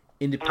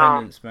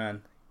 Independence,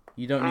 man.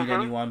 You don't need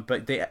anyone,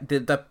 but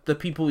the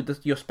people,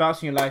 your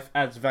spouse in your life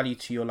adds value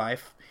to your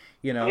life.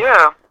 You know.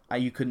 Yeah.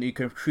 And you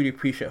can truly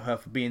appreciate her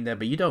for being there,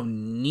 but you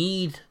don't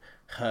need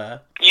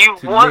her. You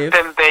to want live.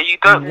 them there. You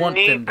don't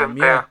need them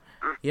there.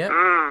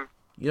 Yeah.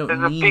 You don't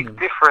There's need a big them.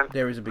 difference.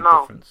 There is a big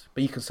difference,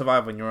 but you can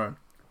survive on your own.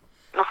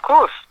 Of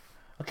course.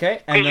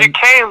 Okay, and you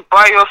came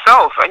by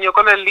yourself, and you're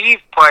gonna leave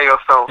by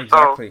yourself.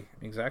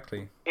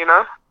 Exactly. You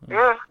know.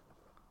 Yeah.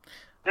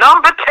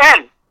 Number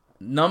 10.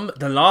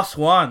 The last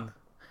one.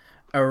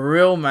 A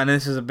real man.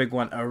 This is a big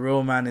one. A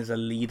real man is a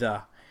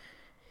leader.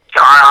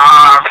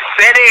 I've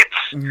said it.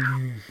 Said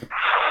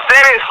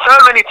it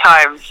so many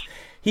times.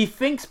 He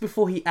thinks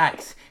before he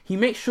acts. He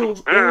makes sure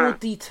all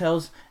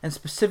details and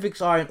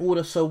specifics are in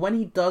order, so when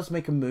he does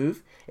make a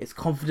move, it's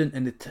confident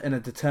and a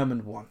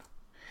determined one.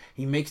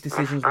 He makes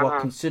decisions while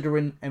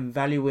considering and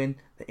valuing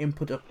the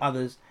input of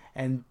others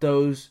and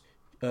those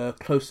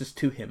closest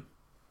to him.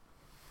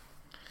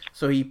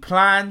 So he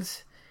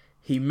plans,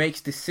 he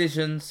makes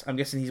decisions. I'm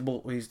guessing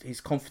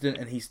he's confident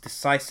and he's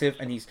decisive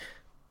and he's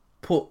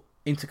put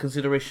into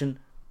consideration.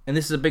 And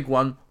this is a big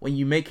one. When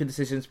you make your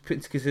decisions, put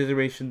into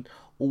consideration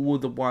all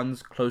the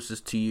ones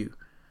closest to you.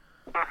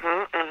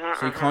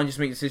 So you can't just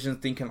make decisions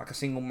thinking like a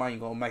single man. You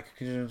got to make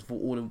decisions for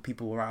all the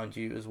people around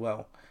you as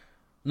well.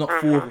 Not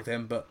for all of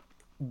them, but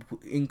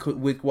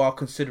while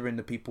considering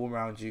the people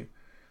around you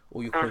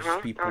or your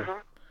closest people.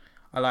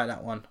 I like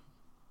that one.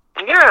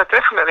 Yeah,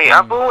 definitely.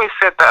 I've always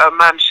said that a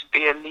man should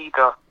be a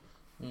leader.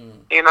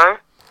 You know,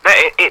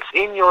 that it's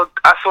in your.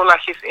 I feel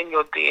like it's in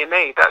your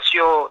DNA. That's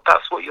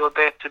what you're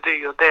there to do.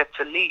 You're there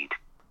to lead.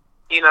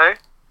 You know.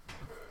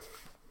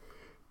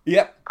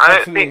 Yeah. I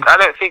don't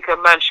think a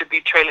man should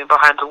be trailing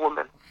behind a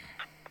woman.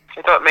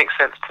 It don't make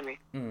sense to me.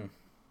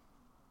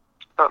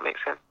 Don't make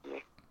sense to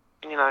me.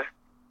 You know,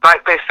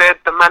 like they said,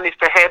 the man is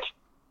the head,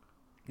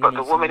 but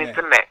the woman is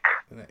the neck.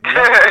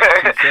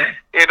 Yeah.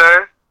 You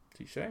know.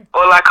 Touché.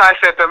 Or like I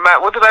said, the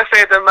man. What did I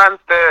say? The man's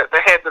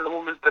the head and the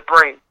woman's the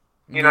brain.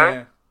 You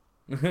know.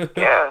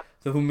 Yeah.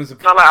 The woman's the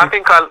brain. No, like, I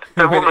think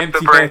the woman's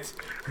the brain.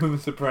 The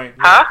woman's the brain.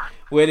 Huh?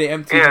 Where the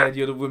empty head,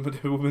 you're the woman.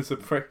 The woman's the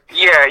brain.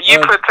 Yeah, you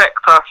protect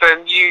us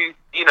and you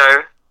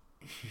know,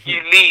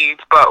 you lead,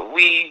 but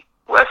we're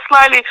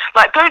slightly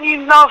like. Don't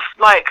you love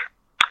like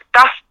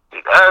that's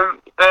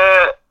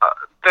the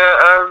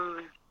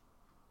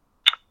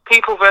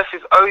People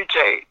versus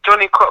OJ,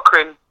 Johnny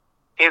Cochran,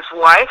 his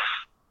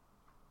wife.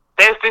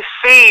 There's this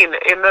scene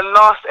in the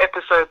last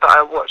episode that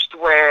I watched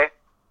where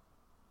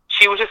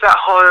she was just at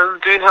home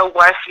doing her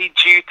wifely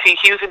duty.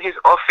 He was in his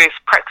office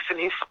practicing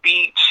his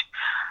speech,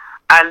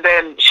 and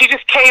then she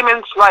just came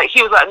and like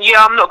he was like,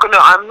 "Yeah, I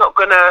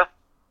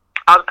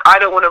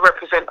don't want to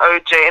represent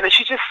OJ," and then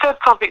she just said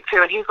something to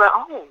him, and he's like,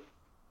 "Oh,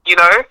 you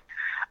know,"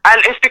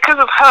 and it's because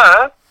of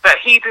her that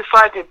he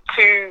decided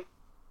to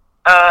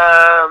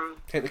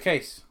take the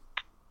case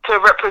to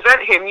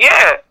represent him.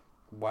 Yeah.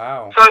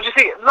 Wow. So just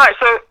think, like,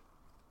 so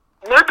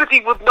nobody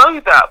would know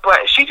that,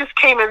 but she just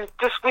came and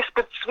just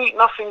whispered sweet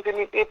nothings in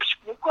his ear.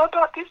 What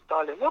about this,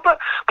 darling? What about,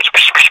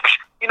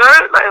 you know,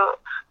 like,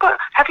 but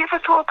have you ever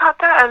thought about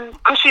that? And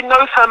because she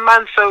knows her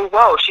man so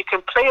well, she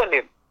can play on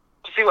him.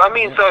 Do you see what I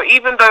mean? Yeah. So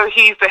even though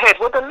he's the head,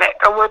 we're the neck,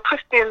 and we're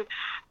twisting.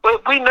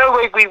 We know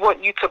where we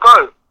want you to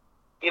go,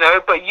 you know,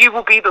 but you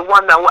will be the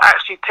one that will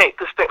actually take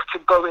the steps to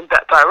go in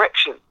that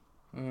direction.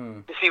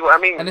 You see what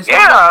I mean? I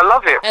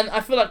love it. And I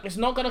feel like it's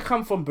not going to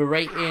come from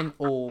berating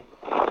or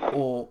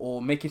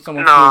making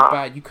someone feel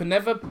bad. You can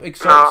never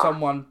exalt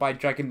someone by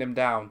dragging them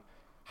down.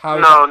 How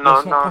is that?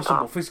 It's not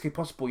possible, physically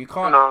possible. You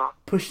can't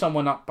push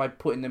someone up by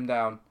putting them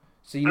down.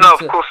 So you need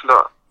of course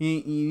not.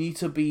 You need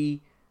to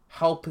be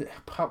help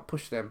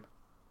push them.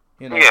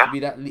 You know, to be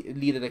that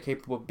leader they're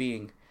capable of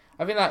being.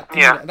 I think that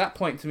at that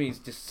point to me is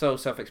just so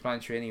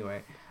self-explanatory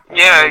anyway.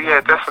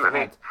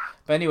 Definitely.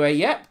 But anyway,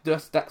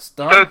 that's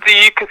done. So, do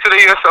you consider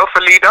yourself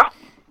a leader?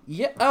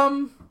 Yeah,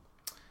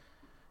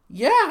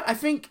 I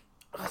think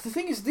the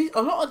thing is,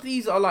 a lot of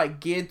these are like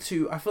geared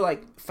to. I feel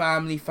like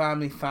family.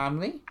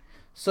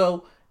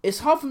 So it's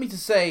hard for me to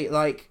say.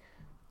 Like,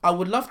 I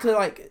would love to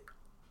like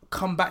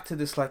come back to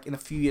this like in a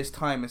few years'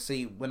 time and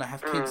see when I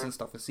have kids and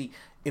stuff and see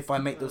if I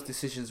make those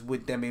decisions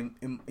with them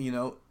in you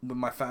know, with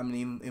my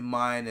family in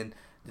mind and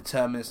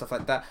determined and stuff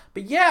like that.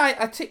 But yeah,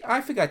 I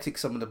think I tick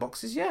some of the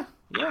boxes. Yeah.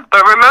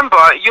 But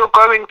remember, you're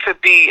going to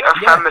be a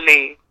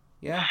family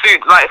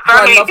soon. Like,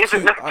 family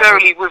isn't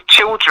necessarily with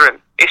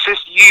children. It's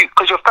just you,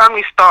 because your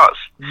family starts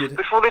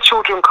before the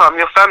children come.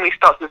 Your family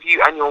starts with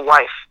you and your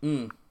wife.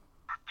 So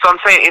I'm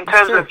saying, in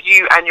terms of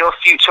you and your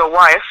future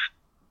wife,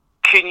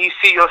 can you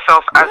see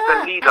yourself as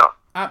the leader?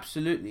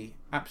 Absolutely.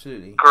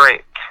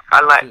 Great.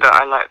 I like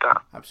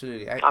that.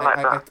 Absolutely. I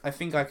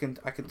think I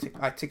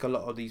tick a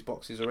lot of these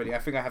boxes already. I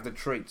think I have the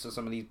traits of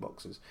some of these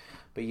boxes.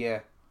 But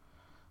yeah,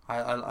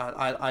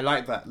 I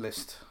like that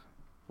list.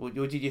 What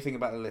did you think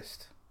about the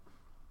list?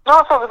 No,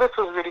 I thought the list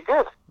was really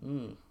good.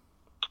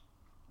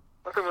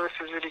 I think the list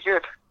was really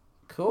good.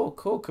 Cool.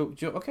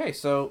 Okay,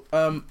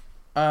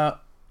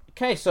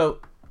 so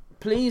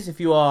please, if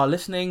you are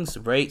listening,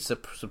 rate,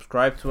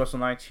 subscribe to us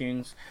on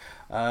iTunes,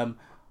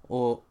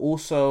 or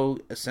also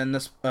send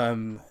us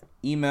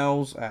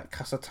emails at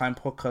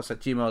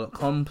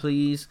casatimepodcast@gmail.com,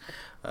 please.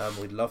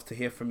 We'd love to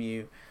hear from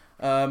you.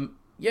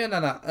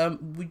 Nana,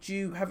 would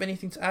you have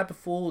anything to add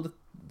before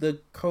the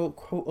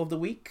quote of the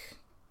week?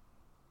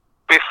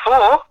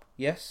 Before?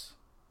 Yes.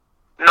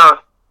 No.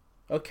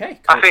 Okay.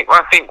 Cool.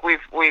 I think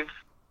we've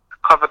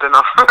covered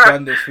enough.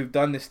 We've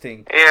done this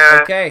thing. Yeah.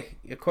 Okay.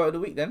 Your quote of the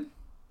week then?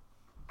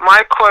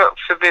 My quote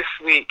for this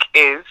week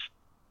is,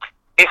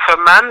 if a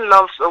man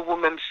loves a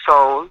woman's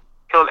soul,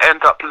 he'll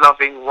end up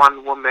loving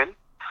one woman.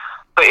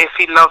 But if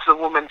he loves a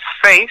woman's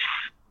face,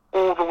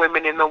 all the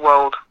women in the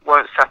world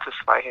won't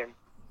satisfy him.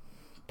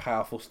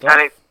 Powerful stuff.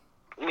 And it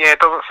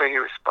doesn't say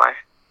who it's by.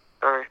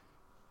 Sorry.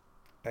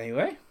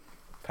 Anyway.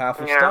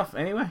 Powerful stuff,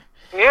 anyway.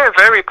 Yeah,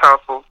 very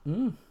powerful.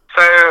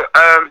 So,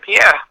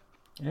 yeah.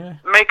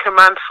 Make a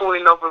man fall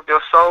in love with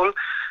your soul,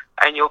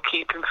 and you'll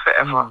keep him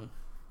forever.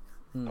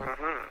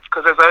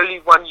 Because there's only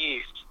one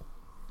you.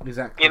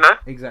 Exactly. You know?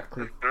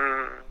 Exactly.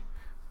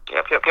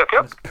 Yep.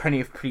 There's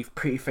plenty of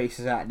pretty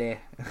faces out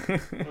there.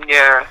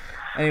 Yeah.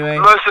 Anyway.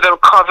 Most of them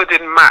covered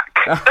in MAC.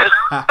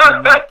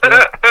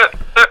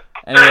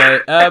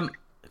 Anyway,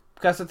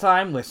 that's the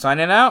time. We're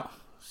signing out.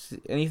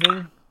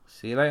 Anything?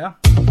 See you later.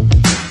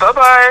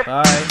 Bye-bye.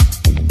 Bye.